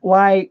of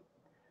like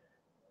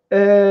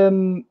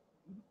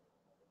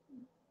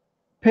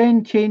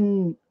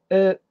painting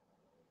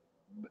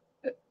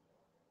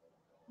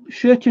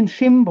certain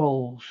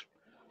symbols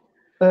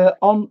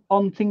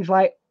on things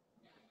like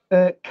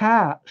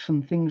carts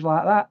and things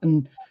like that,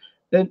 and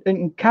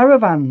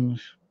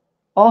caravans.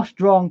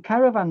 Horse-drawn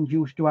caravans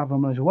used to have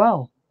them as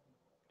well,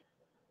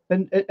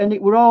 and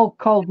it were all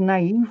called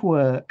naive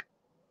work.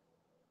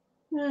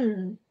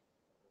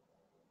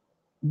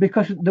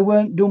 Because they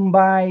weren't done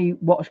by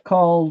what's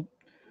called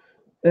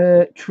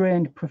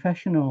trained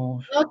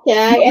professionals.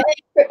 Okay,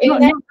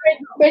 and then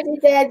Chrissy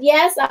said,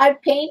 yes,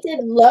 I've painted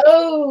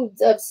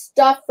loads of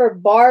stuff for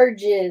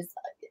barges.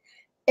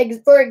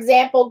 For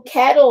example,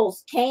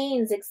 kettles,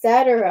 canes,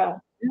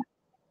 etc.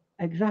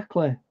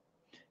 Exactly.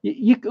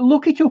 You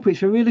look it up.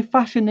 It's a really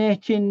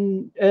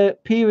fascinating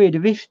period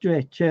of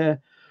history,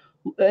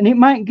 and it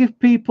might give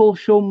people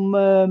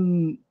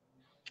some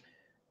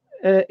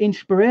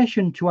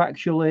inspiration to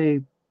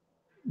actually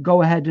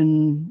go ahead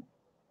and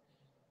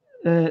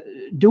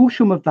do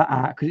some of that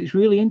art, because it's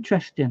really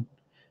interesting.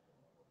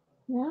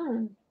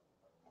 Yeah.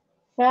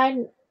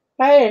 Right.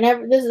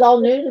 This is all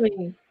new to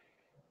me.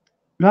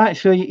 Right.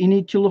 So you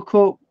need to look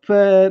up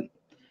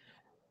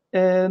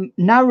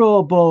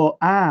narrowboat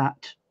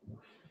art,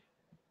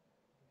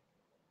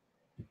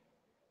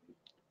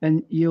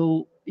 and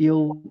you'll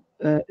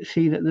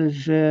see that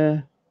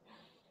there's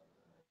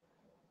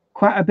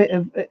quite a bit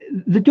of.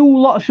 They do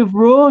lots of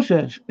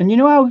roses, and you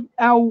know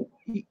how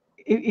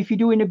if you're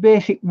doing a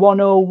basic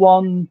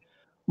 101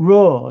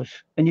 rose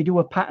and you do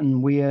a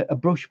pattern with a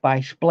brush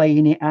by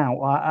splaying it out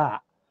like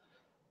that.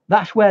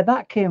 That's where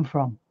that came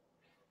from.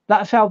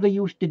 That's how they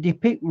used to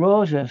depict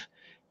roses.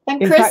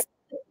 And In fact,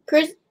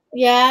 Chris,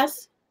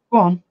 yes.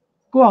 Go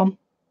on.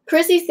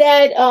 Chrissy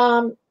said,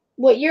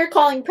 what you're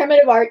calling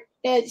primitive art,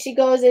 she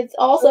goes, it's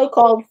also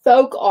called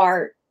folk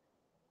art.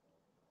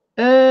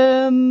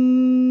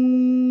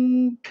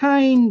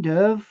 Kind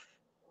of.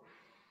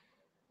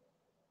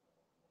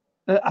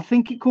 I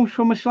think it comes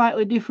from a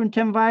slightly different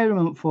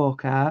environment,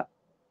 folk art.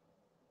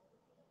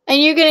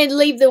 And you're gonna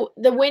leave the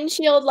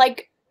windshield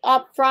like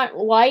up front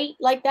white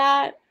like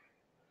that?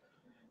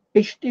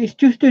 It's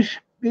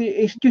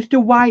just a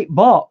white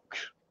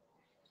box.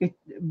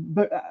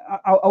 But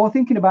I was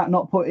thinking about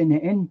not putting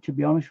it in, to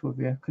be honest with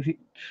you, because it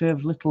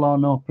serves little or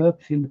no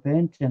purpose in the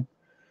painting.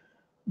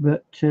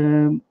 But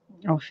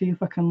I'll see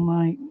if I can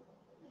like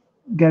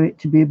get it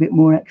to be a bit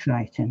more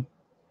exciting.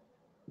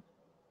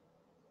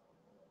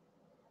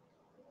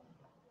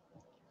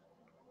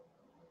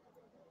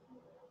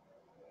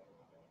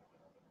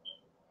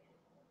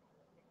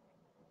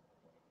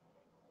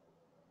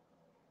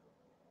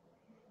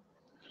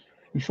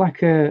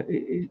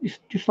 It's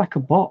just like a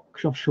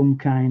box of some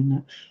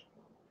kind.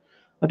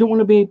 I don't want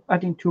to be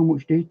adding too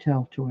much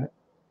detail to it.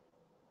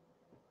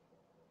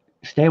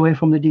 Stay away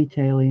from the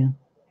detail, Ian.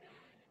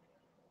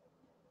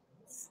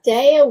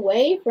 Stay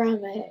away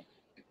from it.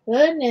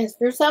 Goodness,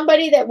 for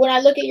somebody that when I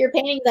look at your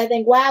paintings, I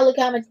think, wow, look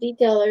how much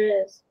detail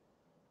there is.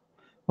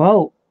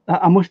 Well,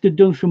 I must have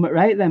done something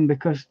right then,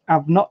 because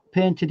I've not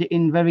painted it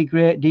in very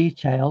great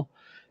detail.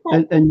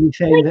 And you're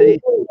saying that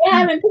you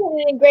haven't painted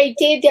it in great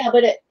detail,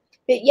 but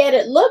yet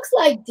it looks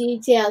like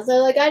detail. So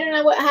like I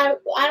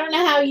don't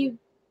know how you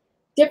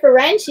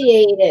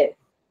differentiate it.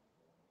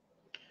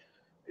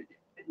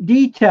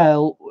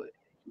 Detail,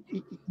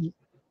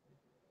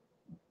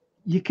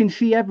 you can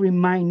see every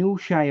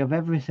minutiae of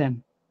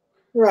everything.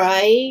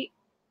 Right.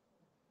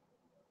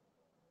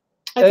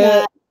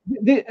 Okay.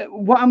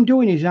 What I'm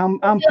doing is I'm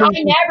I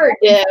never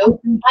do.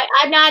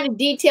 I'm not a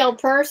detailed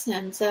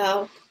person,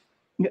 so.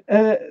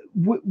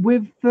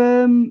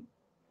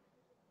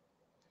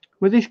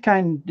 With this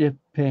kind of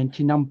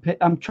painting,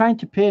 I'm trying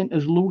to paint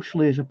as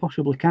loosely as I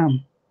possibly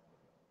can.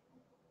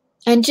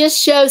 And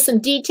just show some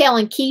detail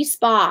in key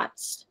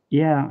spots.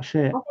 Yeah, that's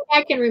it. I think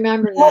I can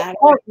remember that.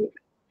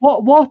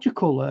 What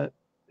watercolor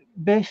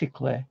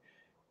basically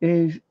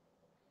is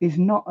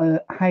not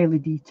a highly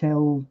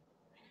detailed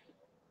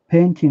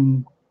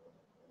painting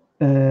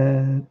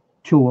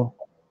tool.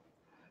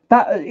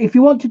 That if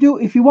you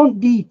want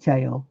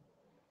detail,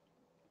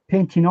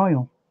 paint in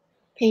oil.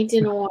 Paint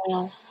in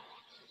oil.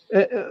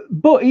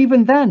 But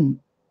even then,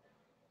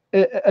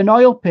 an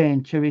oil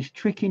painter is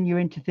tricking you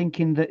into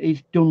thinking that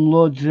he's done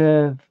loads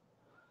of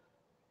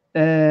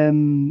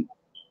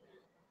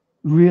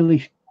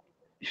really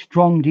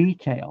strong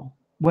detail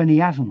when he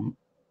hasn't.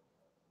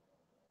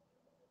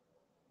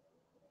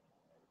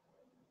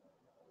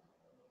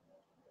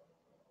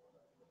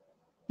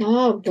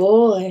 Oh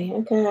boy!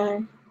 Okay.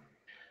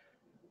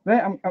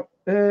 Right,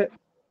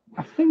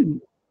 I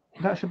think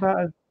that's about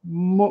as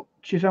much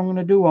as I'm going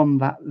to do on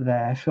that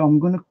there. So I'm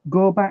going to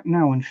go back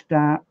now and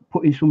start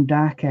putting some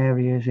dark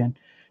areas in.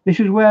 This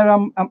is where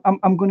I'm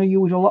going to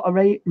use a lot of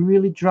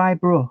really dry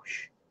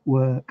brush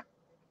work.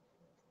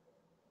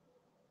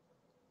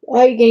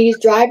 Oh, you're going to use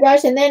dry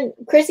brush? And then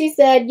Chrissy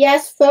said,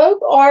 yes,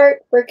 folk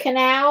art for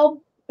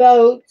canal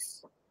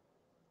boats,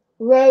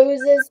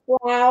 roses,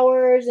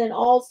 flowers, and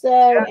also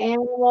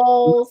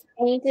animals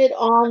painted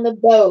on the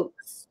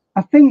boats.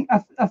 I think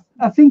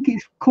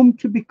it's come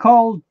to be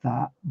called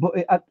that, but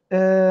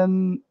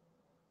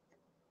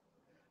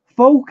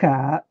folk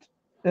art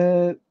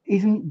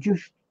isn't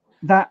just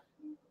that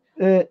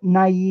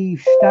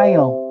naive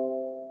style.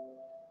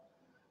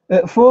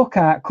 Folk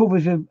art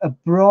covers a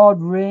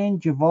broad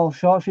range of all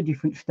sorts of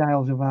different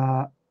styles of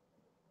art,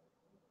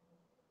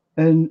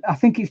 and I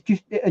think it's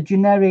just a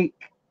generic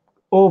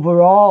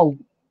overall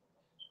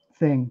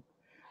thing,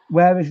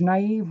 whereas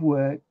naive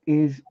work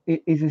is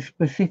a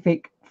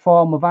specific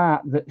form of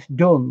art that's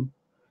done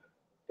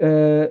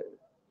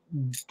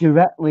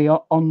directly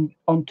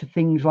onto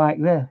things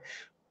like this,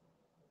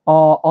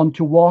 or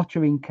onto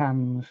watering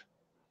cans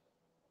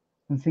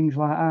and things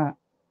like that.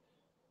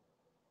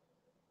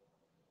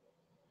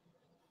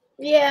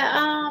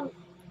 Yeah,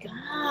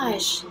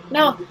 gosh.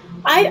 No,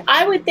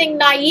 I would think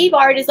naive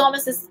art is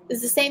almost is the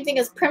same thing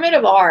as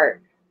primitive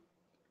art.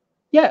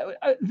 Yeah,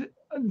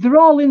 they're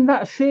all in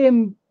that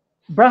same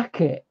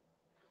bracket,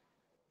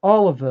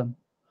 all of them.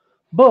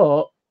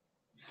 But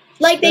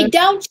like they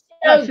don't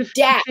show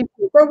depth.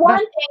 For one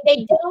thing,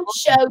 they don't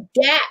show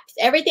depth.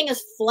 Everything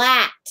is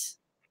flat.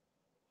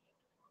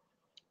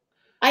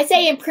 I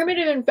say in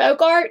primitive and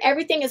folk art,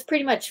 everything is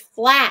pretty much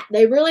flat.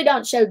 They really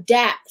don't show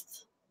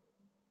depth.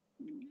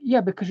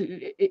 Yeah, because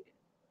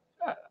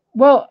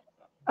well,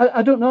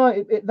 I don't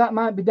know. That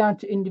might be down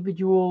to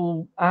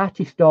individual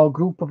artists or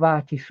group of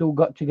artists who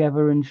got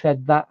together and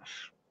said that's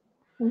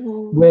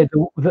where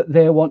that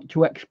they want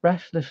to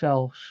express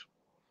themselves.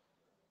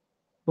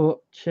 But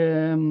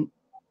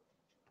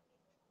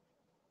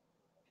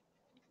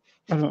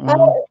I don't know.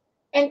 Oh,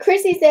 and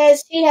Chrissy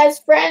says she has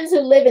friends who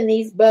live in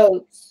these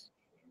boats.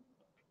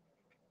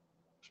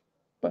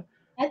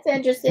 That's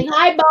interesting.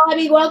 Hi,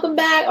 Bobby. Welcome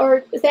back.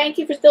 Or thank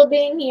you for still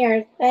being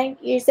here. Thank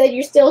you. You said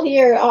you're still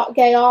here.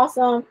 Okay,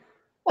 awesome.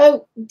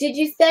 Oh, did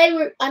you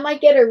say I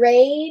might get a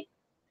raid?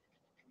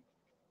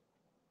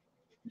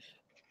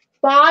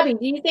 Bobby,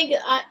 do you think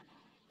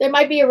there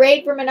might be a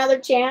raid from another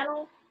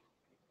channel?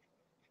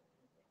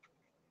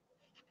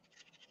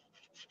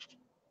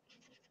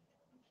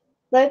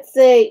 Let's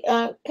see.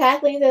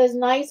 Kathleen says,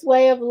 nice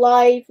way of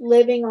life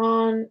living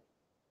on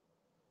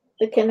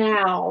the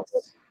canals.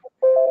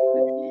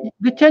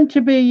 There tend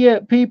to be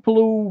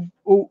people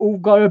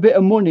who've got a bit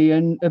of money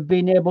and have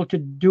been able to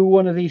do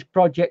one of these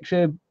projects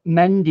of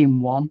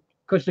mending one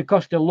because they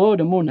cost a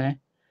load of money,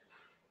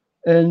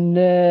 and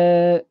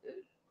they're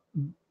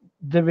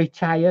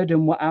retired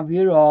and what have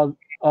you, or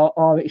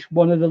it's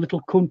one of the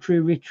little country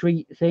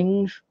retreat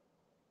things.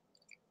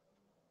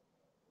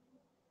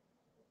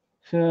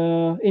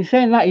 So in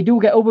saying that, you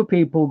do get other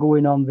people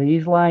going on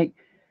these, like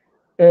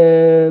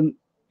people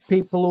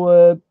who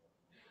are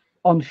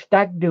on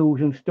stag do's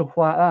and stuff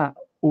like that,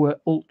 who are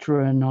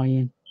ultra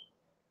annoying.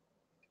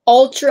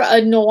 Ultra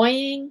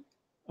annoying?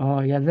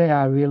 Oh yeah, they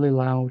are really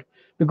loud.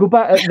 They go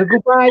by. They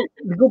go by.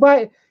 They go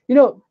by. You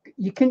know,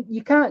 you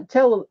can't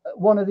tell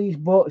one of these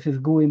boats is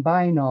going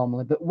by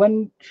normally, but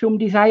when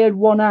somebody's hired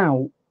one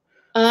out,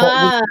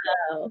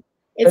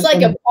 it's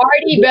like a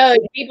party boat.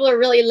 People are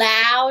really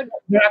loud.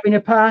 They're having a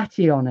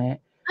party on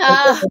it,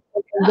 and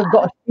they've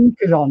got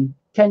speakers on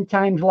 10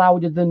 times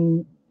louder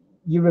than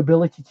your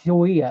ability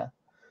to hear.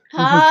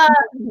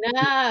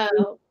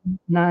 No.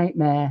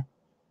 Nightmare.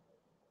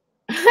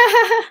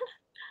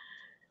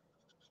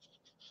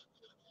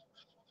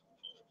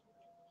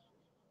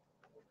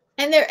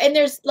 And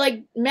there's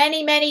like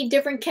many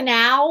different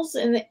canals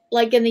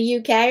like in the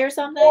UK or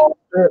something.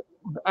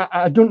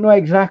 I don't know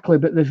exactly,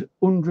 but there's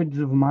hundreds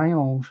of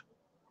miles.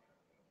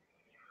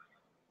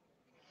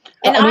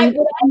 And I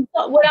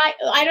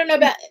don't know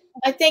about.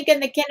 I think in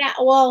the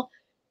canal. Well,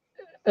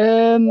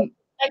 a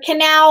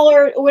canal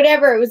or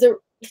whatever. It was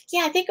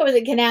I think it was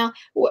a canal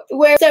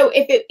where. So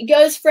if it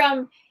goes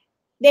from,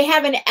 they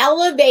have an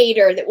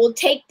elevator that will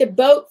take the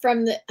boat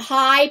from the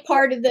high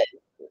part of the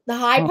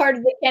part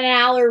of the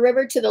canal or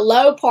river to the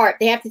low part.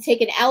 They have to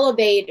take an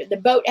elevator. The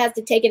boat has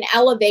to take an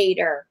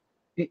elevator.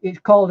 It's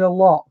called a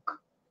lock.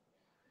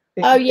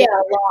 Oh yeah,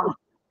 a lock.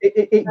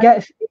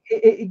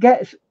 It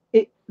gets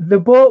the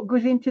boat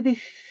goes into this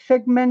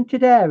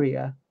segmented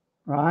area,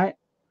 right?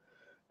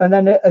 And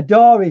then a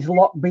door is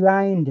locked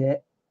behind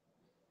it,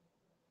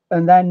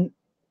 and then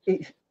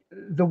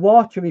the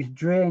water is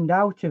drained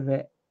out of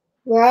it.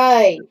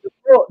 Right.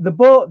 The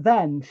boat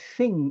then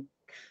sinks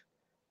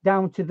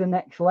down to the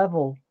next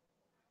level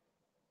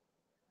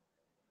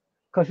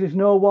because there's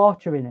no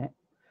water in it.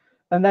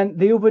 And then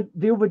the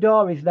other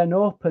door is then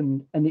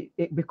opened, and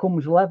it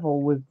becomes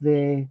level with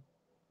and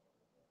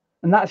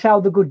that's how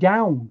they go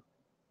down.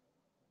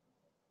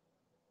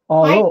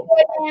 Hi,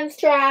 Joyland's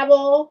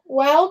Travel.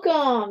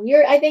 Welcome.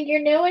 I think you're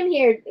new in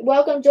here.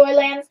 Welcome,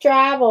 Joyland's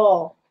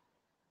Travel.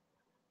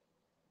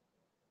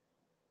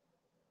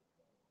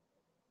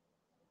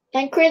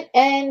 And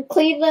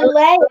Cleveland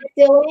Lake is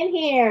still in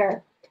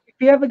here. If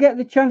you ever get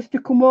the chance to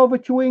come over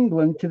to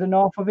England, to the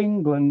north of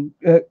England,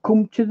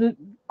 come to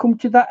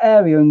that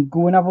area and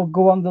go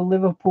on the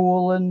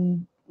Liverpool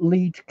and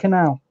Leeds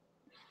Canal.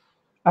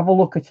 Have a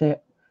look at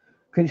it,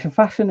 because it's a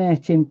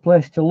fascinating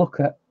place to look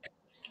at.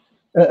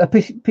 A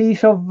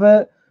piece of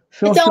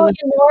social. It's only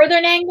in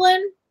northern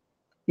England?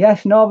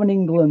 Yes, northern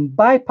England.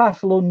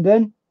 Bypass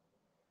London.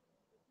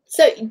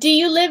 So, do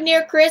you live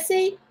near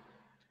Chrissy?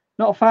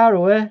 Not far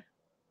away.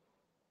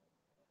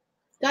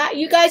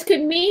 You guys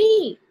could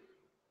meet.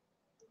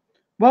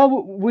 Well,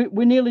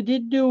 we nearly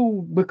did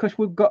do, because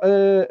we've got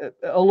a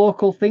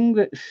local thing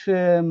that's,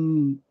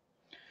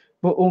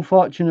 but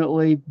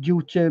unfortunately,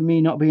 due to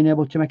me not being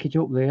able to make it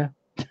up there,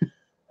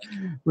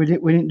 we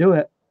didn't do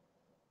it.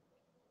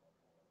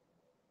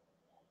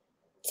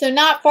 So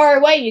not far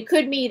away, you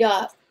could meet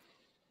up.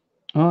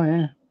 Oh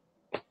yeah,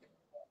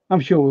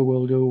 I'm sure we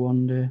will do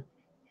one day.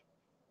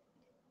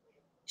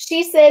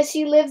 She says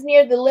she lives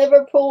near the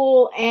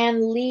Liverpool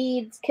and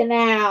Leeds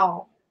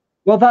Canal.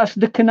 Well, that's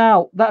the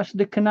canal. That's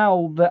the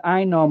canal that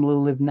I normally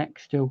live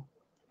next to,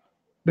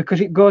 because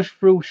it goes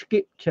through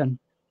Skipton.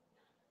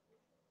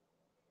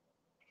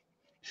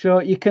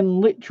 So you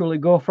can literally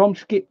go from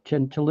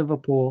Skipton to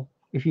Liverpool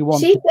if you want.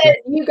 She says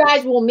you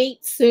guys will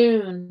meet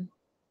soon.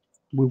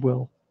 We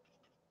will.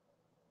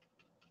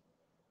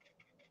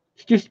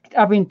 It's just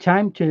having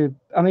time to.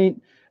 I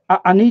mean,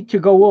 I need to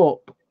go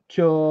up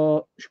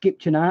to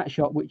Skipton Art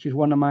Shop, which is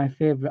one of my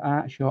favourite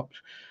art shops,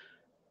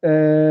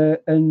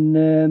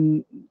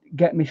 and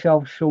get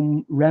myself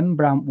some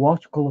Rembrandt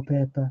watercolor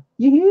paper.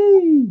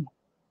 Yee!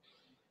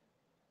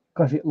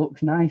 Because it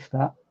looks nice.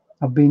 That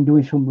I've been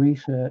doing some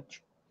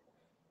research.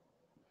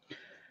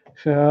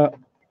 So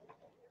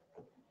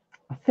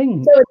I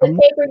think. So it's a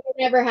paper you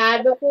never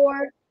had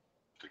before?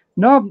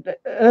 No,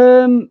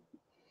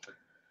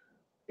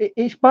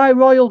 It's by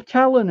Royal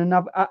Talon, and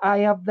I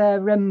have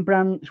their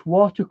Rembrandt's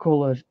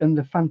watercolors, and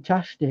they're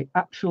fantastic,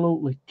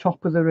 absolutely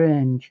top of the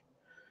range.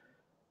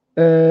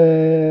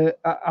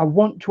 I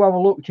want to have a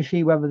look to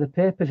see whether the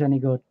paper's any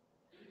good,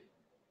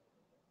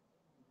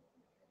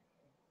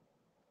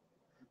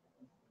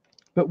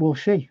 but we'll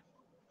see.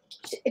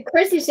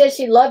 Chrissy says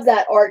she loves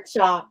that art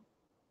shop.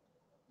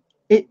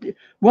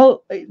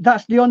 Well,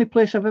 that's the only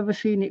place I've ever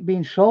seen it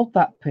being sold,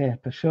 that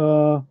paper.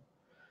 So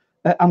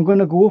I'm going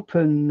to go up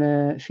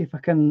and see if I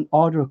can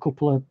order a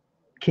couple of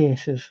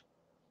cases.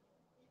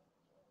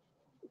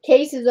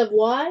 Cases of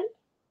what?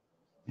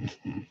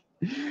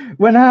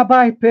 When I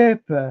buy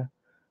paper,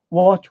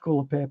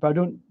 watercolor paper, I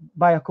don't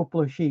buy a couple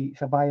of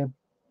sheets. I buy a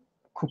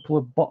couple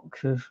of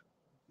boxes.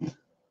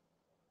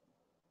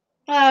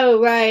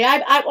 Oh, right.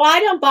 I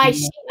don't buy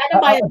sheets. I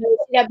don't buy them.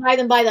 I buy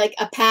them by like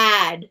a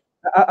pad.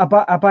 I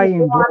buy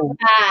in bulk.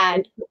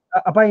 Pad.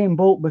 I buy in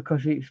bulk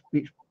because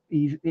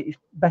it's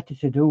better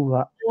to do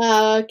that.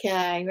 Oh,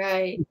 okay,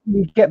 right.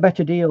 You get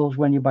better deals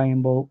when you buy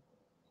in bulk.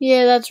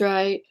 Yeah, that's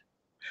right.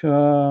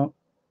 So,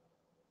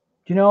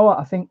 do you know what?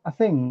 I think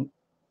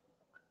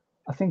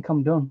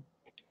I'm done.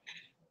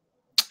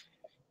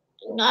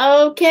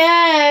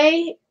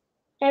 Okay,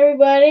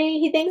 everybody.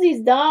 He thinks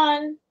he's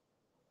done.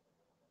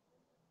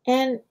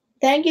 And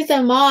thank you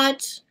so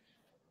much.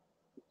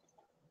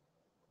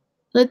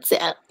 Let's see.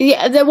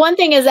 Yeah, the one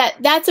thing is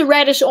that's a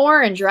reddish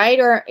orange, right?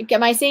 Or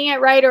am I seeing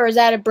it right? Or is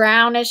that a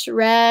brownish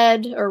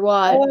red or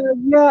what?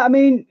 Yeah, I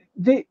mean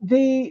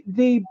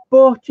the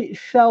boat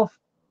itself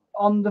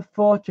on the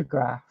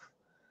photograph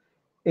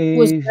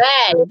Was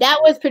red. That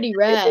was pretty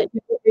red.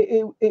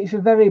 It's a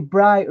very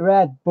bright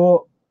red,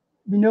 but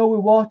you know,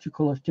 with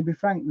watercolors, to be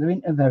frank, there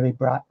isn't a very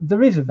bright.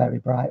 There is a very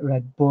bright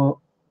red, but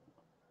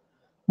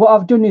what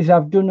I've done is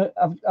I've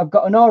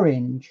got an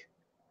orange,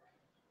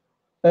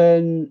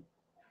 and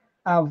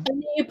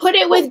you put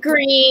it with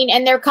green,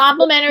 and they're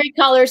complementary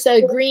colors,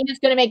 so green is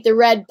going to make the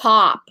red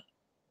pop.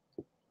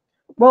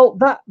 Well,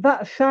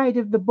 that side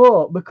of the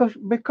boat,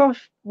 because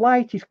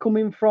light is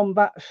coming from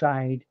that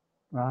side,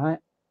 right,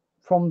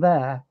 from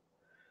there.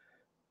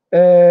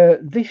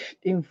 This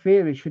in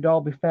theory should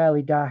all be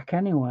fairly dark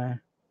anyway.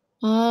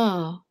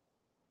 Oh.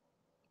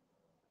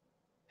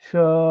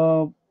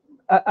 So,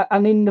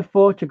 and in the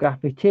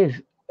photograph, it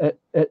is at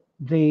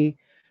the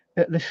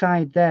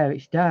side there,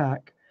 it's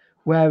dark,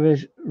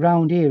 whereas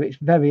round here it's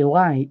very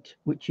light,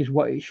 which is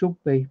what it should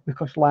be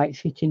because light's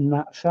hitting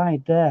that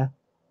side there.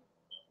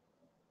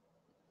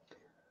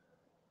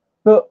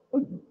 But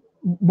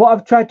what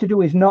I've tried to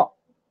do is not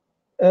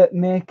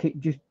make it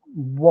just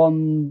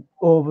one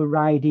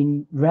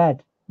overriding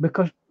red,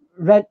 because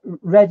red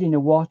in a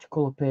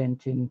watercolor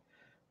painting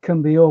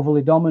can be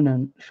overly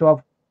dominant. So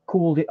I've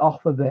cooled it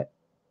off a bit.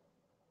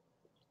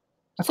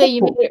 So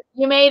you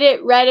made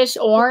it reddish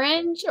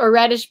orange or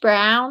reddish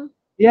brown?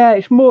 Yeah,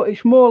 it's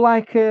more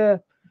like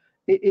a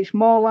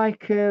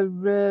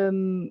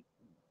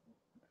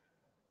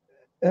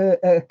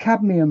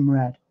cadmium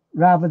red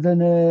rather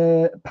than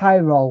a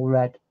pyrrole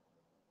red.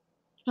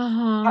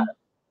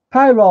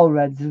 Pyrrole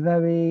red's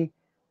very,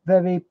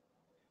 very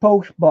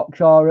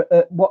postbox, or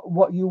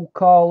what you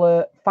call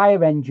a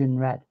fire engine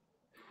red.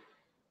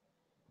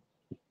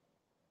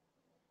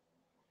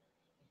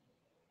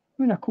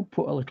 I mean, I could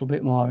put a little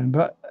bit more in,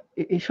 but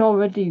it's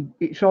already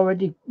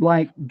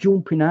like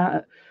jumping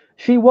out.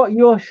 See what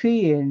you're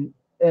seeing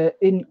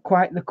in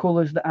quite the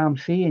colours that I'm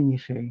seeing. You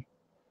see,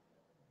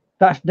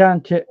 that's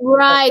down to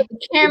right. The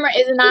camera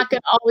is not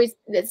going to always.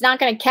 It's not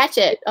going to catch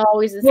it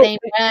always the same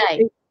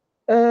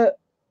way.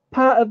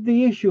 Part of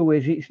the issue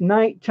is it's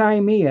night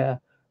time here,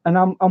 and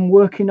I'm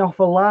working off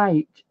a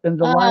light, and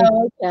the light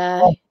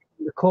is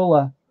the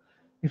colour.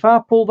 If I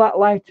pull that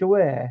light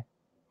away.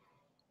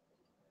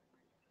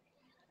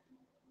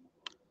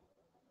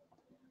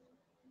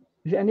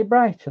 Is it any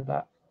brighter,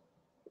 that?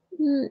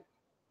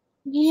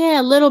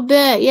 Yeah, a little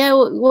bit.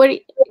 Yeah.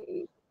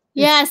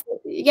 Yes.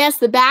 Yes.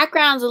 The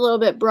background's a little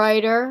bit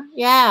brighter.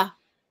 Yeah.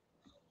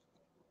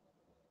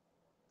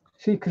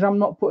 See, because I'm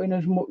not putting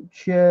as much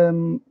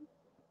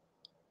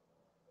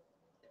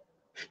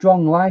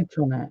strong light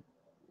on it.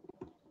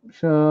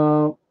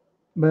 So,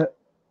 but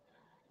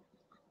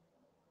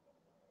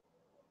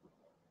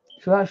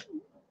so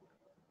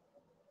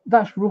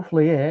that's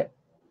roughly it.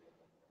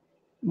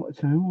 What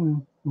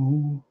time?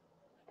 Oh.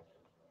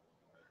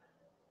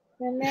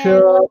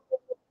 So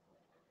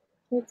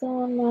it's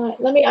on my.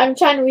 I'm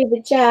trying to read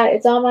the chat.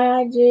 It's on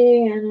my IG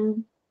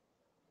and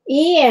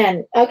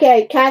Ian.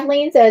 Okay,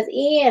 Kathleen says,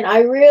 Ian, I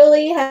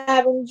really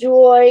have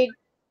enjoyed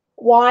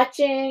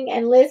watching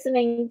and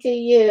listening to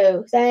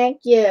you.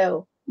 Thank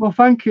you. Well,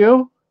 thank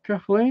you,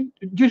 Kathleen.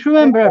 Just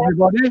remember,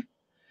 everybody,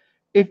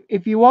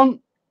 if you want,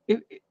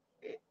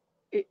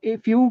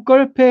 if you've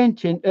got a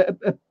painting,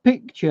 a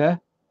picture,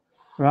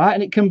 right,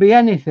 and it can be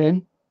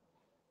anything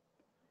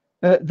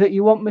that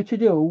you want me to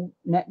do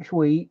next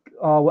week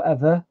or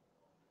whatever,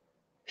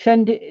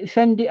 send it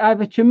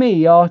either to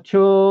me or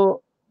to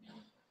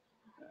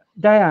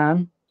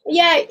Diane.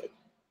 Yeah.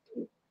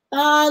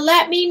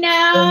 Let me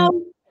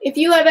know. if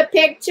you have a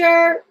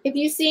picture, if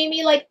you see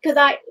me, like, because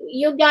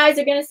you guys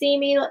are gonna see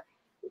me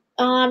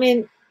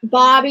in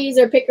Bobby's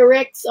or Pick a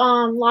Rick's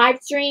live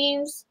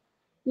streams.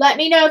 Let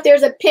me know if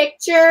there's a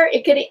picture.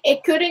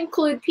 It could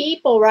include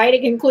people, right?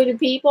 It can include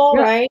people,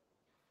 yeah. right?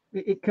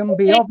 It can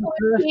be of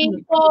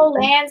people,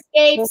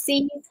 landscape,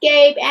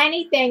 seascape,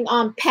 anything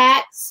on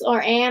pets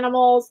or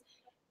animals.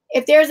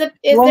 If there's a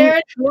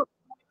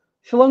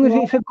so long as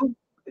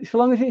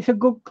it's a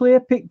good clear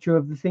picture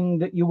of the thing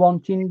that you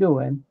want in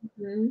doing,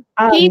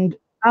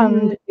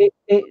 and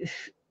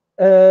it's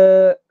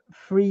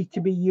free to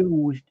be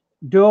used.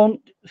 Don't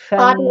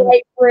send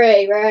copyright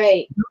free,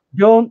 right?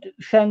 Don't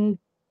send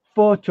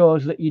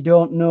photos that you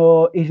don't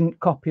know isn't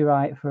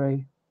copyright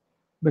free,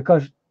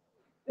 because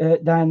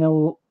Diana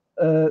will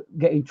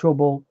get in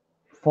trouble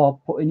for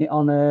putting it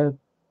on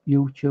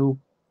YouTube.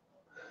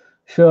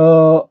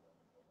 So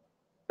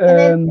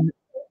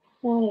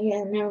oh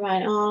yeah, never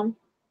mind.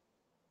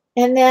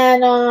 And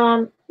then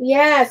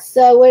yeah,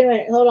 so wait a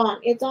minute, hold on.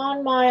 It's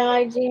on my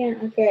IG.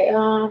 Okay,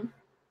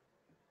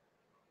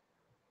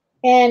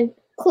 and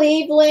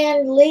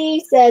Cleveland Lee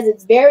says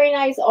it's very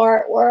nice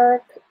artwork.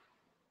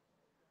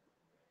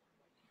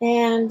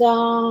 And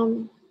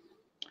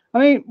I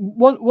mean,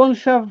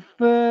 once I've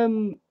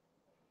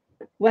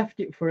left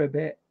it for a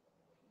bit,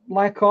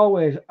 like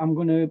always, I'm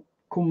gonna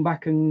come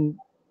back and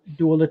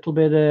do a little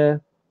bit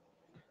of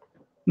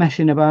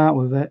messing about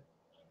with it.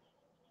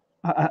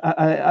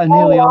 I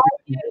nearly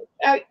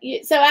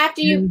so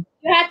after you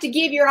have to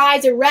give your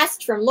eyes a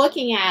rest from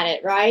looking at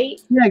it, right?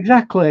 Yeah,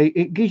 exactly.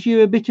 It gives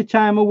you a bit of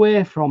time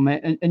away from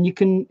it, and you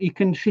can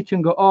sit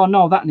and go, oh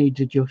no, that needs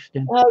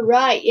adjusting. Oh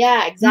right,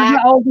 yeah,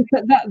 exactly.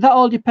 That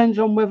all depends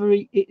on whether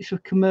it's a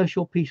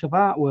commercial piece of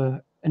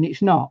artwork, and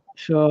it's not.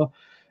 So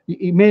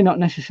you may not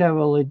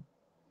necessarily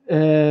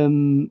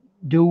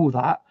do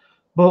that,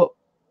 but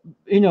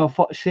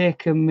for the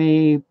sake of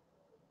me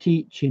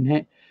teaching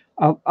it,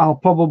 I'll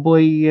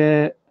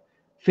probably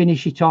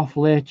finish it off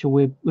later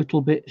with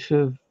little bits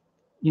of,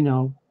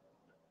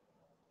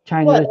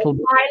 tiny little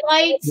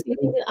highlights.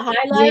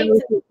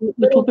 Highlights,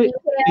 little bit.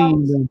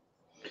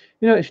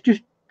 It's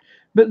just,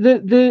 but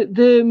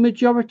the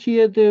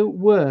majority of the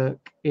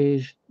work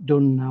is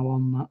done now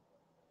on that.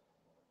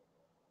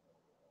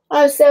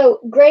 Oh, so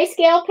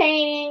grayscale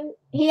painting.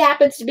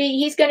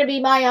 He's going to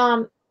be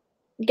my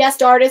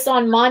guest artist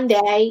on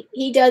Monday.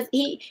 He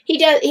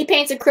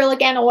paints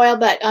acrylic and oil,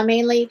 but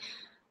mainly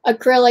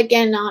acrylic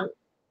and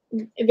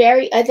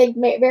very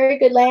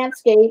good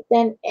landscape.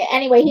 And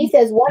anyway, he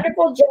says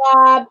wonderful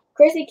job.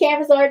 Chrissy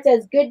Canvas Art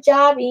says good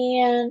job,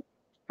 Ian.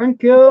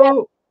 Thank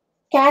you.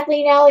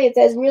 Kathleen Elliott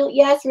says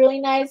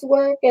really nice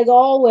work as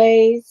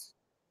always.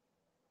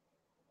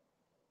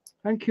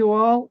 Thank you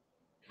all.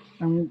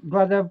 I'm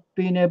glad I've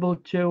been able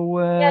to.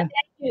 Thank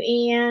you,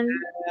 Ian.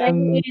 Thank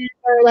you, Ian,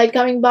 for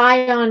coming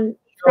by on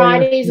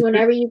Fridays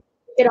whenever you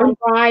get on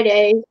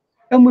Fridays.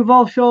 And we've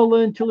also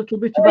learned a little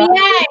bit about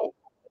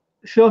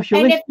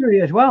social history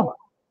as well.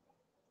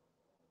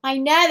 I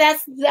know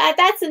that's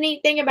the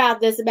neat thing about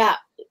this.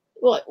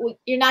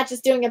 You're not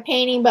just doing a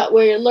painting, but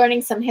we're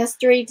learning some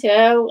history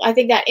too. I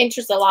think that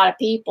interests a lot of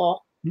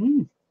people.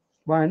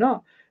 Why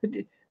not?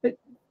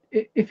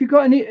 If you've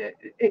got any,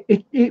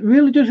 it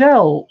really does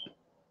help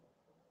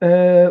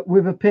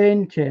with a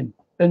painting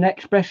and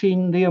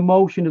expressing the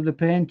emotion of the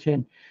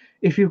painting.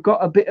 If you've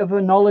got a bit of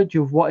a knowledge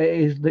of what it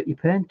is that you're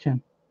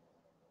painting.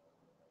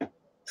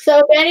 So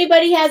if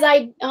anybody has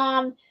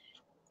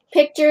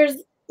pictures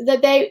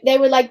that they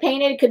would like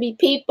painted, it could be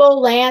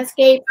people,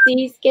 landscape,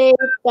 seascape,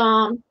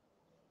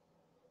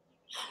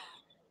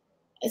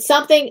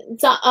 something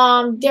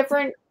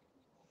different.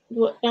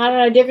 I don't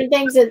know, different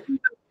things.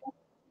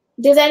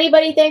 Does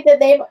anybody think that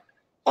they've?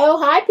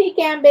 Oh, hi,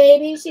 Pecan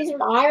Baby. She's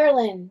from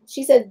Ireland.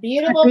 She says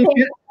beautiful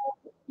painting.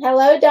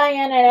 Hello,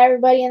 Diana, and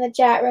everybody in the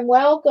chat room.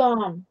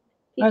 Welcome,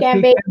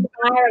 Pecan Baby from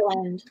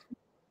Ireland.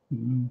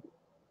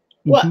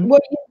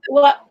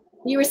 What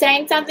you were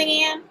saying something,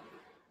 Ian?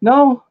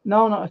 No,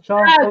 not at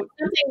all. Oh,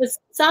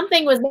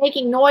 something was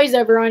making noise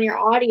over on your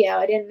audio.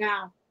 I didn't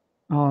know.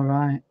 All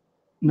right.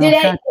 No,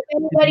 if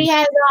anybody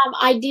has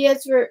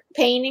ideas for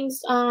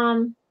paintings,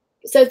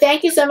 so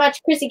thank you so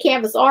much, Chrissy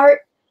Canvas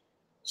Art.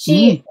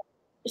 She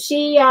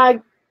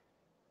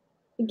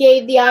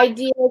gave the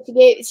idea.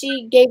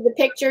 She gave the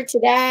picture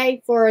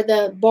today for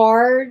the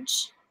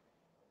barge,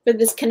 for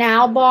this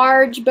canal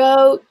barge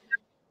boat,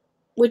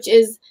 which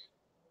it's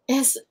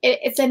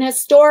an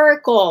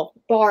historical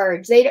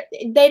barge. They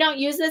don't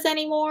use this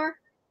anymore.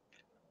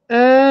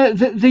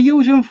 They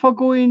use them for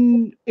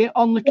going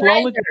on little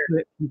holiday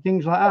trips and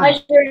things like that.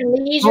 Pleasure and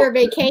leisure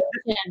vacation.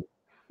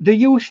 They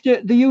used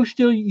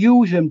to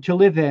use them to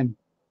live in.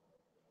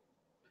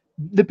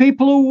 The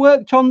people who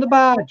worked on the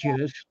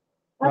barges,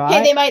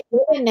 right? They might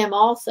live in them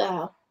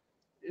also.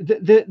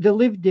 They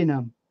lived in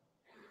them.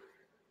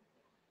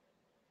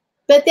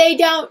 But they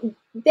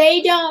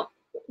don't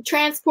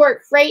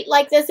transport freight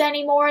like this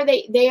anymore.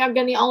 They are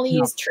going to only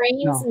use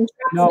trains and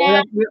trucks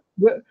now.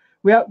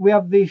 We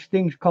have these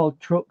things called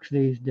trucks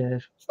these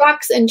days.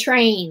 Trucks and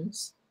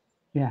trains.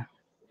 Yeah.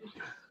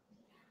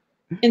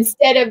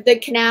 instead of the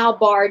canal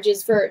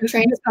barges for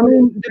transport. I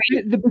mean,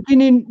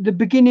 the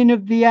beginning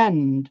of the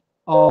end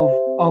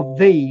of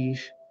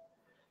these.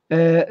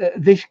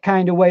 This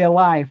kind of way of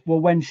life were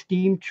when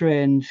steam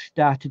trains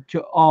started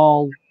to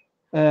all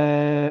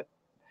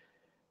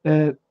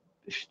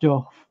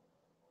stuff.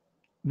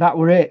 That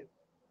were it.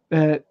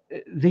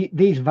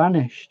 These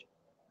vanished.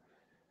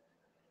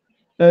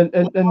 And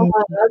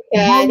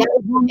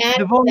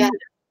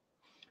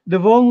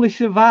they've only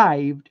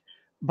survived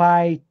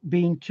by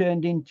being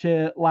turned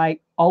into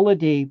like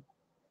holiday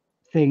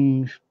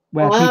things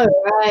where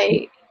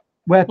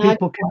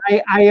people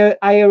can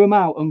hire them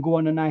out and go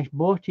on a nice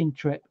boating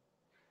trip.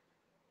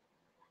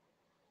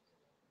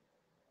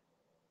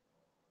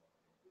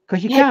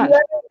 Because you can't.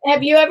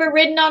 Have you ever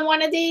ridden on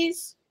one of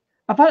these?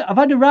 I've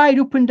had a ride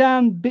up and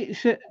down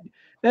bits.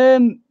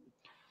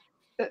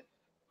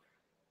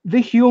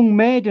 This young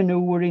maiden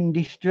who were in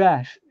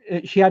distress,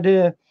 she had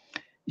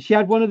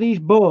one of these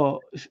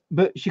boats,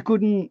 but she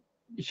weren't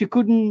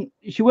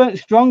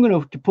strong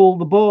enough to pull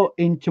the boat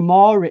into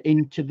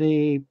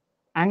the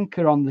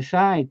anchor on the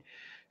side.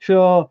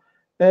 So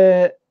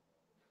as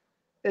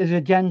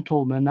a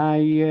gentleman,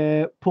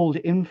 I pulled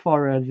it in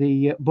for her,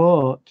 the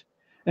boat,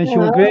 and she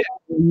was great.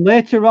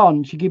 Later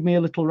on, she gave me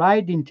a little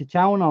ride into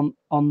town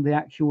on the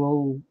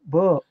actual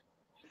boat.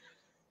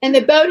 And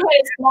the boat had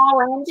a small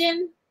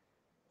engine?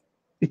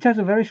 It has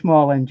a very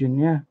small engine,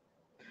 yeah.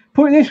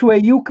 Put it this way,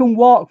 you can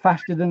walk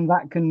faster than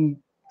that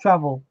can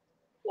travel.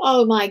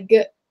 Oh my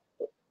good.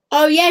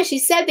 Oh yeah, she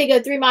said they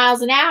go 3 miles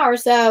an hour,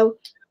 so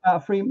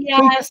I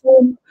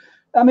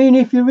mean,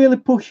 if you're really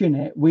pushing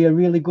it with a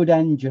really good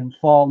engine,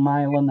 4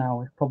 miles an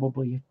hour is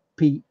probably your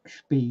peak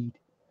speed.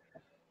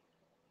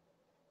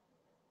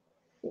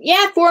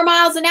 Yeah, 4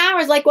 miles an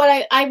hour is like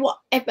what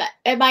if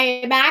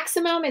my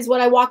maximum is what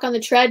I walk on the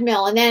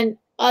treadmill, and then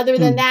other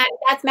than that,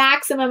 that's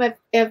maximum.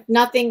 If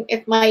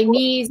my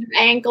knees or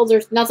ankles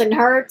or nothing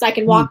hurts, I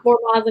can walk 4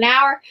 miles an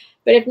hour.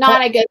 But if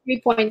not, I go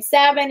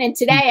 3.7. And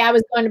today I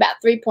was going about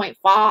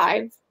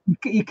 3.5.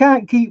 You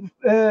can't keep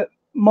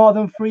more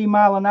than 3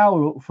 miles an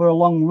hour for a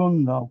long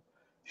run, though.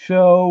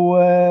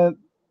 So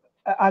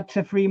I'd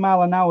say 3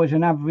 miles an hour is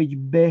an average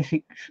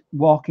basic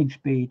walking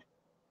speed.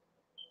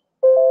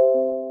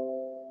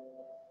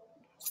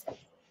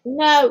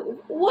 No,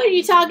 what are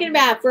you talking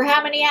about? For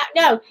how many hours?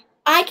 No,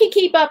 I can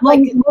keep up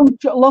long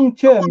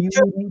term. You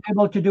wouldn't be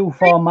able to do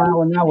 4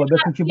 miles an hour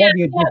because your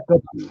body would just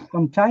go,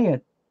 I'm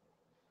tired.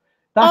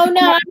 That's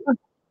more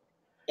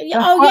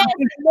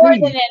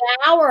than an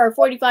hour or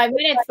 45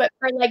 minutes, but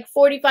for like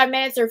 45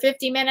 minutes or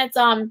 50 minutes,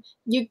 I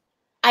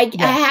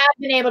have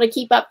been able to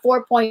keep up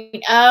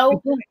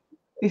 4.0.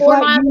 4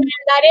 miles an hour.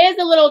 That is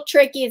a little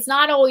tricky. It's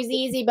not always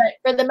easy, but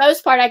for the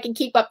most part, I can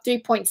keep up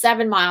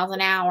 3.7 miles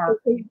an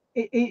hour.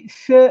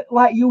 It's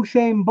like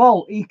Usain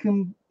Bolt. He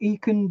can do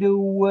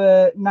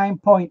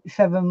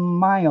 9.7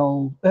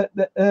 miles,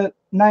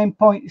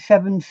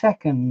 9.7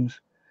 seconds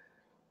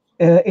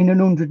in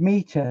 100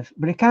 meters,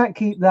 but he can't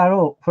keep that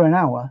up for an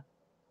hour,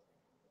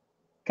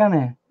 can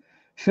he?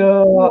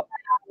 So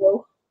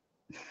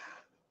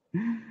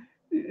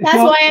that's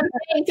why I'm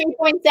saying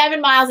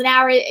 3.7 miles an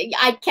hour.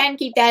 I can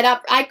keep that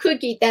up. I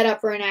could keep that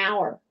up for an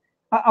hour.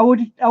 I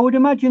would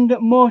imagine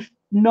that most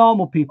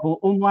normal people,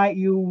 unlike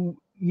you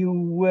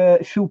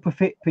super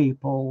fit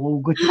people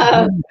who go to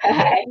the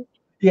gym,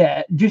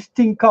 yeah, just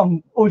think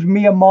on us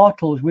mere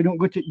mortals. We don't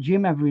go to the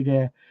gym every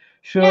day.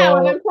 So yeah,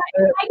 when I go to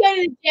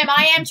the gym,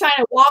 I am trying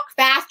to walk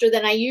faster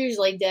than I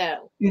usually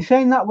do. You're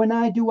saying that when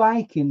I do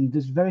hiking,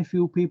 there's very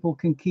few people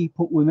can keep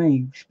up with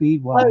me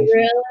speed-wise. Oh,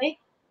 really?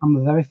 I'm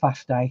a very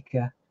fast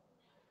hiker.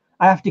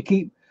 I have to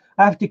keep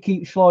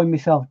slowing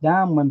myself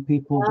down when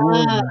people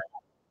go.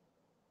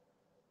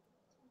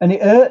 And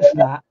it hurts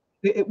that.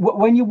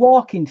 When you're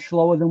walking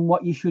slower than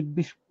what you should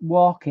be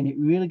walking, it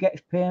really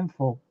gets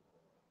painful.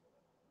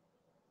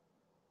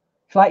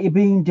 It's like you're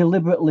being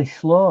deliberately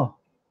slow.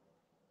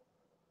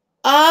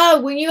 Oh,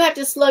 when you have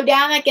to slow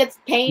down, that gets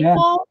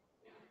painful?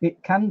 Yeah,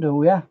 it can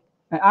do, yeah.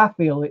 I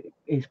feel it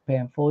is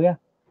painful, yeah.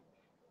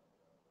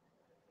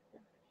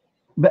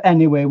 But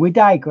anyway, we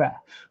digress.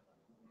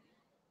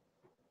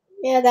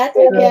 Yeah, that's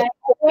okay.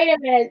 Wait a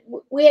minute.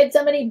 We had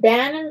somebody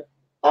ban.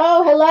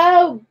 Oh,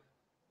 hello.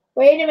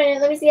 Wait a minute.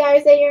 Let me see how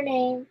I say your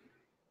name.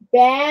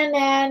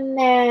 Banan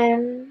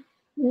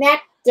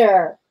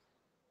Nectar.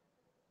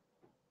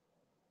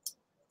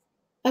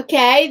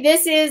 Okay,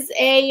 this is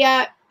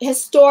a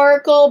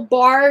historical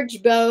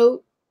barge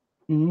boat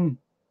from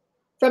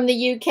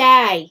the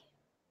UK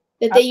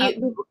that they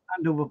use.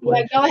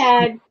 Yeah, go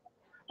ahead.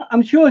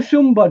 I'm sure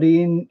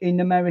somebody in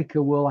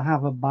America will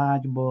have a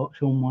barge boat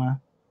somewhere.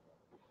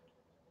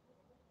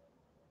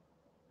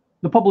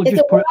 It's a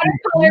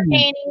watercolor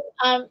painting,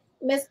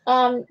 Miss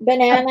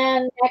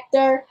Banana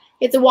Nectar.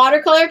 It's a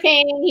watercolor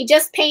painting. He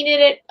just painted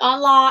it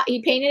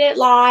He painted it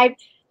live.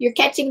 You're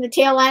catching the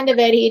tail end of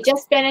it. He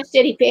just finished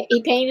it.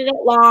 He painted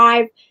it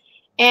live,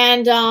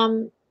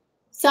 and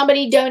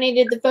somebody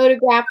donated the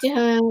photograph to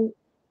him.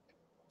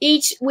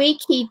 Each week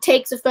he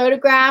takes a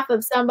photograph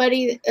of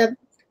somebody,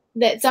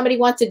 that somebody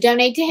wants to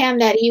donate to him,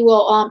 that he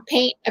will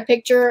paint a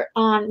picture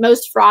on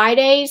most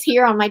Fridays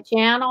here on my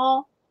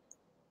channel.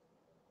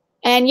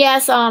 And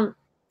yes, now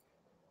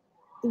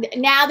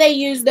they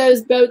use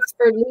those boats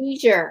for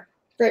leisure.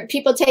 For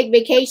people take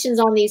vacations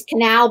on these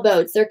canal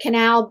boats. They're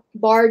canal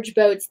barge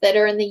boats that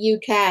are in the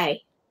UK.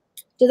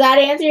 Does that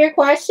answer your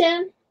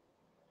question?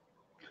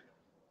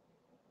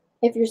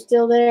 If you're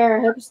still there, I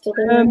hope you're still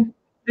there.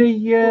 They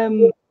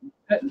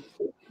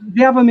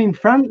have them in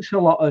France a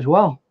lot as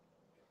well,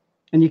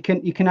 and you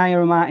can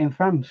hire them out in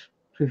France.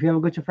 So if you ever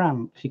go to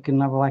France, you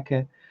can have like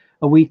a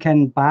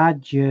weekend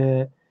barge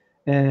through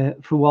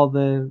all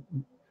the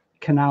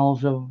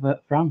canals of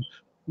France,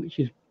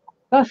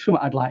 that's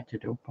something I'd like to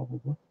do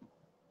probably.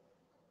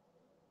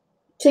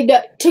 To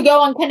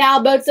go on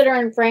canal boats that are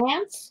in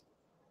France?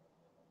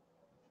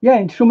 Yeah,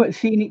 in some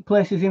scenic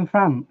places in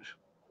France.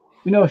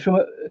 You know, some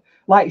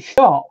like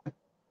stop,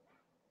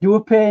 do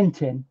a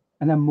painting,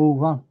 and then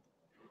move on.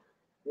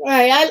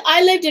 Right.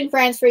 I lived in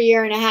France for a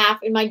year and a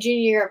half in my junior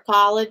year of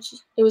college.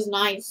 It was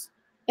nice.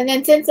 And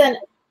then since then,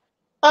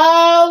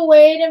 oh,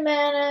 wait a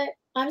minute.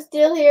 I'm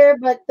still here,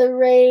 but the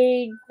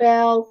raid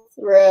fell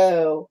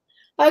through.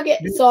 Okay,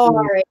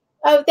 sorry.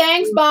 Oh,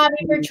 thanks,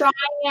 Bobby, for trying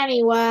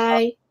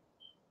anyway.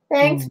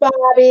 Thanks,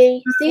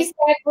 Bobby.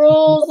 C-Stack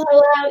rules.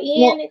 Hello,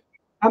 Ian.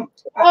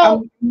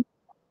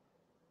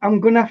 I'm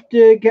gonna have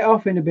to get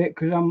off in a bit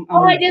because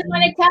I just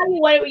want to tell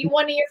you what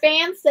one of your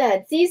fans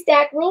said.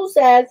 C-Stack rule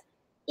says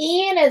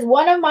Ian is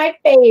one of my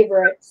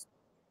favorites.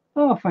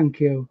 Oh, thank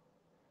you.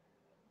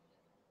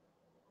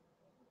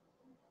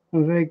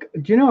 Do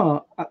you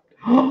know?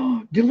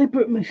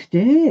 Deliberate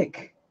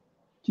mistake.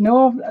 Do you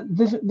know?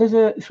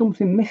 There's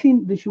something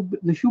missing. There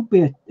should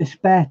be a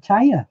spare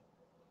tire.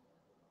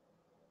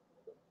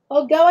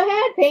 Oh, go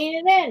ahead, paint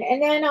it in,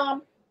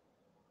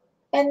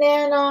 and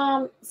then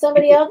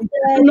somebody else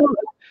said,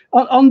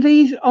 on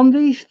these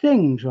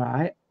things,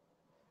 right?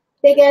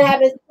 They gotta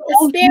have a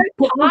spare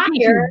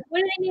tire. What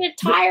do they need a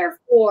tire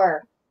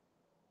for?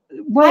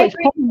 Well,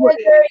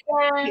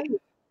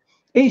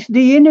 it's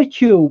the inner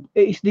tube.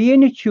 It's the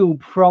inner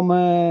tube from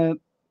a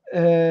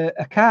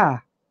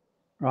car,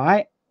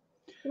 right?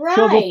 Right.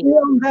 So they'll put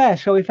on there.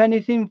 So if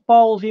anything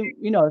falls in,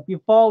 you know, if you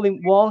fall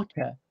in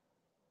water,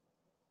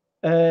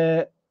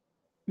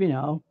 you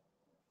know,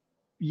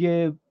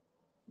 you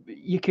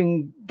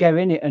can get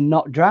in it and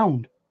not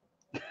drown.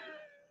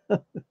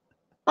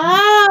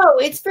 Oh,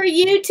 it's for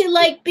you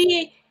to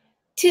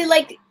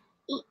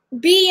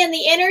be in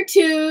the inner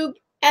tube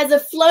as a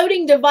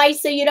floating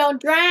device so you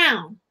don't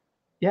drown.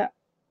 Yeah,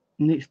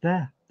 and it's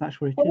there. That's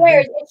where it is.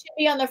 Where it should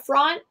be on the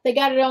front. They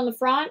got it on the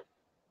front.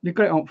 They've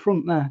got it on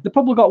front there. They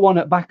probably got one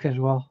at back as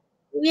well.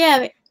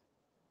 Yeah.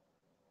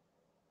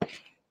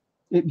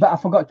 But I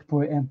forgot to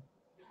put it in.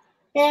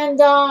 And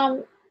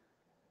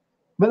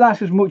but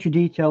that's as much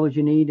detail as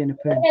you need in a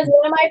painting.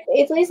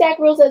 It's Lisa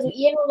Rule says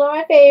Ian was one of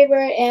my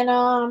favorite,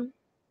 and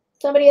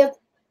somebody else.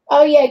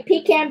 Oh yeah,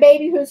 Pecan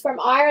Baby, who's from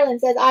Ireland,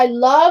 says I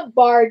love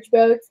barge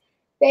boats.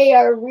 They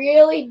are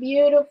really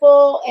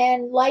beautiful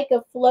and like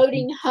a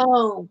floating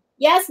home.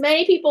 Yes,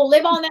 many people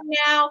live on them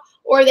now,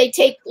 or they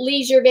take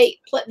they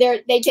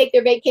take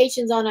their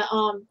vacations on a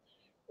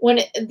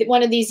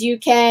one of these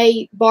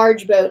UK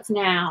barge boats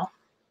now,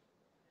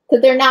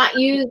 because they're not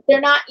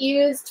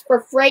used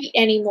for freight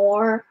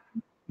anymore.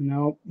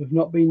 No, they've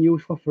not been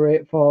used for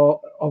freight for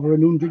over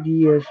 100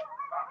 years.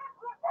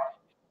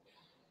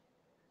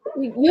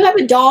 You have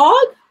a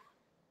dog?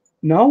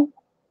 No,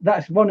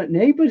 that's one of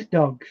neighbours'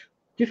 dogs.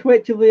 Just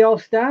wait till they all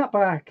start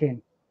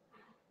barking.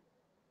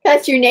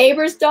 That's your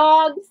neighbour's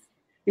dogs?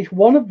 It's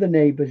one of the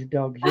neighbours'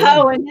 dogs. Yeah.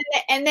 Oh, and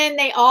then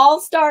they all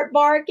start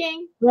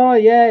barking? Oh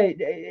yeah,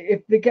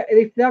 if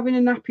they're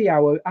having a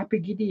happy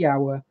giddy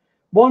hour,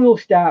 one will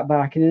start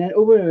barking, and then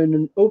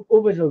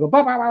others will go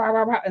bah, bah, bah,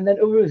 bah, bah, and then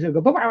others will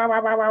go bah, bah,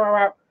 bah, bah, bah,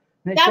 bah.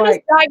 That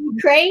must drive you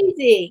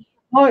crazy.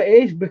 Oh, it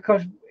is,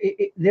 because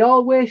they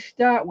always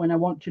start when I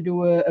want to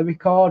do a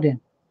recording.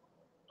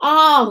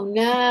 Oh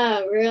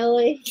no,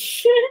 really?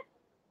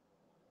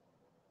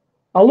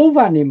 I love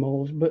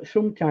animals, but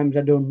sometimes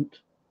I don't.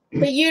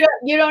 But you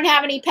don't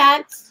have any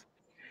pets?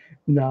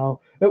 No.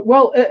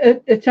 Well,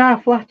 at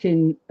our flat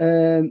in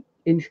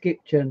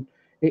Skipton,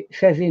 it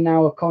says in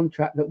our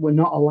contract that we're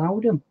not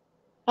allowed them.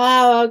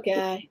 Oh,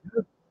 okay.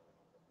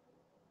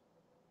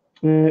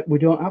 We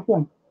don't have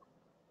one.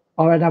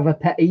 Or I'd have a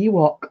pet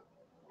Ewok.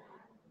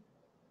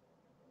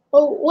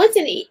 Well, what's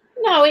an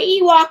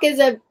Ewok is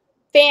a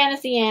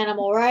fantasy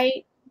animal,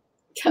 right?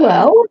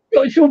 Well,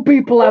 some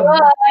people have.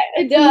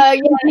 Yeah,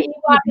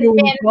 Ewok is a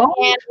fantasy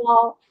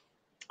animal.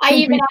 I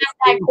even asked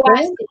that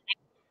question.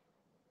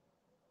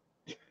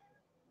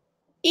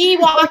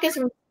 Ewok is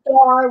from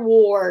Star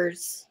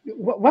Wars.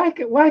 Why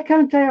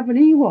can't I have an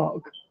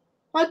Ewok?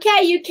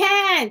 Okay, you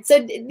can.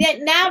 So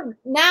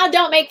now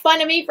don't make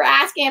fun of me for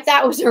asking if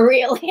that was a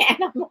real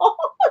animal.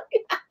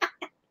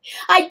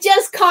 I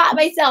just caught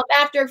myself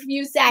after a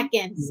few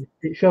seconds.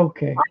 It's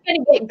okay. I'm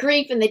gonna get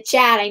grief in the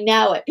chat. I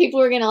know it.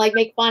 People are gonna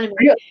make fun of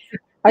me.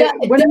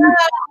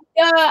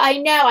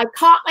 I know. I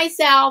caught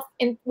myself,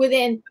 and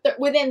within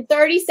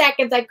 30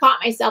 seconds, I caught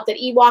myself that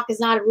Ewok is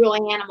not a real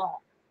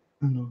animal.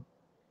 I know.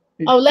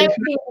 Oh, let me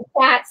see what the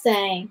chat's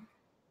saying.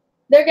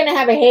 They're going to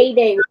have a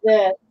heyday with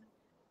this.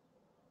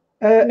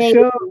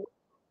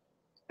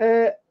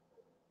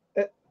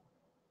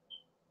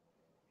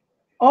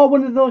 Oh,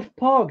 one of those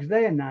pogs,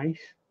 they're nice.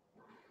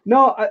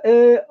 No,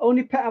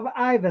 only pet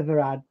I've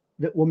ever had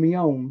that were my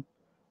own.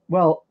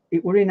 Well,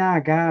 it were in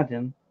our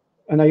garden,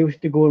 and I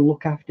used to go and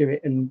look after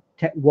it and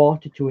take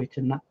water to it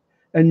and that.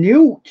 A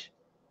newt.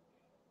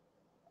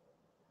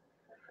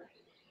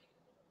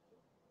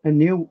 A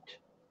newt.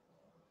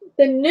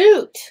 The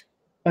newt.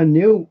 A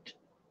newt.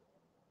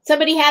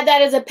 Somebody had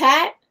that as a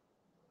pet?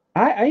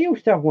 I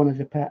used to have one as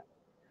a pet.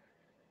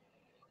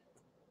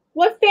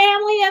 What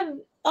family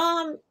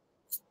of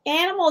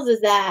animals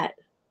is that?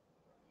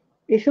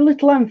 It's a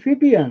little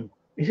amphibian.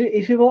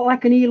 It's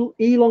like an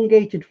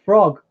elongated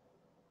frog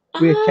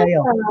with a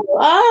tail.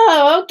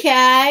 Oh,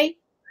 okay.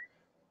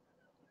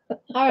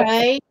 All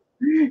right.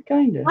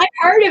 Kind of. I've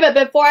heard of it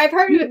before. I've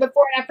heard of it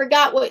before, and I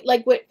forgot what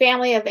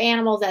family of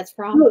animals that's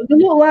from. They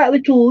look like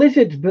little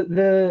lizards, but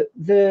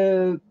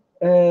the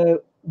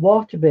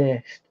water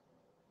based.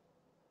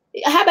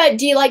 How about,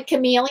 do you like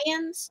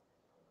chameleons?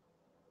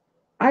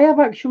 I have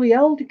actually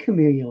held a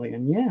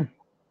chameleon, yeah.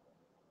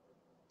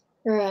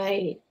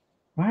 Right.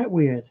 Right,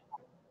 weird.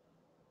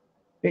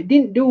 It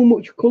didn't do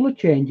much colour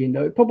changing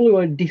though. It probably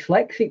was a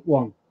dyslexic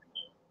one.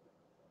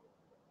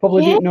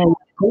 Probably didn't know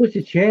colour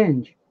to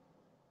change.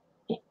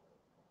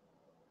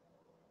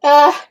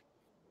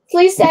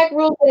 Fleasack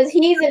Rule says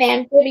he's an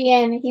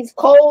amphibian. He's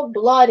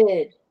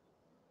cold-blooded.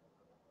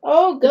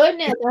 Oh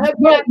goodness! I hope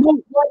you're not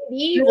cold-blooded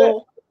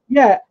evil.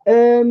 Yeah.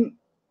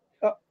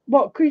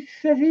 What Chris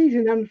says he's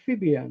an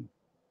amphibian.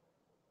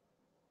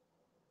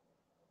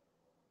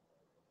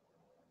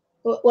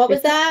 What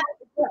was that?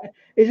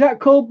 Is that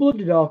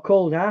cold-blooded or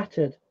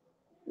cold-hearted?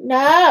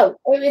 No,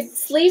 it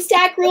was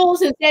Fleasack Rules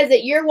who says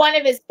that you're one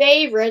of his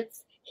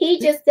favorites. He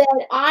just said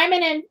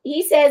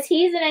he says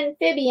he's an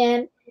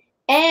amphibian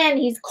and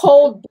he's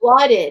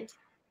cold-blooded.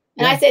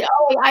 And I said,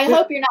 "Oh, I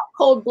hope you're not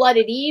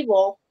cold-blooded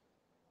evil."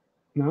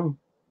 No.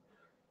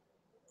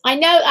 I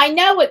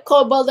know what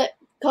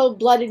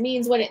cold-blooded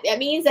means when it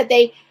means that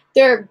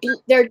their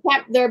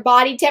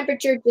body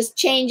temperature just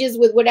changes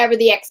with whatever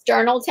the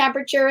external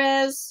temperature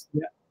is.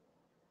 Yeah.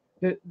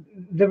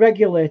 They're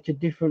regulated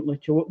differently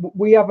too.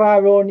 We have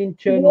our own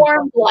internal.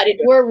 Warm-blooded.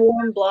 We're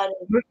warm-blooded.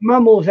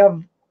 Mammals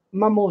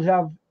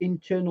have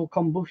internal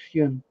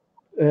combustion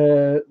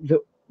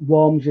that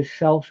warms us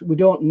cells. We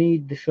don't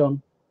need the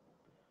sun.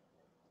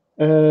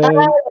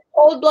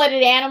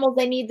 Cold-blooded animals,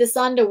 they need the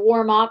sun to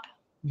warm up.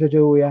 They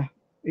do, yeah.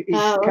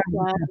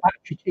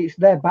 It's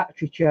their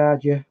battery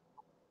charger.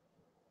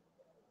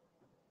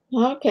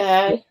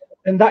 Okay.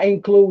 And that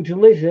includes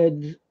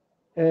lizards,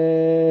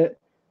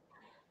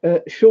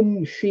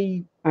 some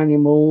sea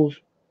animals,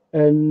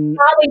 and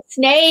probably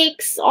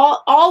snakes,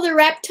 all the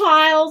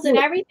reptiles and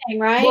everything,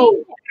 right?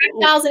 Well,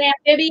 reptiles and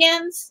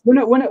amphibians.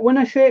 When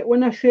I say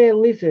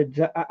lizards,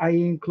 I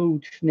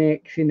include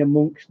snakes in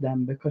amongst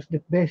them because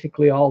they're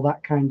basically all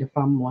that kind of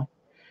family.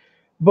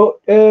 But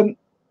yeah,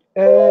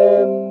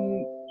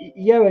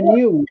 a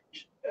newt,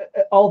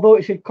 although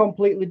it's a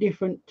completely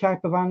different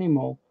type of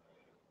animal,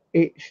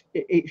 it's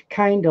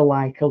kind of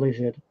like a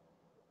lizard.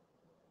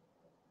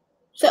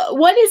 So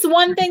what is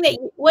something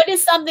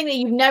that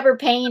you've never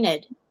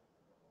painted?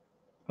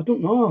 I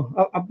don't know.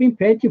 I've been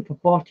painting for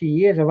 40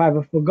 years. I've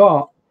either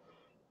forgot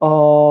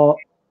or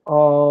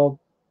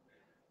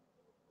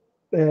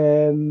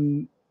they're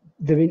in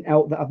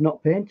out that I've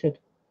not painted.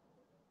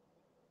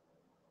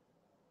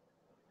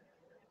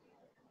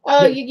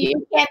 Oh,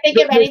 you can't think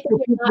of anything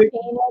you've not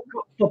painted?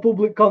 For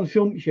public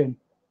consumption.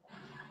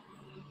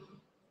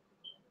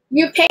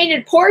 You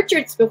painted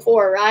portraits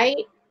before,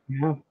 right?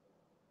 Yeah.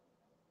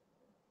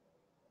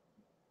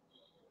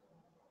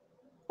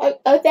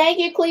 Oh, thank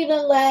you,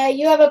 Cleveland Lay.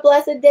 You have a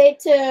blessed day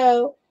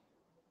too.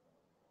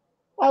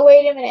 Oh,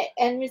 wait a minute.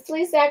 And Miss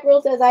Fleasack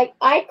Rule says,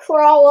 I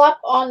crawl up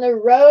on the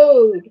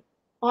road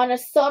on a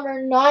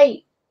summer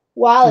night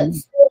while it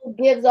still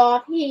gives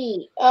off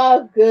heat.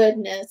 Oh,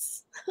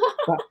 goodness.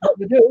 That's what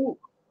they do.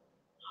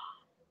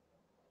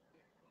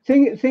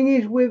 Thing is,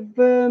 they've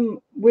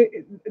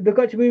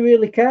got to be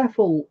really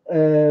careful,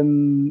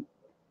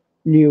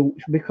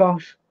 newts,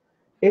 because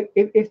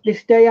if they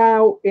stay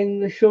out in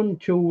the sun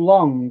too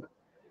long,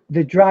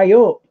 they dry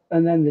up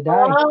and then they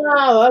die.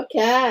 Oh,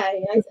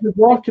 okay. It's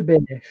water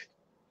based,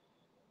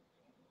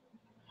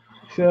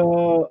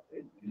 so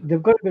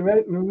they've got to be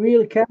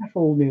really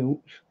careful,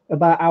 newts,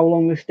 about how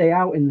long they stay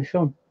out in the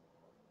sun.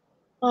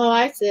 Oh,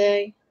 I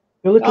see.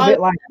 A little bit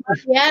like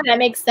us. Yeah, that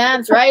makes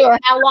sense, right? Or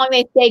how long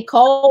they stay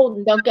cold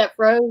and don't get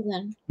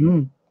frozen.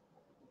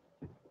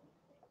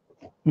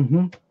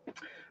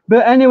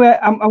 But anyway,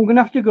 I'm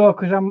gonna have to go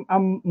because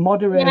I'm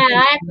moderating. Yeah,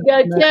 I have to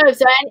go too.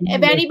 So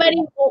if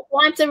anybody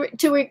wants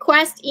to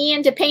request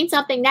Ian to paint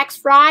something next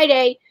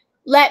Friday,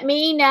 let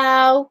me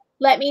know.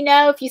 let me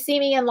know if you see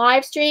me in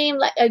live stream.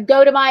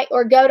 Go to my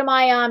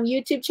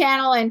YouTube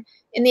channel, and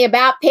in the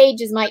about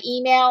page is my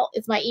email.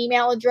 It's my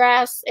email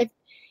address. If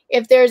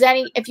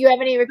you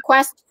have any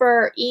requests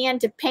for Ian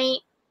to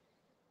paint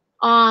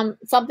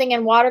something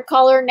in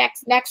watercolor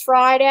next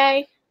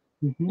Friday.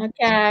 Mm-hmm.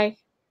 Okay.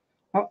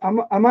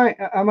 I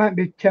might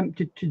be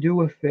tempted to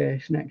do a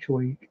face next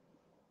week.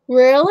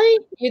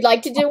 Really? You'd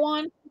like to do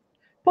one?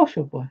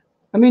 Possibly.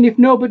 I mean, if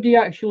nobody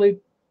actually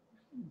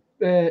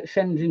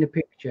sends in a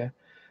picture,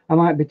 I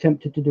might be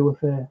tempted to do a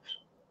face.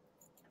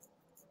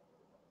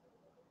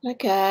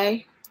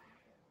 Okay.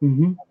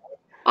 Mm-hmm.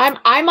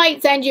 I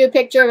might send you a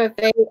picture of a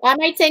face. I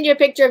might send you a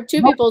picture of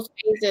two people's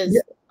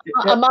faces.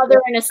 A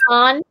mother and a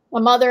son. A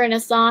mother and a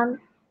son.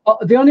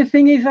 The only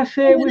thing is, I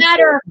say with that,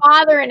 or a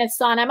father and a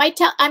son. I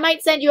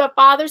might send you a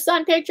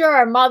father-son picture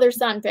or a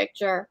mother-son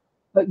picture.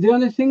 But the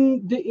only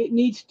thing that it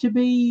needs to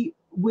be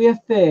with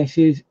a face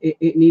is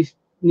it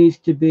needs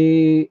to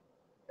be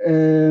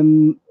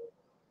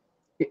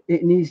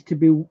it needs to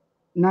be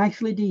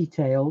nicely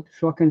detailed,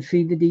 so I can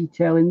see the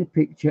detail in the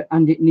picture,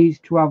 and it needs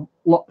to have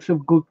lots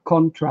of good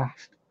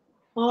contrast.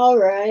 All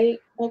right.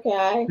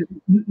 Okay.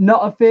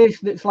 Not a face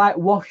that's like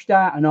washed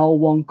out and all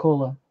one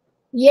color.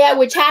 Yeah,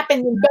 which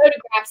happens in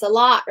photographs a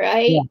lot,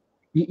 right? Yeah.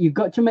 You've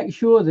got to make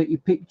sure that your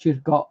picture's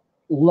got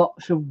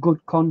lots of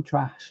good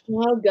contrast.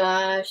 Oh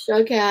gosh.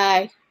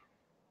 Okay.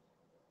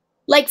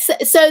 Like so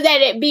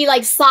that it be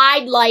like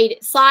side lit,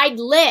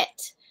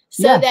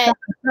 so yeah, that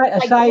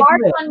like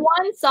dark on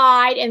one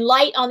side and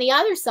light on the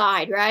other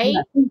side, right?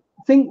 Yeah,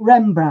 think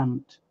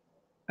Rembrandt,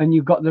 and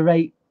you've got the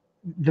right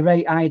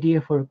idea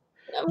for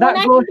when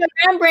I think of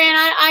Rembrandt,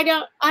 I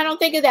don't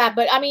think of that.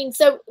 But I mean,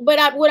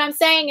 what I'm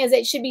saying is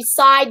it should be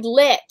side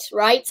lit,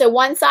 right? So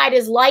one side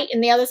is light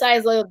and the other side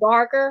is a little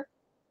darker.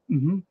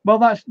 Mm-hmm. Well,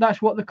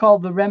 that's what they call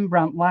the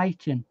Rembrandt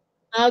lighting.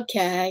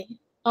 Okay.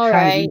 All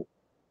right.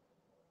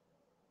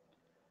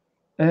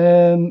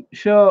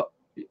 So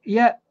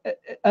yeah,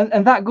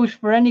 and that goes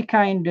for any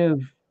kind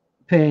of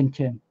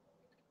painting,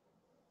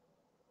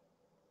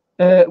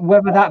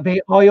 whether that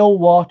be oil,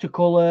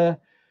 watercolor,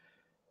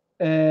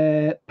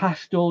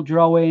 pastel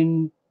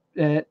drawing,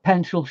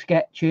 pencil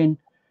sketching.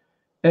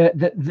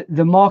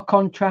 The more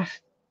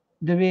contrast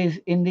there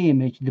is in the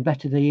image, the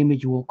better the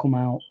image will come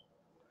out.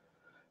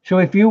 So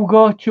if you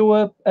go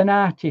to an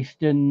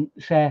artist and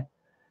say,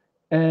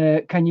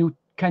 can you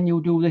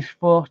do this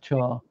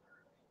photo?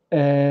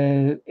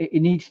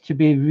 It needs to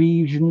be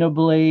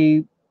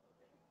reasonably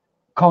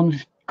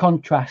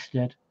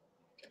contrasted.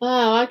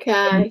 Oh,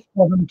 okay.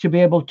 For them to be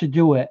able to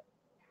do it,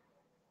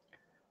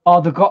 or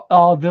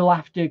they'll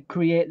have to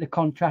create the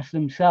contrast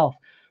themselves,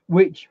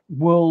 which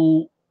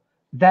will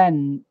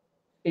then,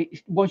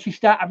 once you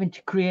start having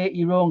to create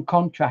your own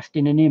contrast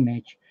in an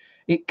image,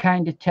 it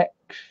kind of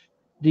takes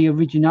the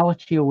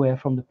originality away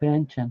from the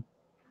painting.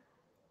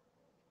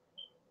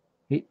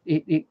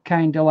 It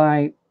kind of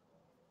like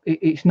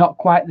it's not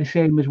quite the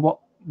same as what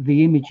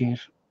the image is.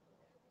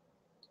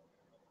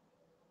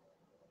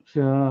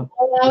 So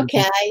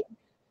okay,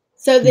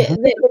 so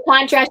the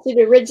contrast should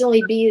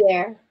originally be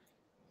there.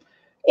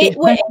 Is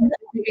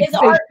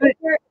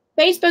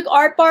Facebook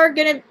Art Bar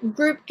gonna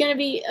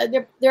be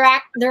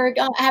they're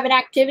gonna have an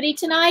activity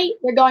tonight?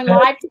 They're going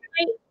live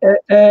tonight.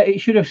 It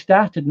should have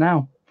started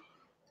now.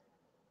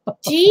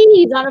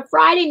 Geez, on a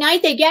Friday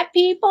night they get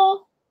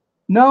people.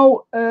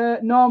 No,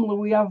 normally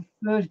we have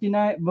Thursday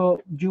night,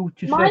 but due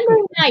to Monday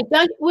night.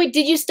 Wait,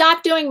 did you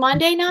stop doing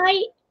Monday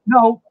night?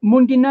 No,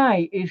 Monday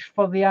night is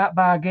for the Art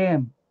Bar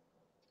game.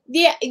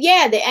 Yeah,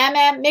 the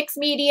MM mixed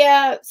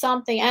media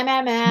something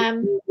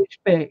MMM.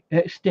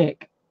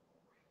 Stick.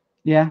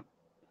 Yeah.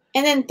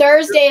 And then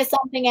Thursday is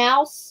something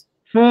else.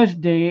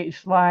 Thursday,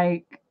 it's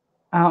like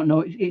I don't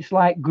know. It's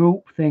like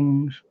group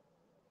things,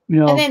 you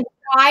know. And then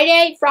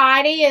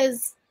Friday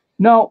is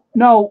no,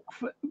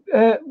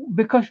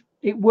 because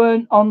it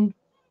weren't on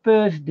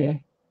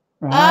Thursday,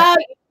 right? Oh,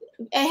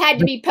 it had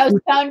to be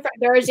postponed from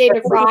Thursday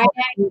to Friday.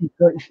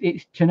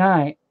 It's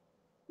tonight.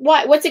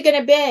 What's it going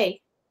to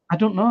be? I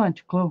don't know. I have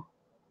a clue.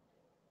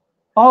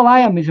 All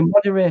I am is a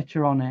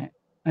moderator on it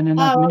and an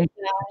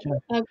administrator.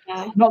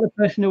 Okay. Not the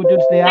person who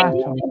does the art.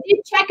 I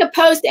did check a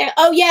post.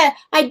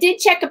 I did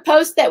check a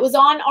post that was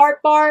on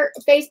Art Bar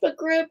Facebook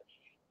group,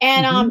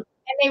 and and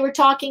they were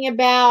talking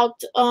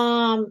about.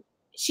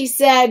 She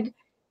said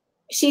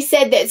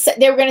that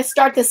they were going to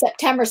start the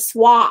September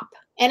swap,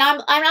 and I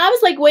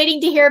was like waiting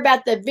to hear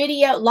about the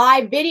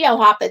live video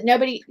hop, but you're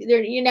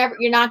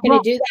not going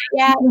to do that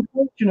yet.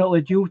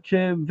 Unfortunately, due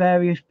to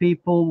various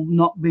people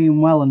not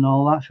being well and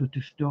all that sort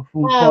of stuff,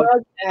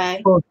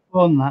 okay.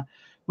 Postpone that.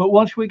 But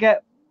once we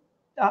get,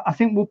 I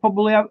think we'll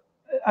probably have.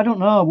 I don't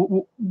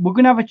know. We're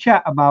going to have a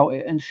chat about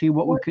it and see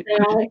what we could.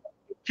 It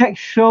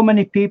takes so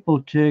many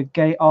people to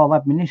get it all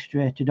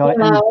administrated or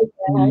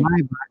on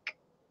my back.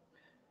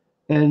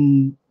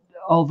 And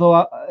although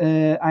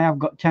I have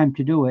got time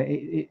to do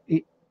it,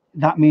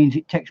 that means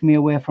it takes me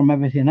away from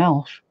everything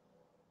else.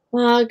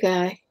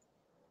 Okay.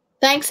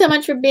 Thanks so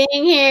much for being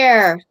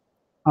here.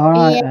 All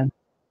right then.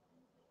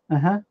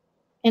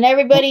 And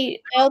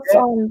everybody else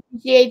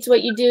appreciates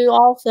what you do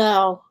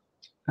also.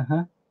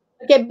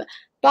 Okay,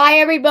 bye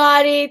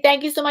everybody.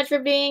 Thank you so much for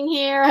being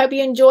here. I hope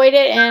you enjoyed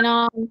it,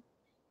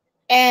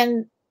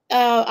 and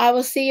I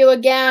will see you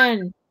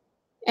again.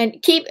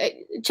 And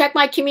check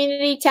my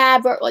community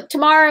tab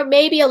tomorrow,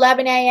 maybe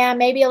 11 a.m.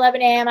 Maybe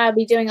 11 a.m. I'll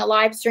be doing a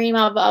live stream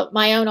of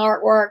my own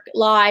artwork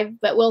live,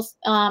 but we'll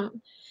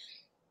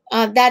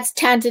that's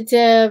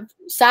tentative.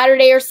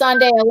 Saturday or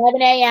Sunday,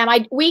 11 a.m.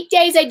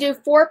 Weekdays I do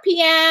 4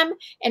 p.m.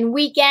 and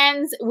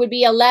weekends would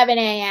be 11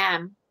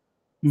 a.m.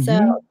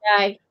 So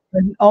okay.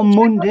 And on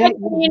Monday,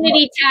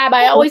 community tab.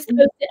 I always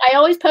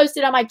post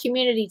it on my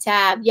community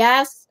tab.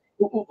 Yes.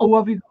 Who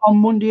have you got on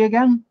Monday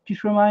again?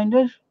 Just remind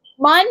us.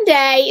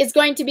 Monday is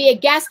going to be a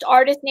guest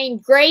artist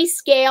named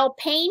Grayscale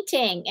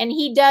Painting, and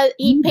he paints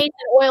in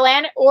oil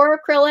or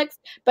acrylics,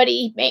 but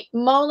he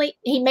mainly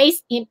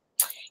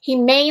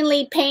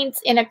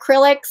paints in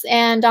acrylics.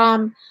 And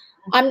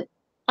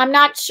I'm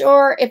not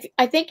sure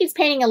I think he's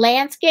painting a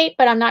landscape,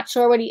 but I'm not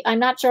sure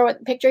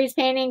what picture he's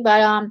painting.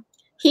 But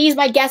he's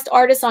my guest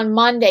artist on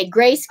Monday.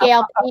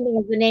 Grayscale Painting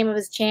is the name of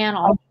his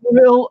channel.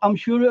 I'm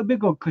sure it'll be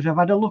good because I've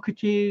had a look at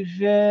his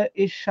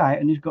site,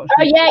 and he's got.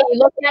 Oh yeah, you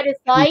looked at his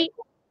site.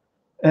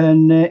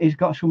 And he's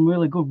got some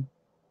really good.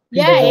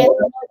 Yeah, he has some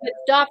really good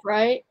stuff,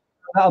 right?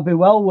 That'll be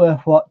well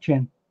worth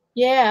watching.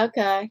 Yeah.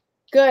 Okay.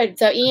 Good.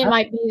 So Ian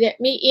might be there.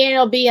 Ian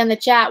will be in the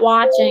chat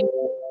watching.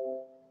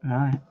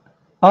 Right.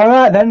 All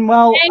right then.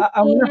 Well, I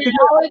always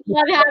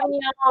love having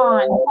you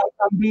on.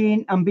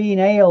 I'm being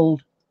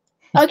hailed.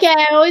 Okay,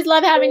 I always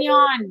love having you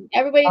on.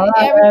 Everybody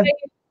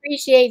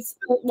appreciates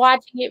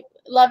watching you,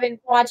 loving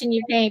watching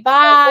you paint.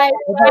 Bye.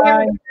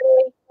 Bye.